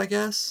things, I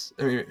guess.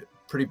 I mean,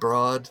 pretty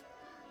broad.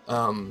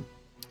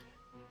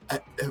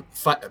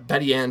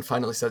 Betty Ann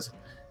finally says,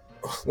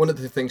 one of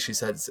the things she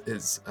says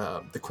is,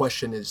 the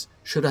question is,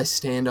 should I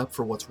stand up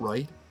for what's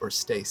right or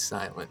stay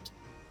silent?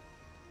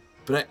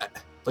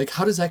 But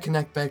how does that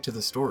connect back to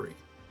the story?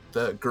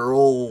 The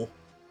girl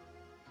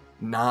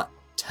not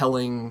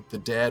telling the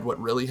dad what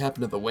really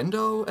happened to the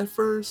window at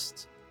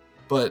first,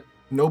 but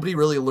nobody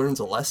really learns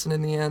a lesson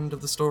in the end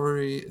of the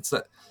story.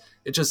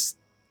 It just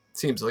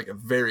seems like a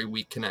very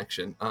weak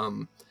connection.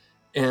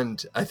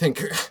 And I think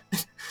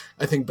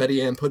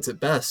Betty Ann puts it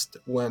best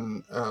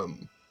when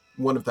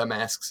one of them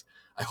asks,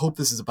 "I hope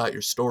this is about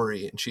your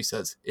story," and she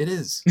says, "It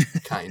is,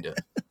 kinda."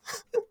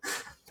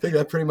 I think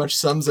that pretty much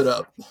sums it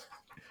up.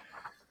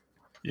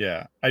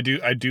 Yeah, I do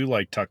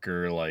like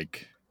Tucker.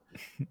 Like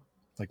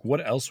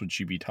what else would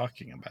she be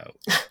talking about?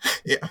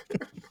 Yeah.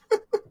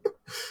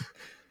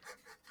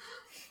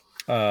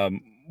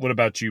 What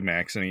about you,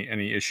 Max?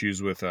 Any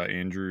issues with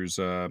Andrew's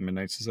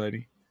Midnight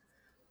Society?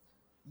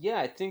 Yeah,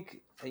 I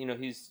think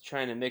he's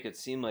trying to make it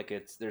seem like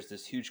there's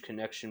this huge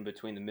connection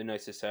between the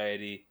Midnight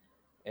Society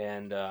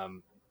and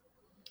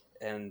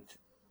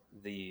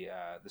the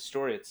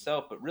story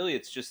itself, but really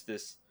it's just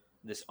this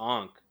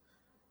ankh,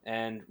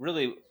 and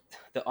really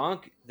the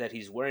ankh that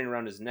he's wearing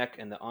around his neck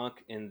and the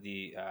ankh in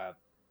the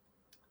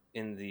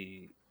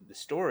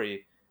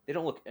story, they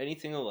don't look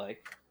anything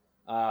alike.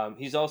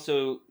 He's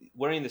also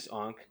wearing this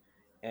ankh,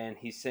 and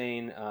he's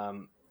saying,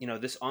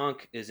 this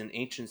ankh is an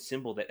ancient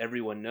symbol that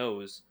everyone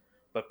knows.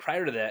 But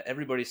prior to that,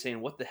 everybody's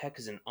saying, "What the heck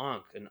is an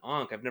ankh? An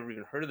ankh? I've never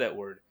even heard of that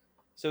word."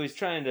 So he's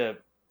trying to,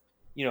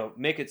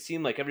 make it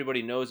seem like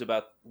everybody knows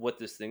about what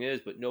this thing is,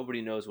 but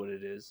nobody knows what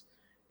it is.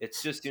 It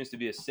just seems to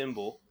be a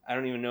symbol. I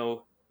don't even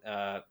know,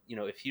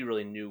 if he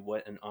really knew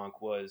what an ankh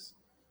was.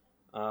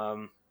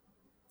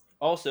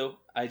 Also,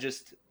 I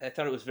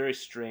thought it was very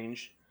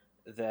strange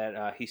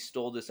that he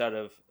stole this out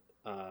of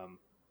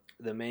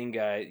the main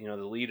guy,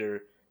 the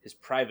leader, his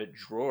private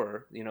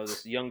drawer. You know,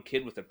 this young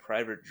kid with a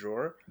private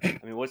drawer. I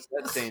mean, what's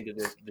that saying to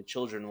the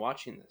children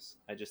watching this?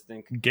 I just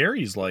think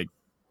Gary's like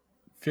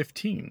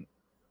 15.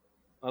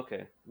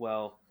 Okay,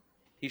 well,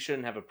 he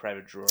shouldn't have a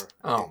private drawer.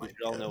 Oh We my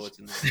should all know gosh. what's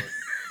in the drawer.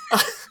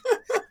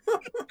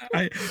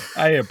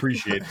 I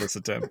appreciate this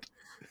attempt.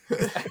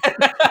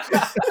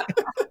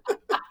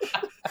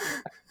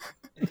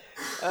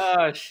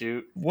 Oh,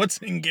 shoot. What's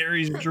in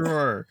Gary's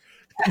drawer?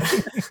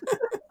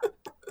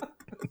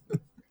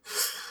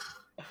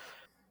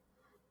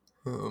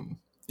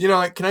 You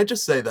know, can I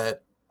just say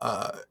that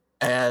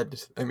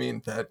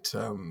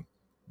the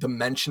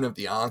mention of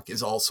the Ankh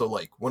is also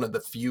like one of the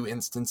few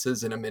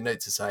instances in A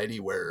Midnight Society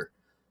where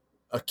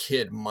a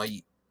kid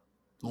might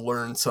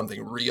learn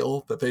something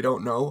real that they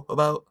don't know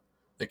about.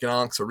 Like an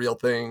Ankh's a real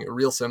thing, a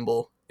real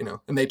symbol, you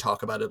know, and they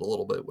talk about it a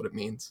little bit, what it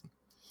means.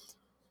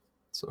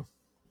 So,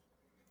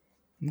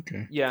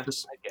 okay, Yeah,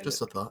 just I get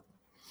just it. a thought.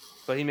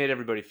 But he made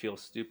everybody feel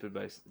stupid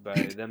by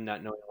them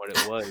not knowing what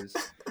it was,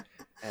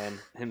 and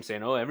him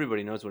saying, "Oh,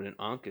 everybody knows what an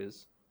Ankh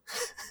is."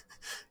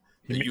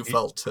 You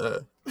felt.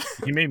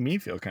 He made me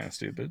feel kind of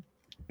stupid.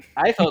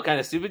 I felt kind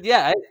of stupid.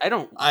 Yeah, I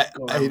don't I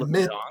go around looking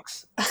admit, at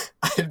Ankhs.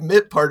 I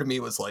admit, part of me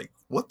was like,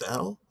 "What the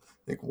hell?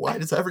 Like, why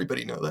does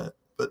everybody know that?"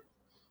 But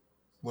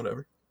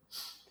whatever.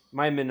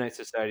 My Midnight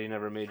Society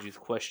never made you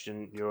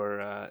question your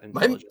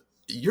intelligence.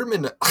 Your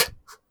Midnight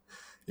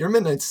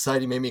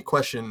Society made me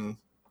question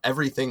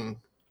everything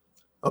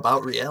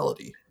about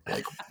reality.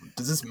 Like,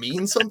 does this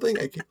mean something?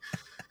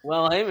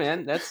 Well, hey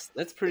man, that's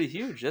pretty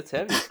huge. That's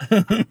heavy.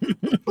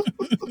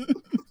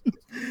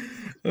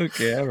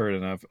 Okay, I've heard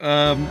enough.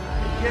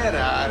 Get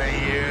out of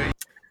here.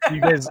 Do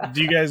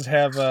you guys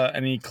have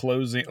any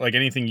closing, like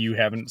anything you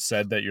haven't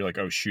said that you're like,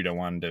 oh shoot, I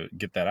wanted to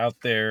get that out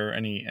there?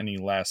 Any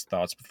last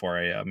thoughts before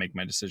I make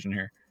my decision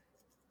here?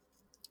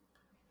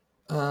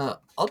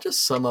 I'll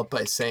just sum up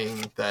by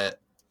saying that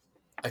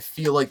I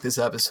feel like this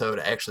episode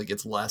actually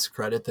gets less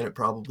credit than it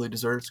probably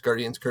deserves.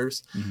 Guardian's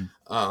Curse.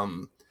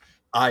 Mm-hmm.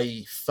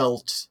 I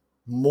felt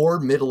more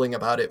middling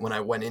about it when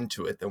I went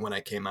into it than when I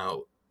came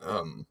out.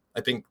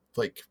 I think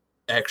like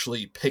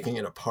actually picking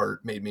it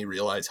apart made me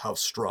realize how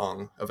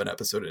strong of an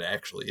episode it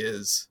actually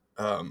is.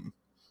 And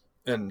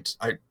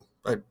I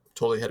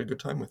totally had a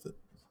good time with it.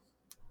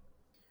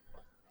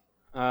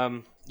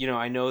 You know,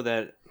 I know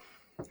that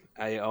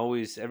I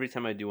always, every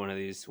time I do one of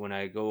these, when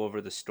I go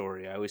over the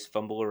story, I always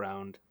fumble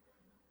around,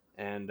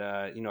 and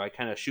you know, I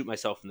kind of shoot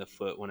myself in the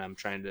foot when I'm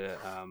trying to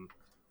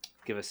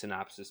give a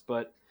synopsis.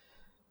 But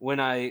when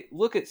I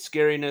look at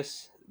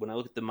scariness, when I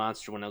look at the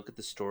monster, when I look at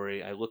the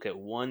story, I look at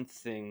one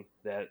thing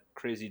that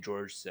Crazy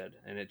George said,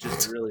 and it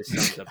just really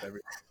sums up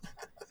everything.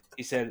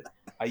 He said,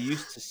 "I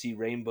used to see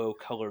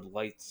rainbow-colored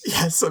lights.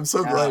 Yes, I'm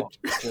so glad.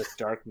 Just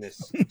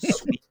darkness,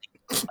 sweet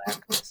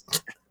blackness."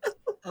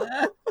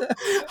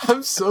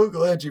 I'm so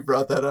glad you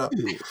brought that up.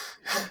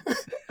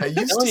 I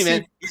used to see...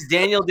 man, he's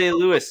Daniel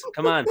Day-Lewis.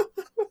 Come on.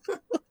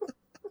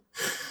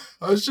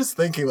 I was just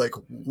thinking, like,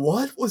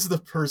 what was the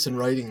person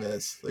writing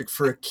this? Like,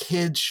 for a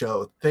kid's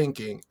show,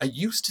 thinking, I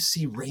used to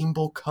see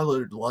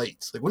rainbow-colored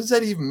lights. Like, what does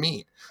that even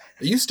mean?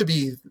 I used to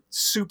be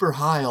super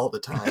high all the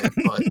time,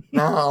 but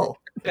now...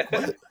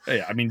 Like,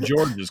 Hey, I mean,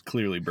 George is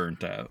clearly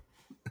burnt out.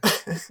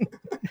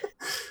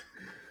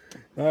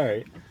 All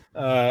right.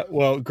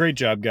 Well, great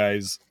job,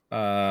 guys.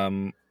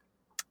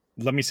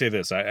 Let me say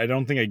this. I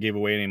don't think I gave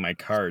away any of my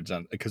cards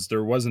because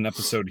there was an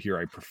episode here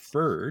I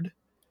preferred.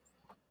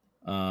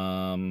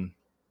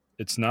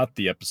 It's not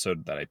the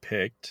episode that I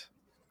picked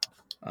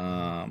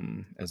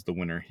as the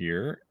winner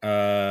here.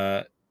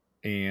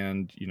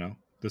 And, you know,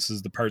 this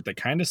is the part that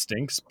kind of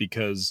stinks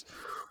because,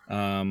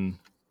 you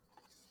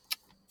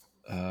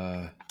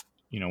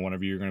know, one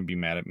of you are going to be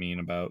mad at me in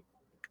about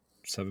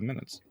 7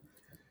 minutes.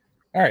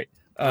 All right.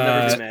 I'll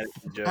never be mad at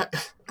you, Joe.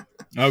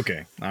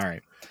 Okay. All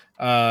right.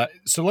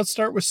 So let's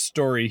start with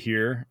story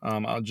here.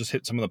 I'll just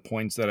hit some of the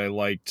points that I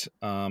liked.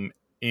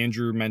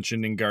 Andrew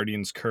mentioned in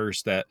Guardian's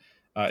Curse that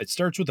it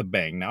starts with a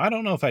bang. Now, I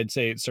don't know if I'd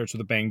say it starts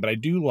with a bang, but I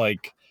do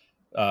like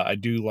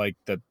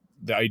that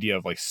the idea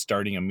of like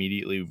starting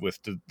immediately with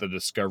the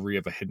discovery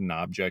of a hidden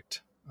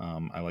object.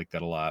 I like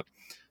that a lot.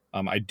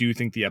 I do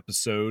think the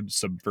episode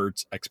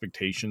subverts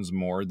expectations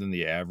more than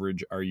the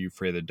average Are You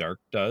Afraid of the Dark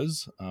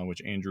does,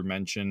 which Andrew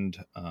mentioned.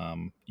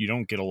 You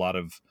don't get a lot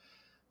of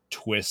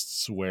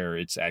twists where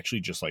it's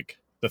actually just like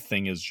the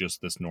thing is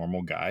just this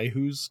normal guy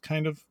who's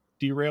kind of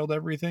derailed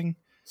everything.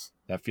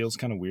 That feels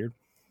kind of weird.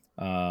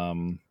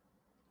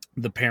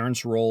 The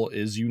parents' role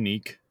is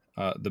unique.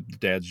 The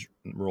dad's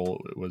role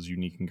was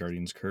unique in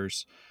Guardian's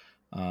Curse.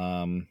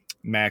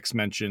 Max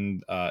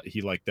mentioned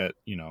he liked that,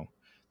 you know,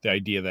 the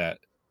idea that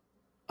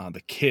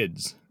the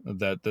kids,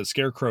 that the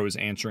Scarecrow is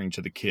answering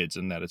to the kids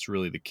and that it's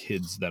really the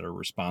kids that are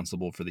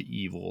responsible for the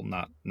evil,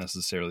 not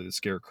necessarily the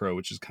Scarecrow,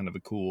 which is kind of a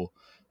cool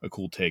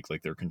take,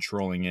 like they're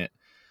controlling it.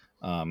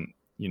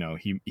 You know,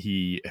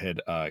 he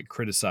had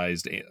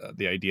criticized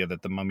the idea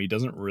that the mummy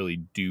doesn't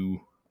really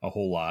do a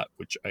whole lot,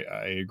 which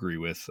I agree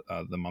with.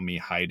 The mummy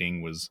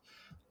hiding was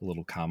a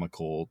little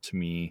comical to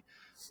me.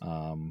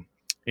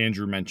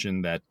 Andrew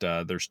mentioned that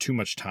there's too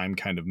much time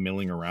kind of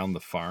milling around the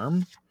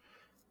farm.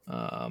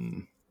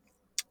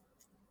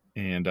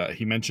 And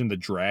he mentioned the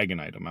dragon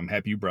item. I'm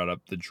happy you brought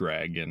up the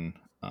dragon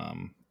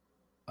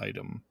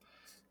item,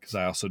 because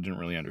I also didn't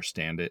really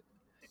understand it.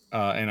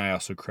 And I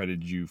also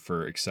credited you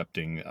for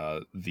accepting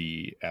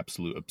the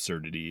absolute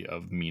absurdity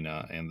of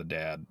Mina and the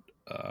dad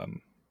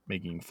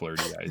making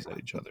flirty eyes at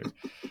each other.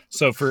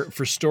 So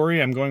for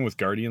story, I'm going with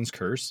Guardian's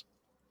Curse.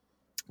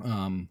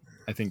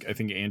 I think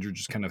Andrew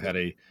just kind of had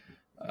a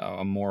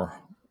more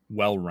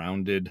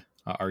well-rounded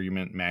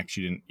argument. Max,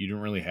 you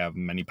didn't really have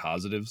many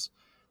positives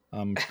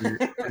for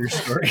your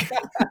story.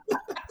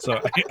 So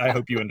I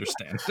hope you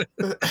understand.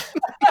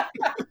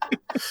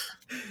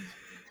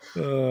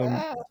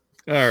 All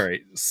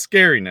right,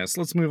 scariness.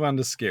 Let's move on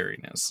to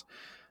scariness.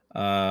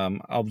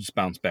 I'll just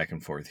bounce back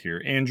and forth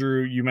here.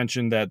 Andrew, you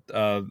mentioned that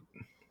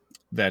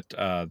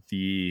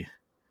the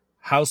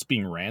house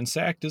being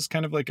ransacked is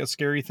kind of like a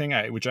scary thing,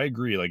 which I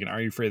agree. Like in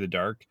Are You Afraid of the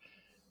Dark,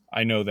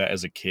 I know that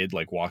as a kid,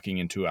 like walking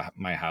into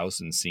my house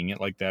and seeing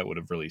it like that would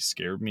have really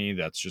scared me.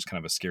 That's just kind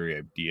of a scary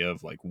idea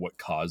of like what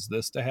caused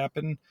this to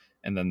happen.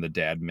 And then the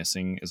dad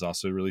missing is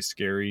also really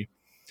scary.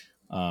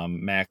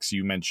 Max,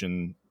 you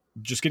mentioned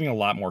just getting a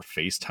lot more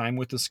face time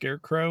with the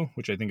scarecrow,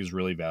 which I think is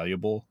really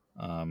valuable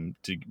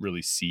to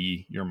really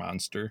see your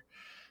monster.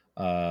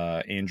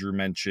 Andrew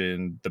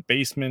mentioned the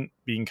basement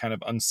being kind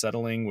of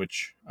unsettling,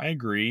 which I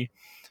agree.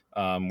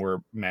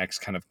 Where Max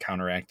kind of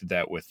counteracted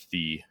that with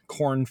the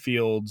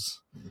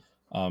cornfields,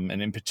 and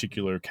in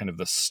particular, kind of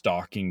the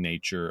stalking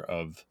nature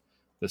of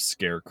the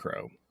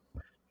scarecrow.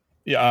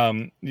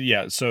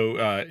 Yeah. So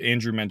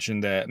Andrew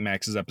mentioned that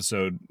Max's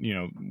episode,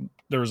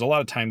 there was a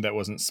lot of time that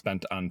wasn't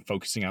spent on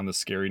focusing on the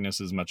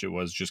scariness as much it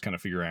was just kind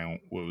of figuring out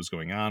what was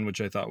going on,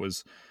 which I thought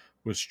was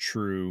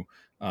true.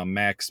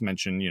 Max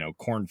mentioned,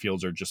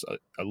 cornfields are just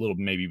a little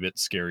maybe bit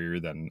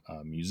scarier than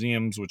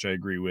museums, which I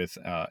agree with.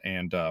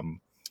 And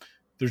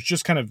there's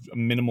just kind of a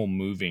minimal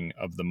moving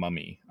of the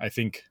mummy, I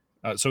think.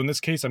 So in this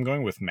case, I'm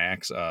going with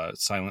Max,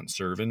 Silent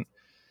Servant.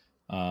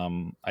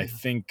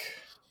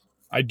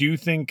 I do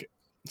think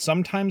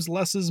sometimes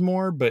less is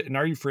more, but in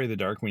Are You Afraid of the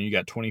Dark, when you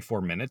got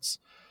 24 minutes,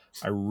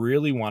 I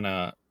really want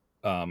to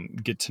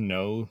get to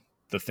know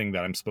the thing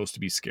that I'm supposed to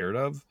be scared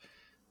of.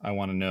 I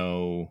want to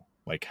know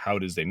like how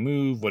it is they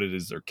move, what it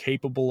is they're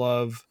capable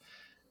of.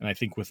 And I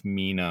think with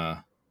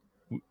Mina,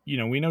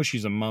 we know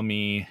she's a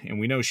mummy and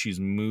we know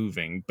she's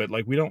moving, but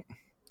like we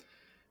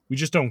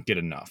just don't get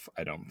enough,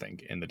 I don't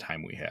think, in the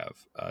time we have.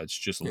 It's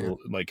just a little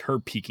like her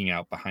peeking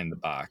out behind the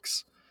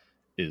box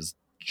is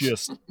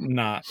just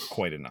not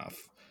quite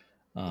enough.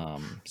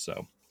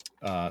 So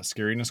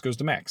scariness goes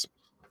to Max.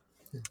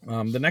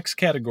 The next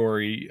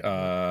category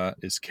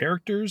is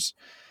characters.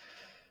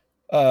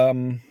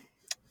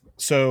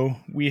 So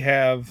we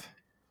have,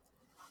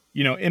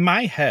 in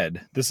my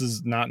head, this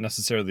is not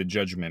necessarily a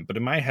judgment, but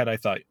in my head, I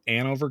thought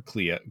Anne over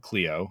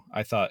Cleo.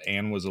 I thought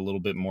Anne was a little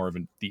bit more of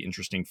the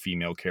interesting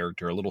female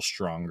character, a little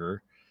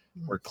stronger,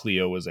 where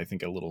Cleo was, I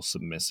think, a little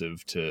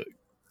submissive to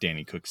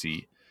Danny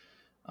Cooksey.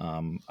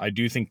 I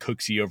do think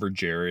Cooksey over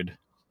Jared.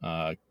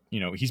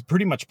 He's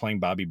pretty much playing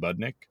Bobby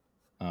Budnick,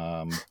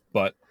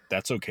 but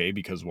that's okay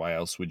because why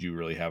else would you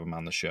really have him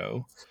on the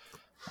show?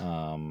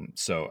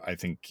 So I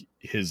think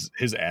his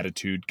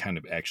attitude kind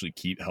of actually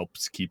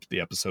helps keep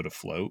the episode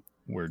afloat,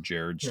 where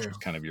Jared's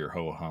just kind of your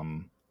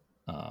ho-hum,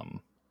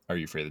 Are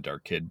You Afraid of the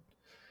Dark kid?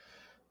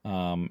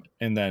 And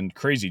then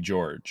Crazy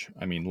George,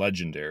 I mean,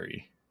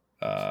 legendary.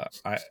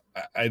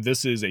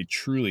 This is a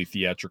truly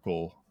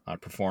theatrical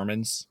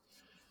performance.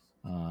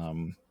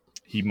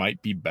 He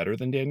might be better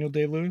than Daniel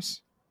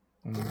Day-Lewis.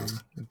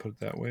 Put it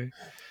that way.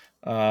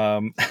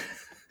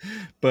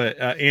 But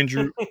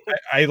Andrew,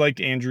 I like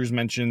Andrew's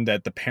mention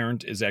that the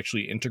parent is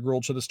actually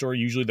integral to the story.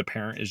 Usually the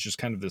parent is just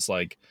kind of this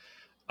like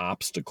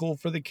obstacle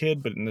for the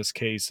kid, but in this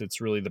case, it's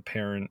really the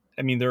parent.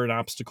 I mean, they're an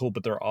obstacle,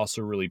 but they're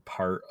also really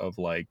part of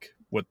like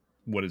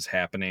what is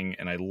happening.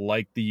 And I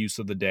like the use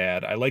of the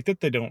dad. I like that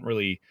they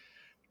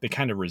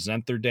kind of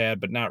resent their dad,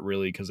 but not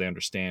really, because they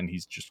understand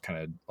he's just kind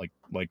of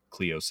like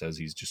Cleo says,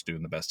 he's just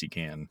doing the best he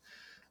can.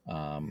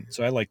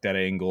 So I like that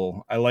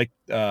angle. I like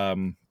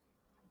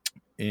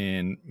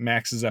in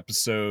Max's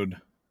episode,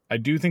 I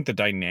do think the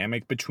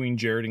dynamic between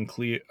Jared and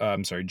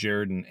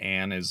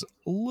Anne is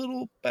a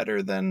little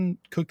better than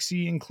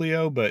Cooksey and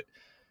Cleo, but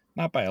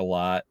not by a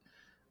lot.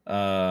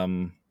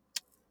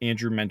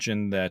 Andrew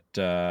mentioned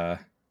that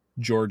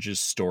George's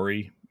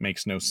story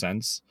makes no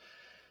sense,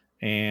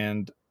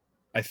 and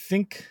I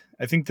think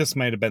this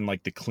might have been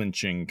like the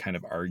clinching kind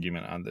of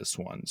argument on this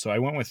one. So I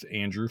went with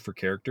Andrew for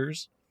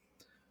characters.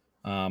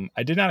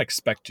 I did not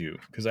expect to,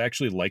 because I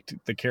actually liked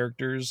the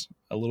characters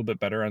a little bit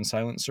better on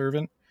Silent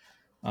Servant.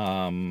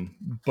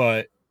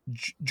 But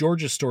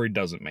George's story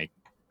doesn't make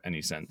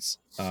any sense.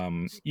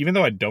 Even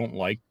though I don't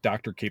like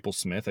Dr. Capel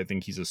Smith, I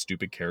think he's a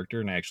stupid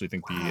character, and I actually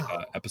think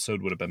the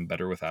episode would have been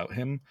better without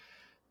him.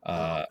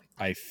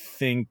 I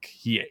think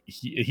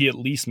he at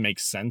least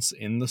makes sense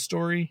in the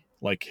story.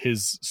 Like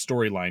his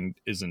storyline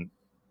isn't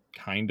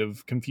kind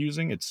of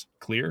confusing; it's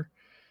clear.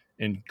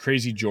 And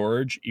Crazy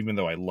George, even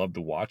though I loved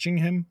watching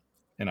him,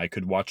 and I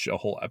could watch a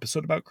whole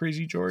episode about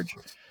Crazy George,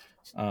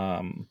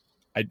 I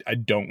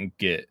don't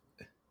get.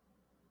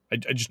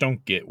 I just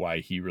don't get why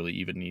he really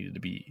even needed to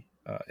be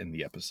in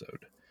the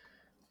episode.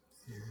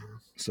 Yeah.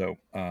 So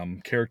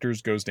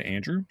characters goes to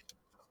Andrew.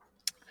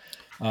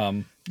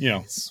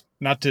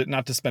 Not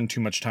to spend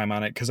too much time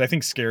on it, because I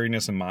think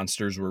scariness and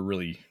monsters were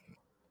really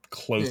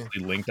closely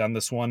linked on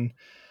this one.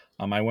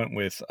 I went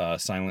with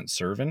Silent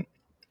Servant.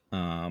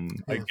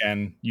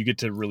 Again, you get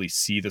to really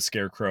see the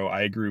Scarecrow.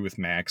 I agree with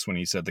Max when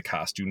he said the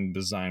costume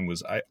design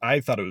was, I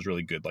thought it was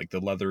really good, like the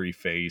leathery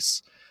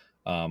face.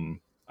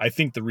 I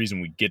think the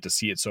reason we get to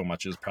see it so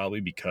much is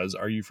probably because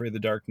Are You Afraid of the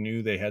Dark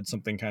knew they had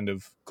something kind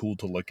of cool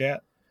to look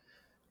at.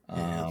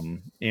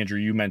 Andrew,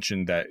 you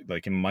mentioned that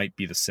like it might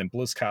be the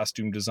simplest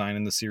costume design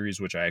in the series,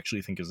 which I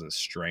actually think is a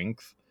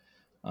strength.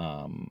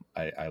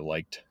 I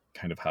liked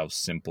kind of how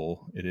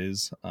simple it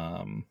is.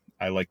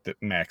 I like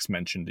that Max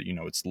mentioned that,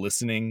 it's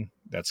listening.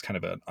 That's kind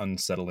of an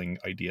unsettling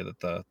idea that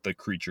the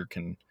creature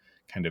can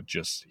kind of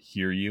just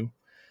hear you.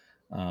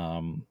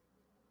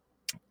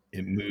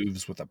 It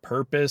moves with a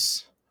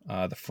purpose.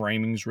 The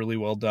framing's really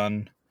well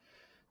done.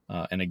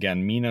 And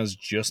again, Mina's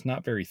just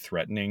not very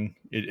threatening.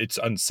 It's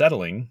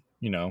unsettling,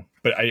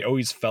 but I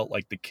always felt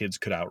like the kids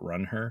could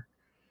outrun her.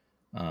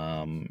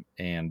 Andrew,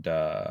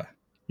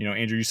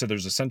 you said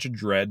there's a sense of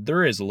dread.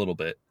 There is a little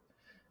bit.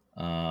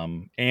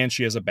 And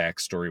she has a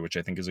backstory, which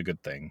I think is a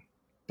good thing.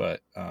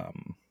 But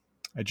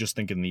I just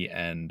think in the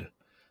end,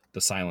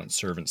 the Silent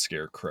Servant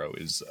Scarecrow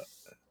is,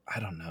 I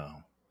don't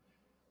know.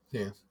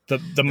 Yeah.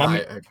 The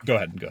mummy. Go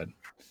ahead.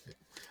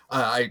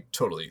 I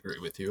totally agree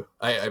with you.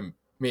 I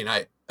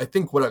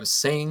think what I was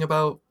saying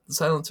about the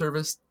Silent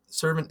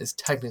Servant is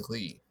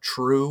technically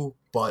true,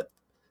 but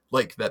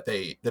like that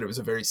it was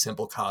a very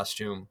simple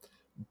costume,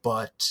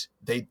 but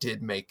they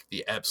did make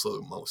the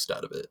absolute most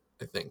out of it.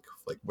 I think,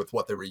 like with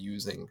what they were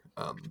using,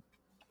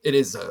 it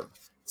is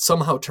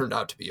somehow turned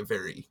out to be a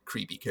very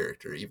creepy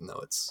character, even though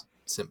it's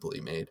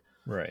simply made.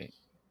 Right.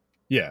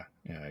 Yeah,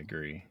 I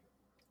agree.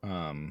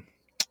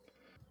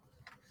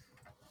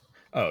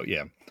 Oh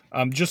yeah.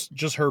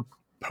 Just her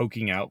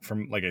poking out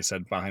from, like I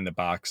said, behind the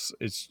box.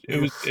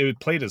 It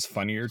played as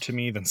funnier to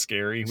me than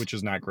scary, which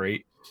is not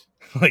great.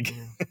 Like,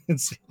 I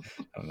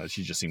don't know.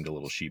 She just seemed a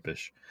little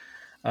sheepish.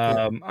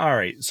 All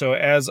right. So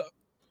as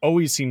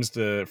always seems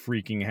to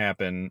freaking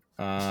happen,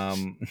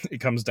 it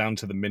comes down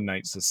to the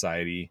Midnight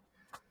Society.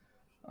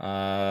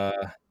 Oh,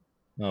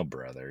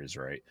 brothers,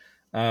 right?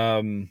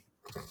 Do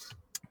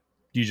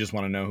you just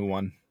want to know who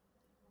won?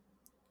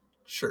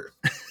 Sure.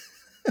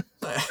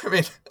 I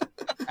mean,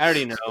 I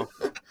already know.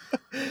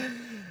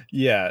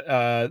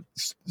 Yeah.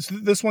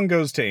 This one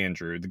goes to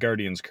Andrew, the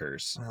Guardian's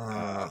Curse.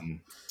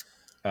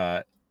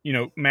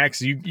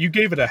 Max, you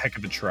gave it a heck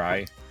of a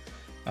try.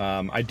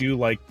 I do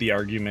like the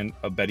argument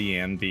of Betty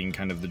Ann being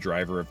kind of the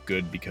driver of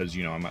good because,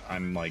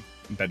 I'm like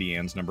Betty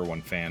Ann's number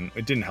one fan.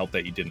 It didn't help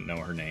that you didn't know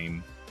her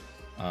name.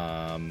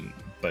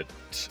 But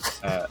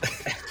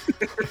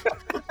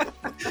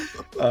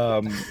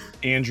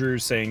Andrew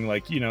saying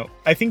like,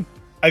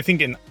 I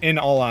think in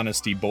all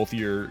honesty, both of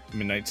your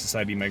Midnight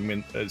Society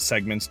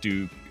segments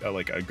do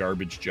like a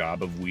garbage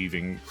job of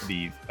weaving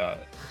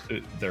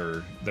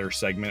their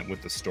segment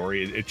with the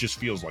story. It just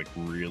feels like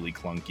really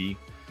clunky.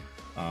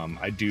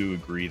 I do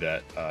agree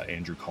that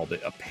Andrew called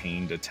it a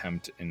pained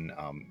attempt in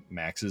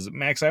Max's.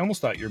 Max, I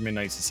almost thought your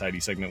Midnight Society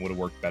segment would have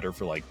worked better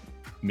for like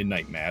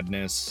Midnight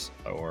Madness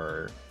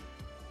or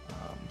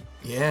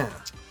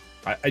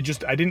I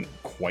didn't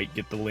quite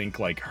get the link.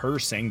 Like her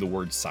saying the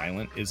word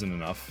silent isn't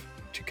enough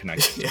to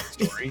connect to the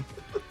story.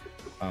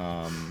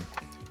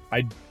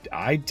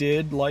 I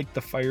did like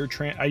the fire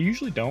I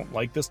usually don't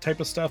like this type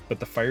of stuff, but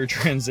the fire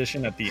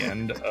transition at the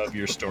end of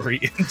your story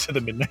into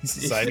the Midnight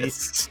Society,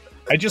 yes.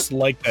 I just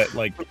like that,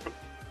 like,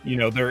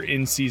 they're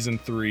in season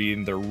 3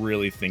 and they're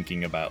really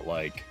thinking about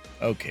like,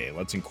 okay,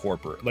 let's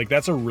incorporate, like,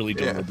 that's a really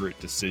deliberate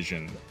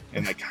decision.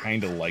 And I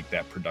kind of like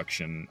that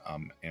production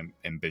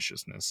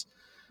ambitiousness.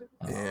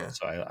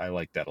 So I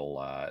like that a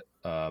lot.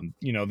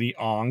 The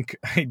Ankh,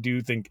 I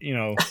do think,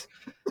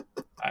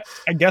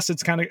 I guess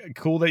it's kind of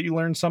cool that you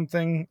learned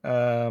something.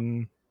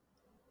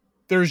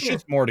 There's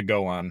just more to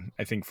go on,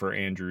 I think, for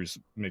Andrew's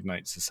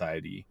Midnight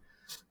Society.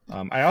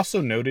 I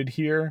also noted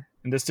here,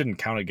 and this didn't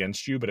count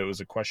against you, but it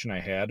was a question I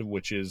had,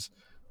 which is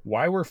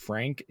why were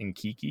Frank and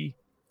Kiki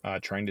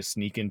trying to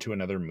sneak into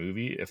another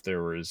movie if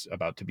there was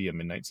about to be a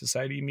Midnight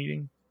Society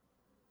meeting?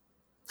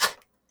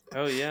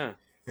 Oh, yeah.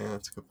 Yeah,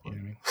 that's a good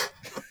point.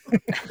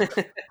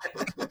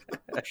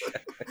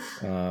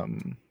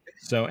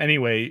 So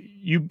anyway,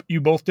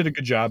 you both did a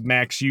good job.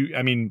 Max,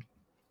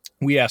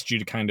 we asked you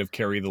to kind of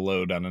carry the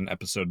load on an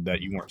episode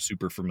that you weren't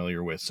super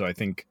familiar with. So I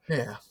think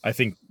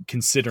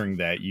considering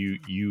that you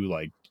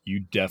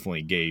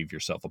definitely gave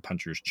yourself a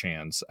puncher's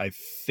chance. I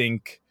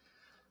think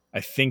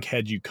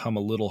had you come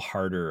a little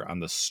harder on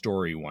the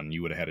story one,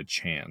 you would have had a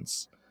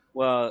chance.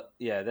 Well,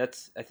 yeah,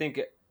 I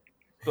think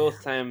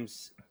both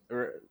times,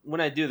 or when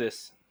I do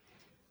this,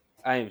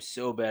 I am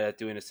so bad at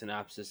doing a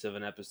synopsis of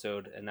an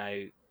episode, and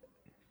I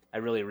I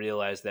really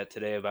realized that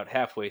today, about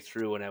halfway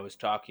through when I was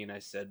talking. I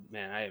said,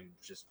 "Man, I am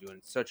just doing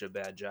such a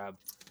bad job."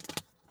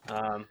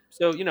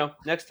 So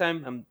next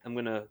time I'm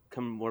gonna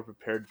come more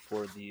prepared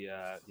for the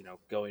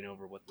going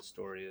over what the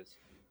story is.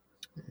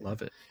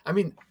 Love it. I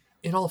mean,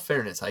 in all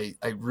fairness, I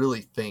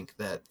really think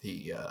that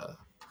the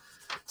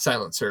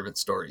Silent Servant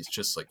story is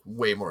just like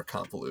way more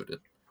convoluted.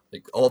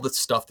 Like all the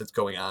stuff that's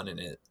going on in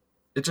it,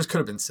 it just could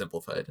have been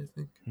simplified, I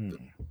think.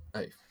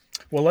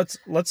 Well,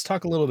 let's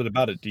talk a little bit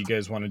about it. Do you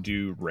guys want to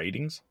do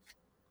ratings?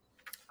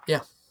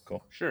 Yeah.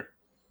 Cool. Sure.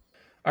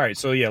 All right,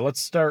 so yeah, let's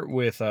start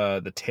with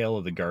the Tale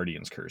of the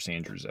Guardian's Curse,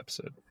 Andrew's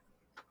episode.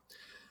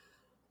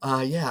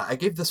 Yeah, I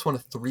gave this one a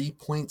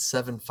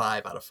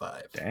 3.75 out of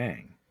 5.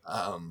 Dang.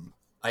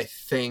 I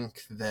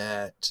think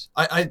that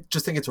I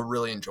just think it's a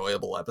really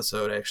enjoyable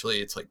episode.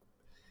 Actually, it's like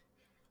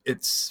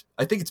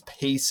I think its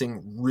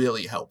pacing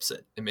really helps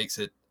it. It makes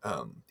it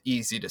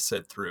easy to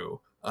sit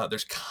through.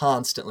 There's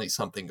constantly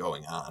something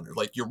going on, or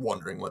like you're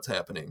wondering what's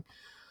happening.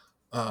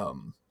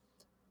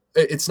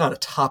 It's not a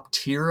top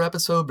tier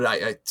episode, but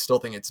I still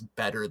think it's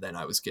better than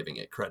I was giving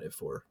it credit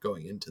for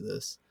going into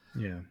this.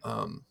 Yeah.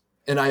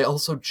 And I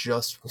also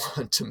just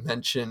want to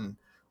mention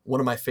one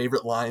of my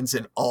favorite lines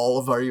in all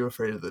of Are You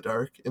Afraid of the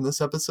Dark in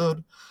this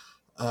episode.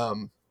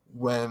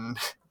 When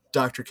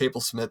Dr.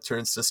 Cable Smith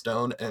turns to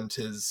stone and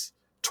his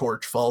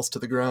torch falls to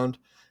the ground,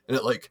 and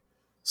it like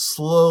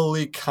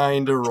slowly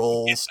kind of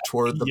rolls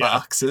toward the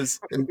boxes,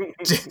 and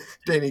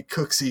Danny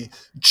Cooksey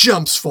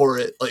jumps for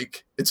it.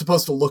 Like it's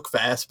supposed to look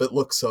fast, but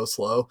looks so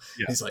slow.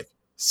 Yeah. He's like,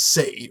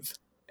 save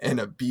and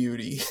a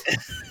beauty.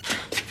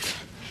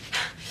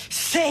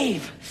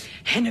 Save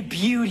and a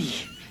beauty.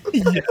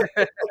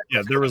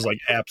 Yeah, there was like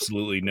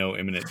absolutely no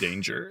imminent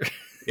danger.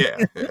 Yeah.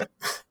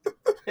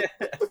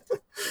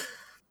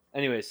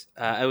 Anyways,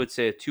 I would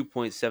say a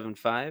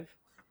 2.75.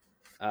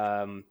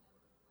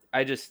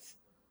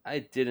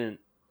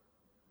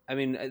 I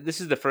mean,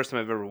 this is the first time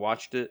I've ever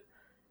watched it,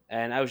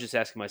 and I was just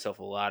asking myself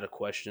a lot of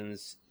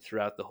questions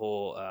throughout the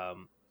whole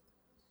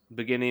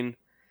beginning.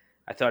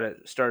 I thought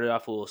it started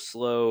off a little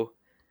slow.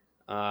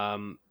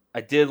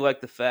 I did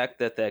like the fact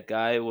that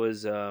guy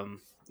was,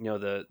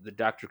 the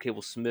Dr.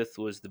 Cable Smith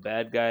was the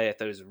bad guy. I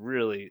thought it was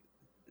really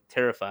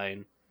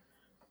terrifying.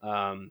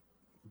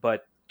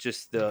 But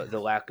just the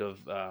lack of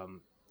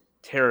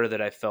terror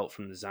that I felt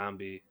from the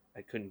zombie,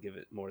 I couldn't give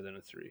it more than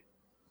a 3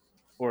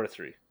 or a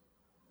 3.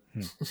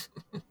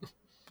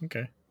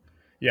 Okay.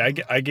 Yeah,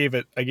 I gave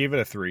it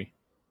a 3.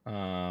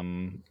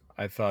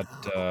 I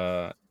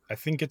thought I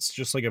think it's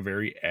just like a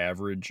very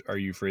average Are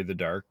You Afraid of the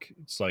Dark.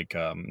 It's like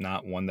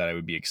not one that I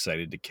would be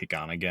excited to kick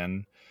on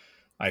again.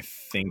 I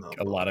think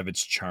a lot of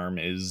its charm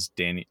is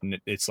Danny.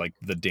 It's like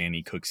the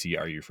Danny Cooksey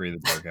Are You Afraid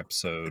of the Dark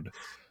episode.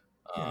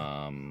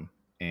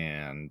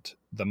 And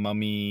the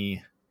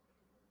Mummy,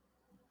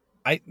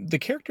 the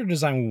character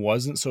design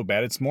wasn't so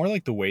bad. It's more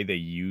like the way they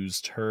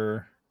used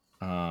her.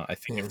 I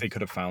think if they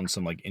could have found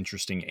some like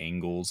interesting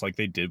angles, like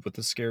they did with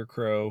the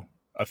Scarecrow,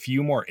 a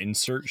few more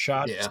insert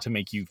shots to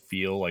make you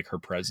feel like her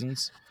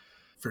presence,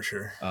 for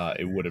sure,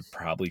 it would have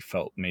probably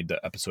made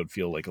the episode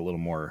feel like a little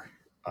more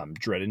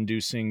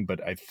dread-inducing.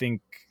 But I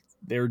think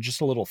they're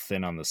just a little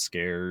thin on the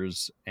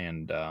scares,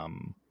 and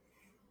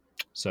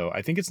so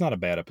I think it's not a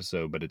bad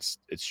episode, but it's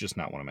just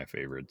not one of my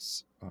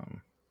favorites.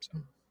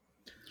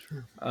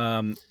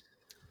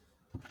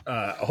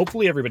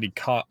 Hopefully everybody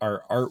caught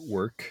our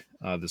artwork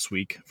this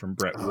week from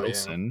Brett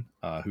Wilson,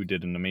 who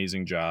did an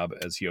amazing job,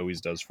 as he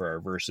always does for our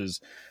verses.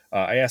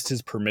 I asked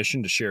his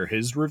permission to share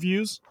his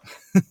reviews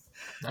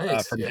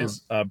from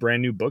his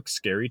brand new book,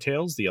 Scary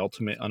Tales, the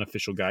ultimate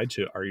unofficial guide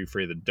to Are You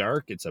Afraid of the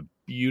Dark. It's a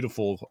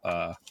beautiful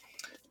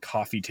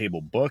coffee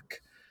table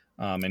book.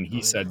 And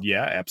he said,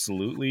 yeah,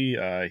 absolutely.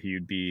 He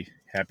would be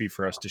happy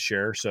for us to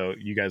share. So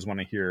you guys want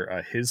to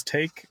hear his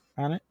take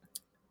on it?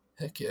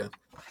 Heck yeah.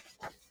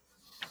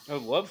 I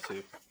would love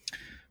to.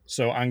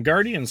 So on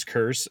Guardian's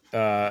Curse,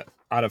 out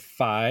of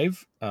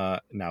 5,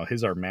 now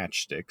his are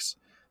matchsticks.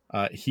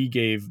 He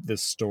gave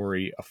this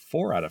story a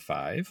 4 out of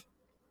 5.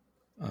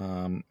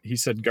 He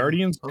said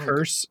Guardian's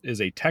Curse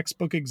is a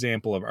textbook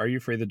example of Are You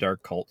Afraid of the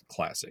Dark cult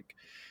classic.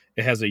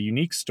 It has a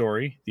unique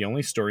story, the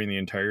only story in the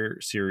entire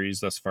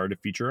series thus far to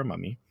feature a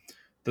mummy.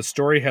 The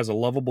story has a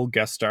lovable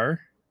guest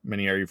star.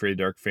 Many Are You Afraid of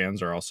the Dark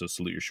fans are also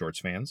Salute Your Shorts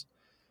fans.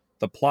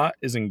 The plot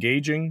is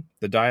engaging,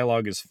 the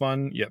dialogue is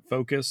fun yet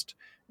focused,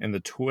 and the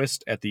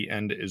twist at the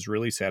end is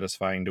really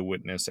satisfying to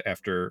witness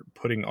after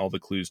putting all the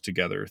clues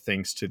together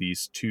thanks to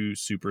these 2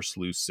 super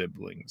sleuth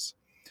siblings.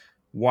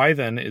 Why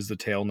then is the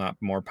tale not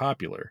more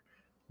popular?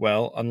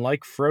 Well,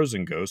 unlike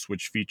Frozen Ghost,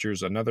 which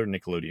features another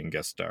Nickelodeon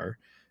guest star,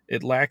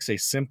 it lacks a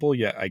simple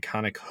yet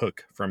iconic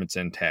hook from its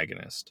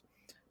antagonist.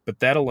 But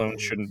that alone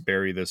shouldn't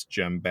bury this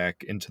gem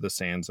back into the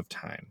sands of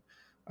time.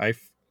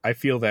 I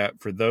feel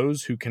that for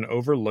those who can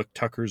overlook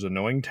Tucker's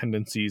annoying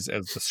tendencies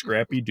as the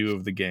scrappy do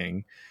of the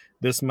gang,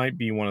 this might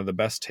be one of the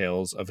best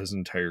tales of his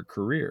entire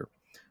career.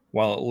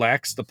 While it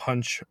lacks the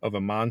punch of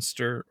a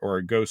monster or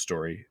a ghost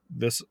story,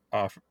 this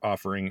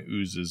offering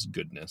oozes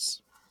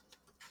goodness.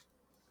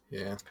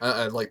 Yeah,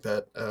 I like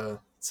that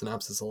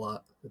synopsis a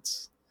lot.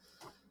 It's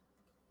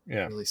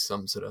Yeah. Really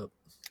sums it up.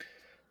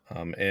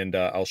 And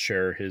I'll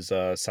share his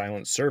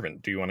Silent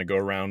Servant. Do you want to go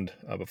around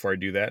before I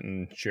do that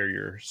and share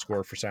your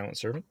score for Silent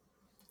Servant?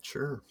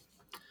 Sure.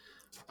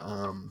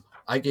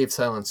 I gave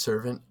Silent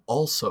Servant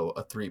also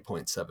a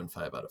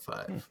 3.75 out of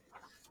 5.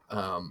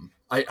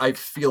 I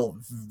feel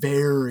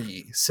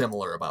very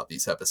similar about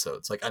these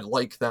episodes. Like I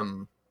like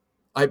them.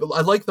 I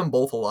like them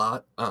both a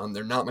lot.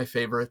 They're not my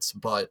favorites,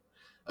 but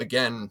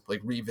again,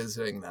 like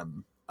revisiting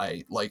them,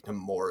 I like them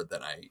more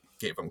than I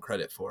gave them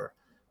credit for.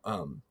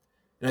 And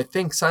I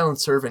think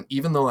Silent Servant,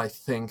 even though I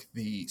think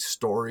the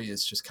story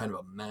is just kind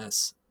of a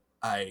mess,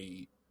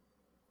 I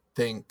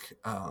think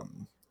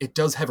it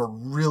does have a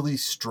really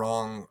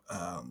strong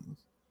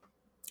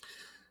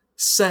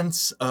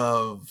sense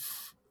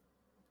of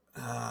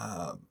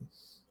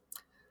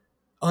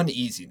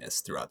uneasiness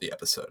throughout the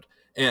episode.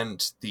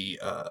 And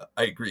I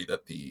agree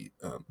that the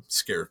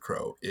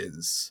Scarecrow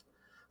is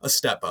a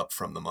step up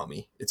from the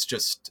Mummy. It's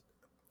just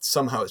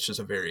somehow it's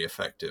just a very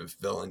effective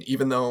villain,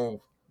 even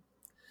though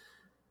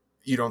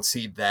you don't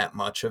see that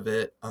much of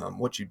it.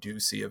 What you do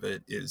see of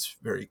it is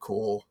very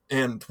cool.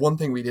 And one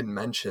thing we didn't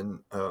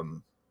mention,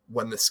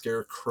 when the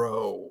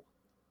Scarecrow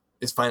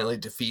is finally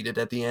defeated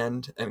at the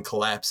end and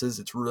collapses,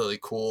 it's really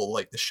cool.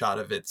 Like the shot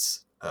of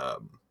its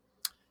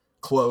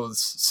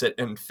clothes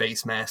and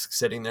face mask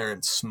sitting there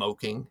and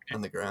smoking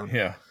on the ground.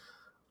 Yeah.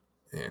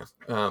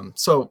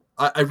 So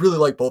I really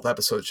like both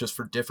episodes just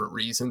for different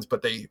reasons,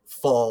 but they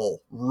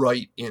fall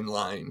right in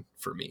line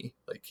for me,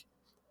 like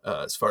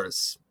as far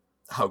as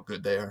how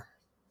good they are.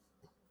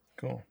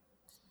 Cool.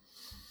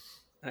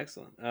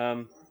 Excellent.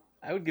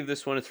 I would give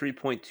this one a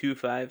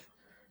 3.25.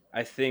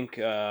 I think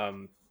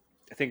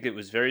it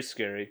was very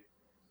scary.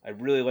 I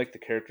really like the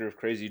character of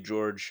Crazy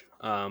George,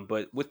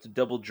 but with the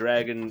double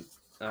dragon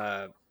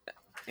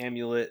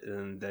amulet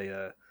and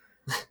the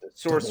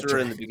sorcerer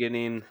in the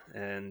beginning,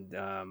 and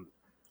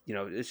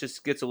it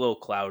just gets a little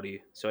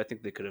cloudy. So I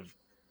think they could have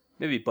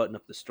maybe buttoned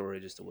up the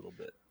story just a little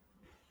bit.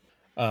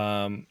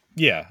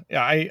 Yeah.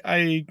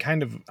 I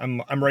kind of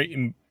I'm right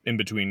in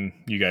between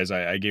you guys.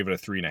 I gave it a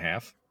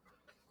 3.5.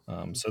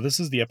 So this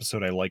is the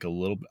episode I like a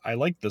little. I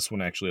like this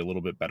one actually a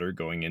little bit better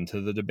going into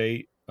the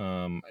debate.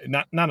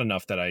 Not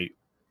enough that I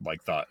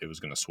thought it was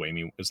going to sway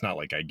me. It's not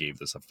like I gave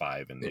this a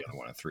 5 and the other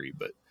one a 3,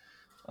 but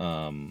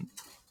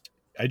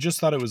I just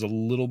thought it was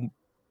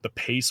the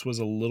pace was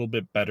a little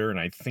bit better, and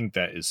I think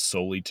that is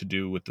solely to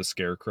do with the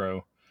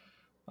Scarecrow.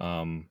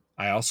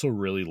 I also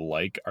really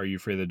like Are You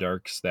Afraid of the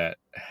Darks that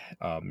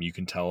you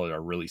can tell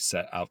are really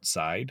set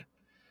outside.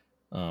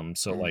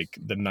 So like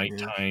the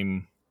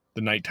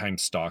nighttime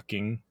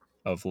stalking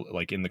of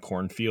like in the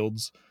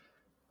cornfields.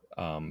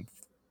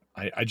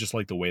 I just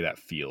like the way that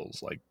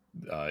feels. Like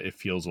it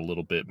feels a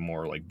little bit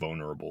more like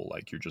vulnerable,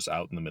 like you're just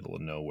out in the middle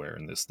of nowhere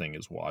and this thing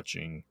is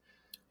watching.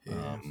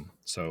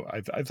 So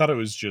I thought it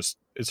was just,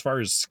 as far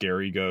as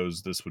scary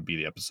goes, this would be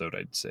the episode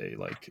I'd say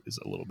like is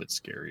a little bit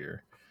scarier.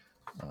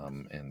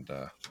 And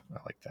I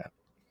like that.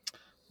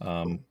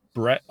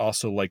 Brett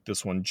also liked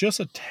this one just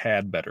a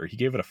tad better. He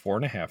gave it a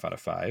 4.5 out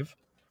of 5.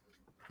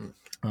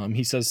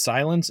 He says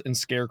silence and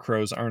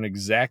scarecrows aren't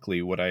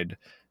exactly what I'd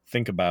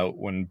think about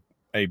when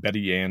a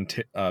Betty Ann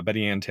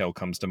tale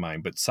comes to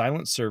mind, but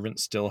Silent Servant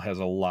still has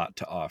a lot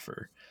to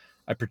offer.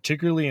 I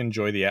particularly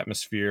enjoy the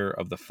atmosphere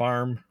of the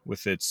farm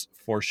with its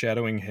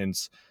foreshadowing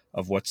hints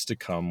of what's to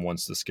come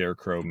once the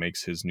Scarecrow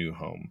makes his new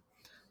home.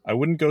 I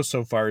wouldn't go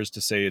so far as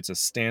to say it's a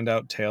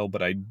standout tale,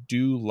 but I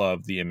do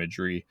love the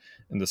imagery,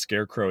 and the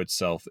Scarecrow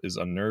itself is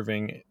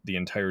unnerving the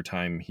entire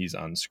time he's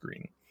on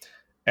screen.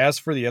 As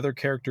for the other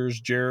characters,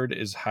 Jared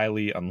is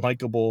highly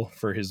unlikable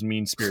for his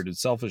mean-spirited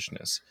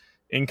selfishness.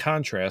 In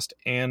contrast,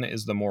 Anne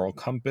is the moral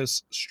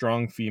compass,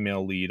 strong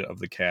female lead of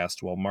the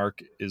cast, while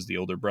Mark is the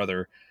older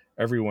brother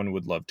everyone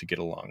would love to get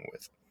along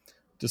with.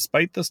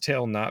 Despite this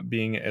tale not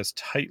being as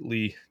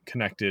tightly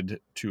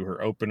connected to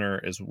her opener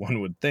as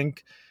one would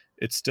think,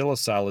 it's still a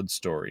solid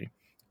story,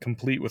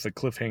 complete with a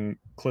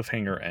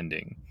cliffhanger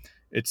ending.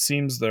 It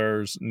seems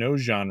there's no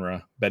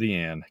genre Betty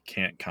Ann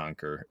can't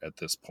conquer at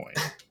this point.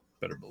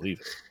 Better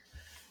believe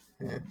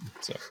it.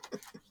 So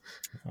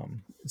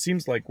it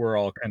seems like we're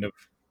all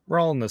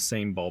in the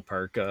same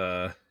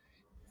ballpark.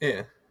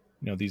 Yeah.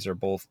 These are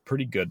both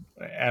pretty good,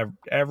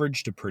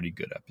 average to pretty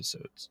good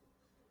episodes.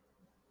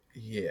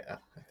 Yeah,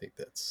 I think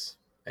that's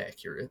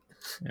accurate.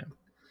 Yeah.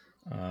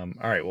 All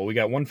right. Well, we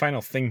got one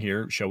final thing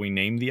here. Shall we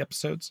name the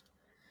episodes?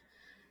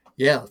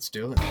 Yeah, let's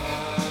do it.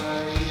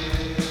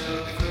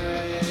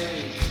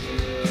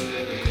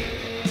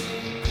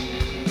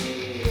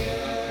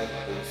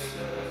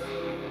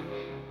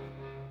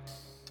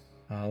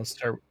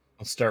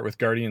 Let's start with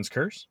Guardian's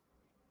Curse.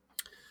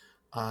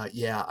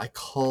 Yeah, I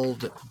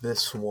called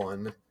this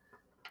one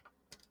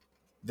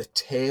The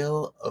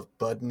Tale of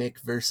Budnick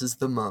versus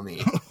the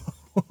Mummy.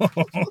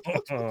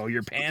 Oh,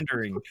 you're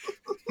pandering.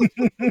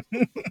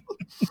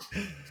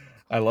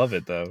 I love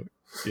it though.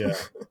 Yeah.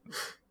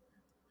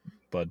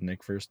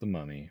 Budnick versus the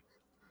Mummy.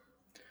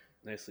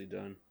 Nicely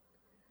done.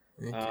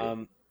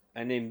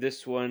 I named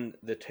this one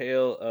The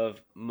Tale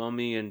of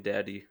Mummy and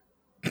Daddy.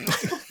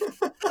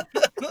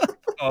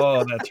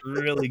 Oh, that's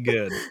really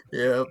good.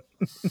 Yep.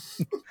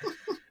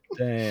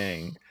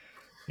 Dang.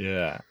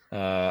 Yeah.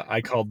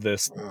 I called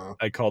this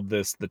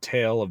the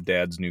tale of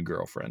Dad's new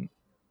girlfriend.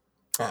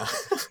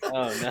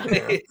 Oh,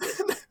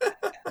 nice.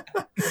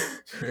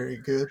 Very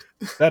good.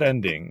 That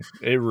ending,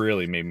 it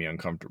really made me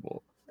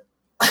uncomfortable.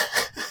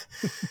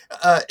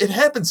 It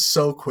happens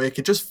so quick.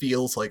 It just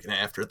feels like an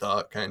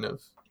afterthought, kind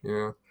of.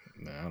 Yeah.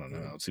 I don't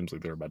know. It seems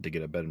like they're about to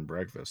get a bed and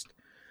breakfast.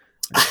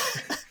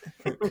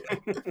 All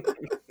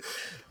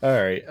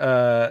right.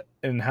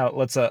 And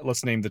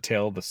let's name the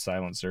tale of the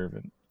Silent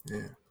Servant.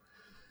 Yeah.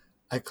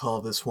 I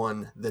call this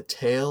one The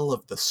Tale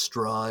of the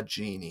Straw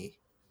Genie.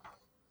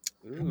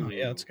 Ooh,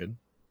 yeah, that's good.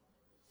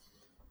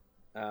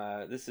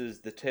 This is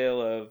the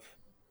tale of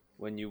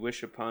When You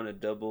Wish Upon a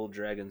Double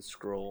Dragon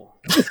Scroll.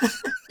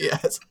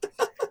 Yes.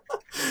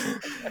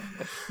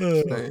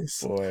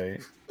 Nice. Boy,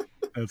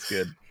 that's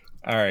good.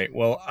 All right.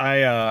 Well,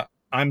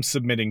 I'm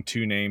submitting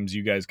 2 names.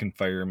 You guys can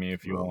fire me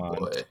if you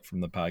want from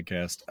the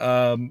podcast.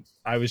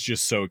 I was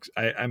just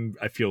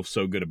I feel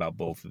so good about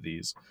both of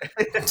these.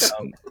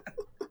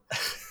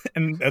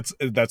 And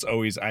that's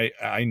always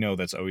I know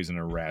that's always an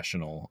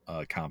irrational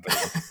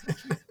confidence.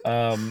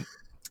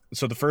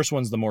 So the first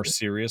one's the more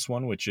serious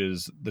one, which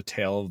is the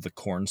tale of the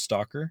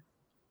Cornstalker.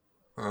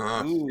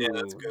 Ooh, yeah,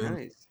 that's good.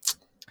 Nice.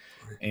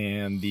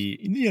 And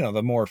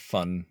the more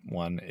fun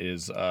one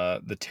is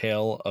the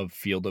tale of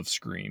Field of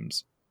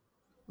Screams.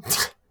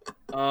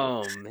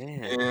 Oh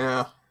man.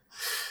 Yeah.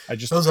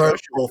 Those are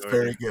both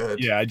very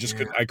good. Yeah,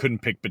 I couldn't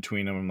pick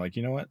between them. I'm like,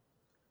 you know what?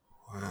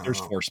 Wow. There's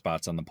 4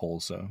 spots on the poll,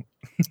 so.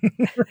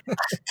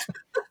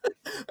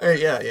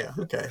 Yeah.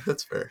 Okay,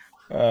 that's fair.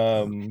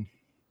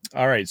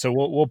 All right, so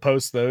we'll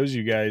post those.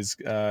 You guys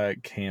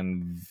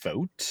can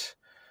vote.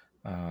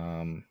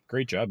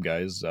 Great job,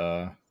 guys.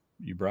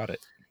 You brought it.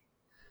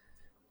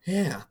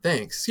 Yeah,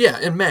 thanks. Yeah,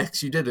 and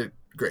Max, you did a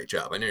great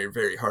job. I know you're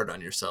very hard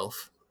on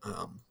yourself,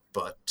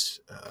 but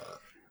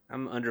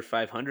I'm under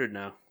 500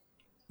 now.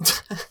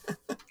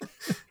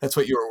 That's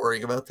what you were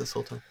worrying about this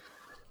whole time?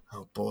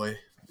 Oh, boy.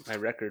 My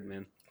record,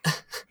 man.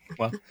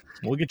 Well,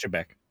 we'll get you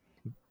back.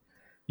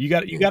 You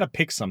got to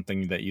pick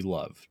something that you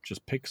love.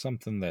 Just pick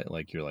something that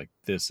you're like,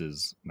 this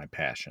is my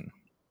passion.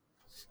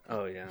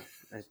 Oh yeah,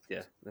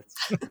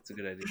 that's a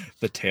good idea.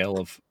 The tale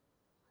of,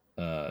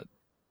 I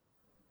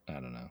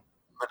don't know.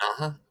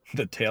 Manaha?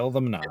 The tale of the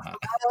Manaha.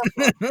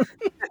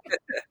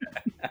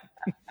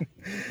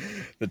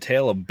 The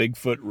tale of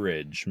Bigfoot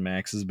Ridge.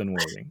 Max has been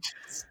waiting.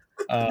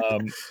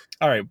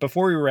 All right,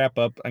 before we wrap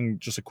up,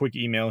 just a quick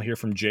email here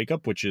from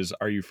Jacob, which is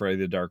Are You Afraid of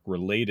the Dark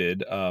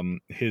related?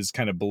 His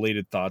kind of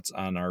belated thoughts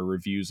on our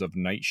reviews of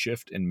Night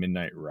Shift and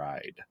Midnight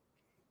Ride.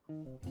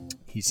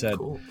 He said,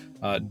 cool.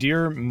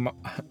 Dear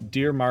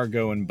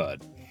Margot and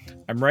Bud,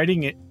 I'm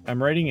writing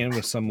in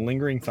with some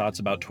lingering thoughts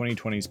about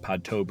 2020's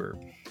Podtober.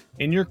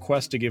 In your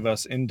quest to give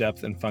us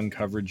in-depth and fun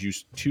coverage, you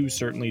 2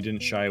 certainly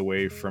didn't shy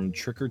away from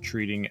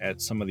trick-or-treating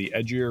at some of the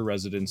edgier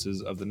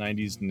residences of the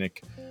 90s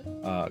Nick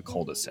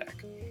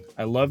cul-de-sac.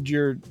 I loved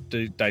your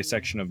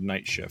dissection of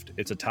Night Shift.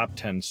 It's a top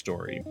 10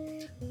 story.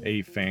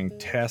 A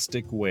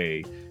fantastic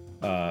way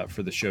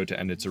for the show to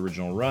end its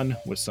original run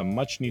with some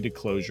much-needed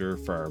closure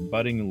for our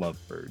budding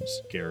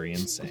lovebirds, Gary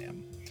and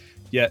Sam.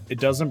 Yet, it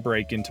doesn't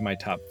break into my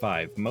top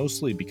 5,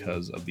 mostly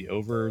because of the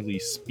overly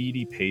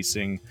speedy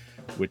pacing,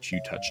 which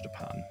you touched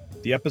upon.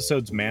 The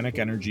episode's manic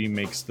energy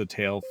makes the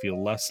tale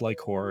feel less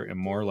like horror and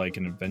more like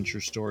an adventure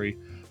story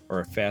or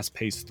a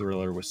fast-paced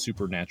thriller with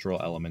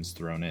supernatural elements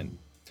thrown in.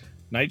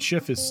 Night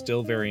Shift is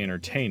still very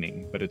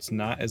entertaining, but it's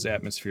not as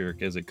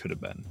atmospheric as it could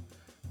have been.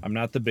 I'm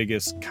not the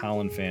biggest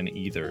Colin fan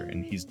either,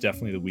 and he's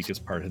definitely the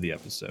weakest part of the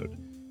episode.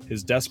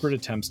 His desperate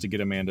attempts to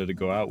get Amanda to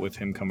go out with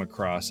him come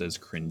across as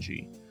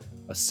cringy.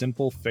 A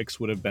simple fix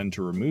would have been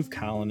to remove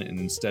Colin and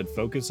instead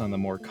focus on the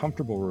more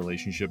comfortable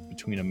relationship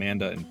between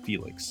Amanda and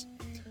Felix.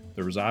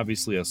 There was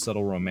obviously a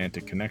subtle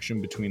romantic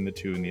connection between the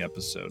 2 in the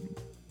episode.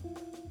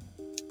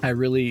 I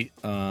really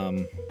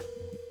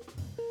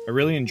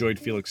enjoyed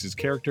Felix's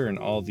character and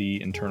all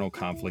the internal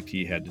conflict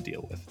he had to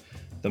deal with.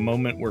 The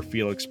moment where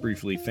Felix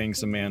briefly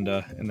thanks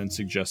Amanda and then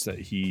suggests that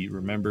he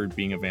remembered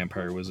being a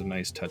vampire was a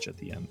nice touch at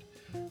the end.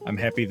 I'm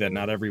happy that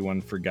not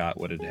everyone forgot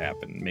what had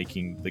happened,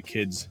 making the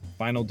kids'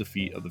 final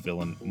defeat of the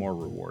villain more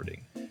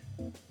rewarding.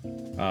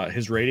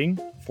 His rating,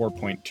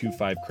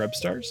 4.25 Krebs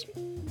stars,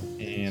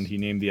 and he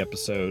named the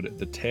episode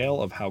The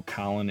Tale of How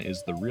Colin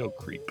is the Real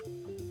Creep.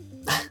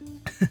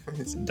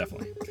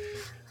 Definitely.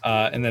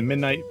 And then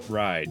Midnight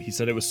Ride. He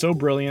said it was so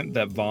brilliant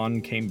that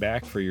Vaughn came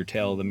back for your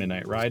Tale of the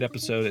Midnight Ride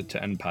episode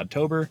to end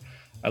Podtober.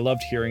 I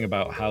loved hearing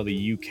about how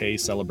the UK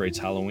celebrates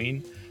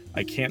Halloween.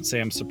 I can't say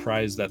I'm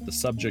surprised that the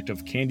subject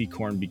of candy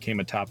corn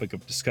became a topic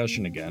of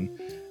discussion again.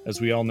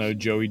 As we all know,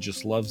 Joey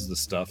just loves the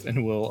stuff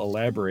and will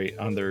elaborate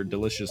on their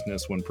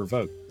deliciousness when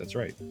provoked. That's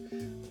right.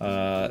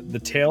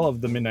 The Tale of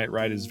the Midnight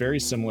Ride is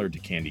very similar to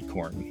candy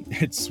corn.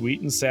 It's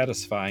sweet and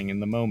satisfying in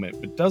the moment,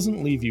 but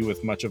doesn't leave you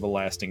with much of a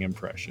lasting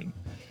impression.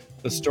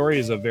 The story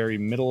is a very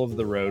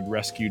middle-of-the-road,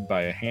 rescued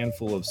by a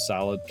handful of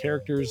solid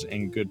characters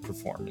and good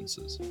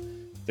performances.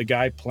 The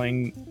guy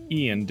playing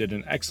Ian did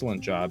an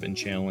excellent job in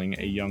channeling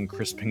a young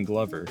Crispin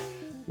Glover,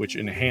 which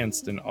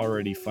enhanced an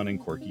already fun and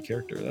quirky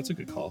character. That's a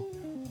good call.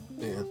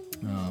 Yeah.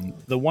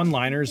 The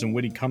one-liners and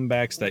witty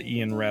comebacks that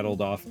Ian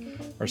rattled off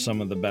are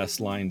some of the best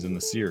lines in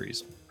the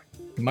series.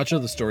 Much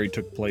of the story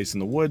took place in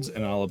the woods,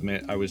 and I'll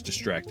admit I was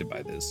distracted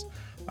by this.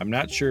 I'm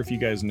not sure if you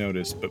guys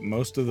noticed, but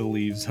most of the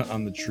leaves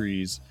on the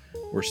trees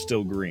were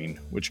still green,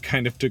 which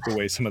kind of took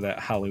away some of that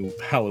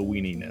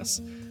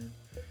Halloweeniness.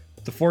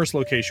 The forest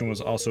location was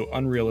also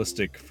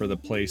unrealistic for the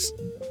place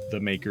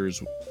the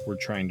makers were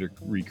trying to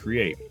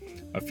recreate.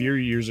 A few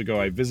years ago,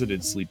 I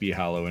visited Sleepy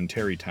Hollow in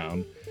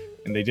Tarrytown,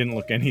 and they didn't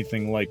look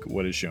anything like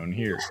what is shown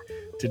here.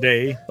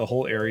 Today, the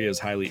whole area is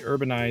highly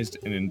urbanized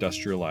and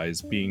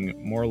industrialized,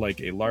 being more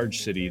like a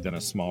large city than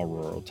a small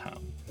rural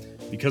town.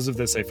 Because of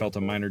this, I felt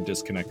a minor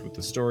disconnect with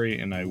the story,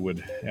 and I would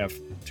have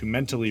to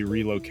mentally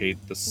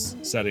relocate the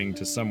setting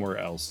to somewhere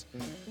else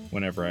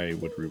whenever I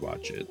would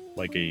rewatch it,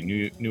 like a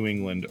New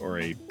England or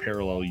a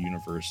parallel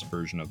universe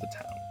version of the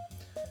town.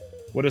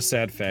 What a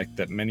sad fact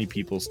that many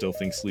people still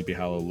think Sleepy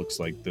Hollow looks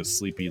like this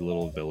sleepy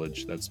little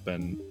village that's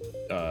been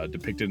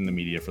depicted in the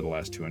media for the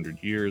last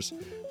 200 years,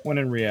 when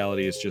in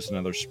reality it's just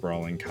another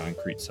sprawling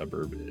concrete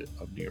suburb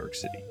of New York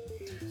City.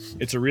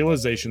 It's a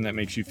realization that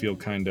makes you feel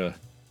kind of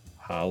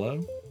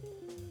hollow.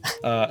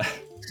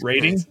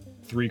 Rating,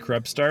 3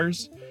 Krebs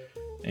stars.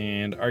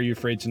 And are you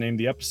afraid to name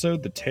the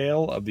episode? The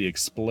Tale of the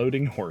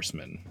Exploding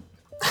Horseman.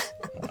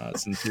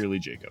 Sincerely,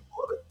 Jacob.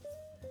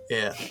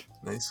 Yeah,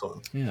 nice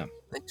one. Yeah.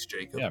 Thanks,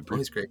 Jacob. Yeah,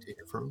 Always great to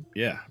hear from him.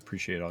 Yeah,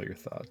 appreciate all your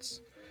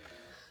thoughts.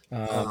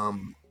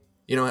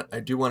 You know what? I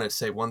do want to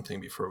say one thing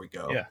before we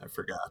go. Yeah. I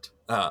forgot.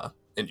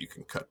 And you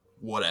can cut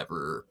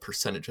whatever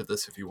percentage of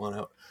this if you want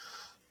out.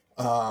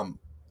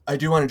 I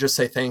do want to just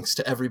say thanks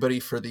to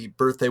everybody for the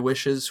birthday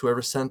wishes,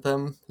 whoever sent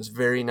them. It was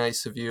very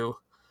nice of you.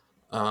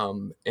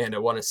 And I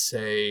want to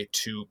say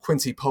to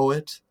Quincy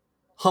Poet,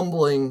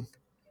 humbling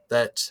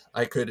that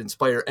I could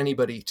inspire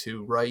anybody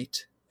to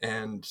write,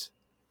 and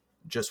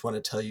just want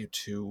to tell you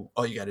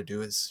all you got to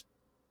do is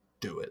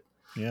do it.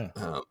 Yeah.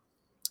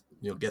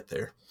 You'll get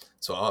there.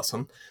 So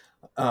awesome.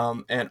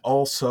 And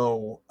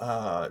also,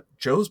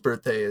 Joe's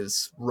birthday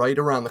is right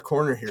around the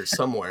corner here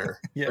somewhere.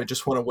 Yeah. I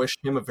just want to wish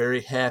him a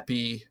very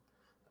happy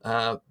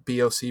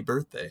BOC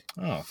birthday.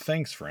 Oh,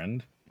 thanks,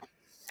 friend.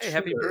 Hey,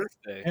 happy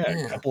birthday.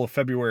 Yeah, a couple of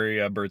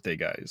February birthday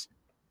guys.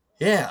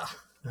 Yeah.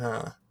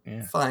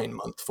 Fine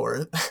month for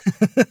it.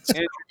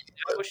 Andrew,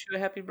 I wish you a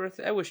happy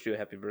birthday. I wished you a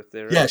happy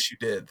birthday. Right? Yes, you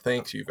did.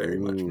 Thank you very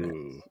much.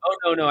 Man.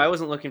 Oh, no, I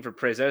wasn't looking for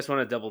praise. I just want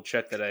to double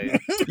check that I...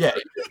 Yeah,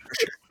 you did,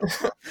 for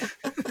sure.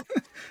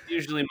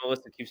 Usually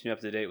Melissa keeps me up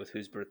to date with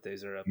whose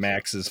birthdays are up.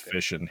 Max is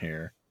fishing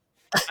here.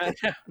 I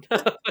know.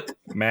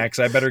 Max,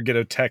 I better get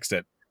a text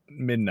at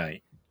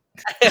midnight.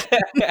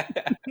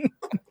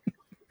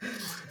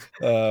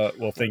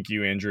 Well, thank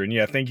you, Andrew. And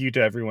yeah, thank you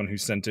to everyone who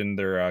sent in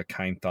their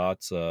kind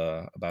thoughts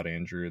about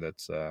Andrew.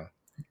 That's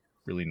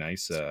really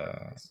nice.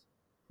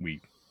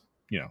 We,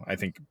 I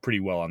think pretty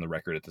well on the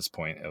record at this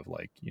point of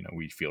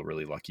we feel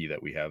really lucky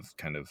that we have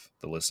kind of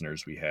the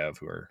listeners we have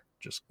who are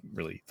just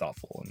really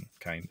thoughtful and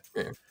kind.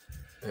 Yeah,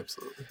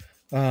 absolutely.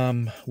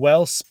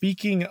 Well,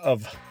 speaking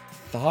of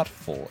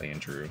thoughtful,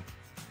 Andrew,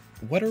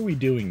 what are we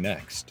doing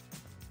next?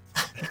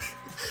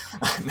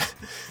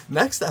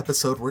 Next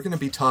episode, we're going to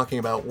be talking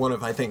about one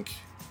of, I think,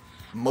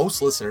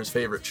 most listeners'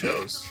 favorite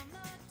shows,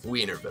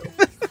 Wienerville.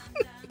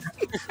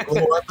 A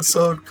little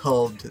episode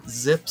called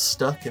Zip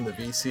Stuck in the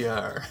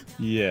VCR.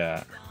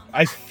 Yeah,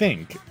 I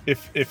think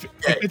if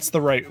it's the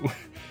right,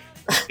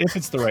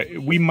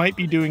 we might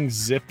be doing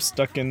Zip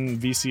Stuck in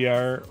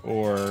VCR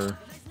or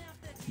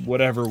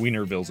whatever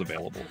Wienerville's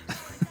available.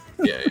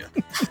 Yeah.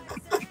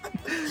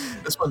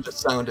 This one just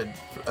sounded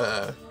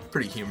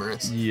pretty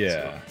humorous.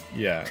 Yeah.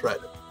 Try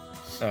it.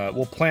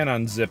 We'll plan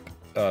on Zip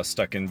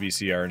Stuck in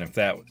VCR, and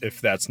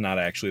if that's not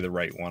actually the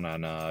right one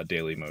on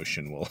Daily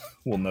Motion,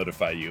 we'll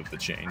notify you of the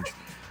change.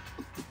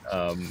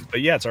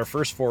 But yeah, it's our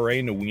first foray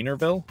into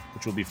Wienerville,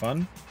 which will be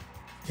fun.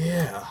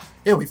 Yeah,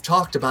 we've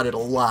talked about it a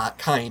lot,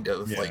 kind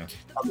of like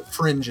on the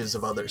fringes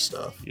of other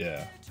stuff.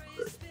 Yeah.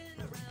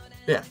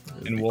 Yeah.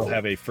 And we'll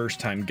have a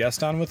first-time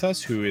guest on with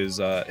us who is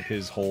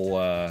his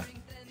whole...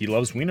 he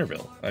loves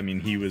Wienerville. I mean,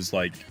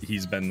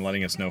 he's been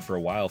letting us know for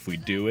a while. If we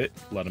do it,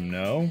 let him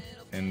know.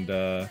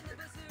 And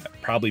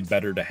probably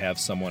better to have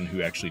someone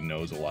who actually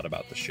knows a lot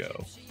about the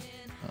show.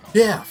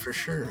 Yeah, for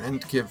sure.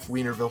 And give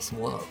Wienerville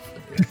some love.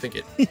 I think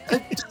it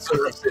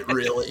deserves it,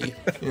 really.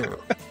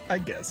 I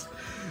guess.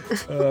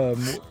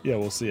 Yeah,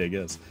 we'll see, I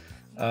guess.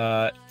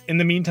 In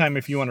the meantime,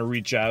 if you want to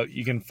reach out,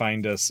 you can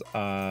find us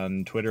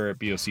on Twitter at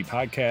BOC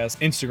Podcast,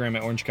 Instagram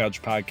at Orange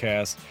Couch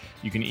Podcast.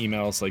 You can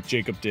email us like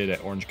Jacob did at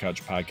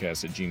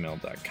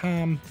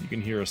orangecouchpodcast@gmail.com. You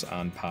can hear us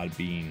on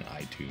Podbean,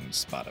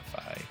 iTunes,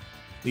 Spotify.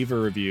 Leave a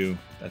review.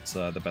 That's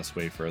the best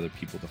way for other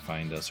people to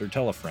find us, or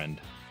tell a friend,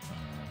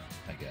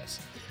 I guess.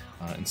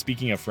 And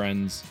speaking of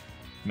friends,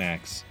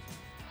 Max,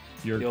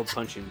 you're the old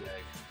punching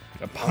bag.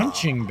 A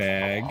punching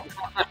bag?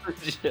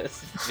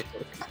 Just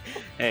joking.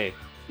 Hey,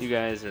 you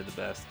guys are the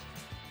best.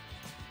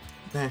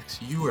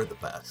 Max, you are the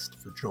best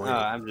for joining.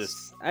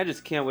 I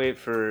just can't wait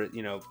for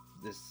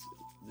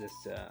this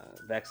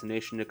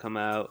vaccination to come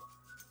out.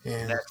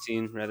 Yeah.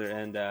 Vaccine rather,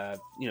 and so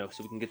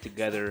we can get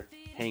together,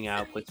 hang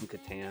out, play some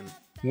Catan.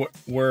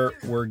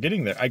 We're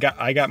getting there. I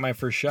got my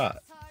first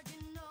shot.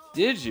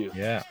 Did you?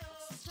 Yeah.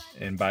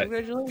 And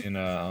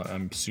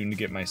I'm soon to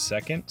get my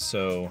second,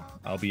 so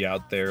I'll be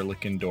out there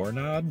licking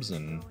doorknobs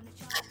and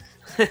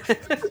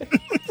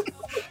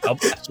I'll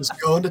just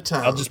going to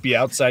town. I'll just be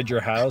outside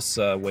your house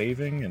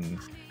waving and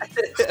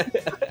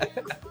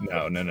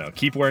no.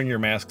 Keep wearing your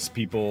masks,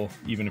 people,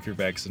 even if you're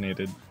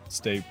vaccinated.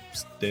 Stay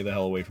the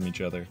hell away from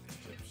each other.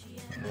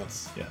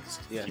 Yes.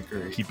 Yeah.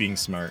 Keep being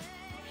smart.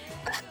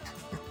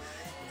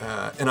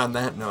 And on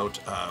that note,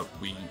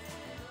 we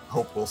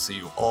hope we'll see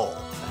you all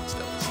next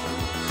episode.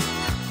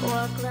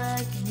 Walk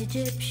like an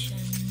Egyptian.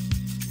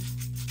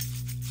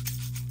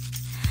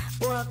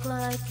 Walk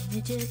like an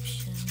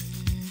Egyptian.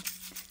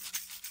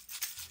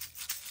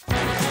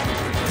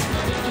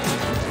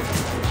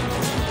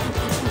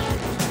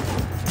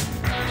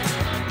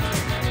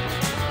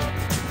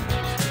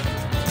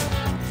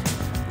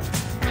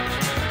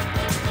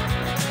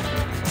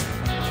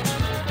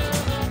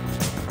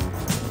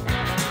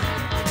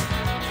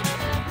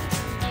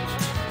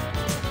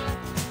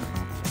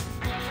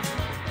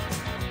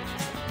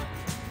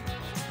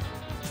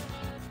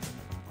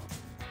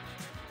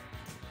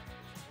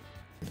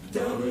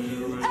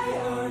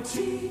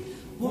 W-A-R-T,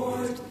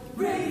 Ward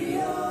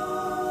Radio,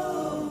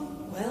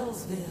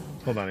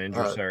 Wellsville. Hold on,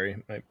 Andrew.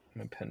 Sorry, my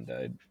pen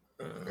died.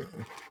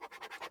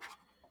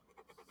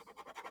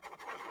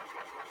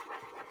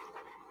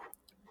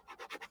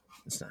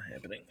 It's not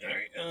happening. All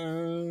right.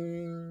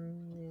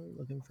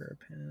 Looking for a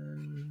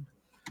pen.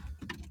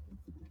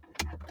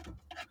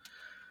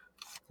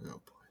 Oh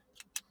boy.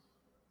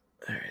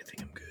 All right, I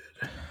think I'm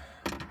good.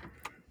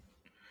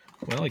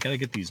 Well, I gotta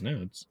get these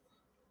notes.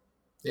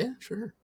 Yeah, sure.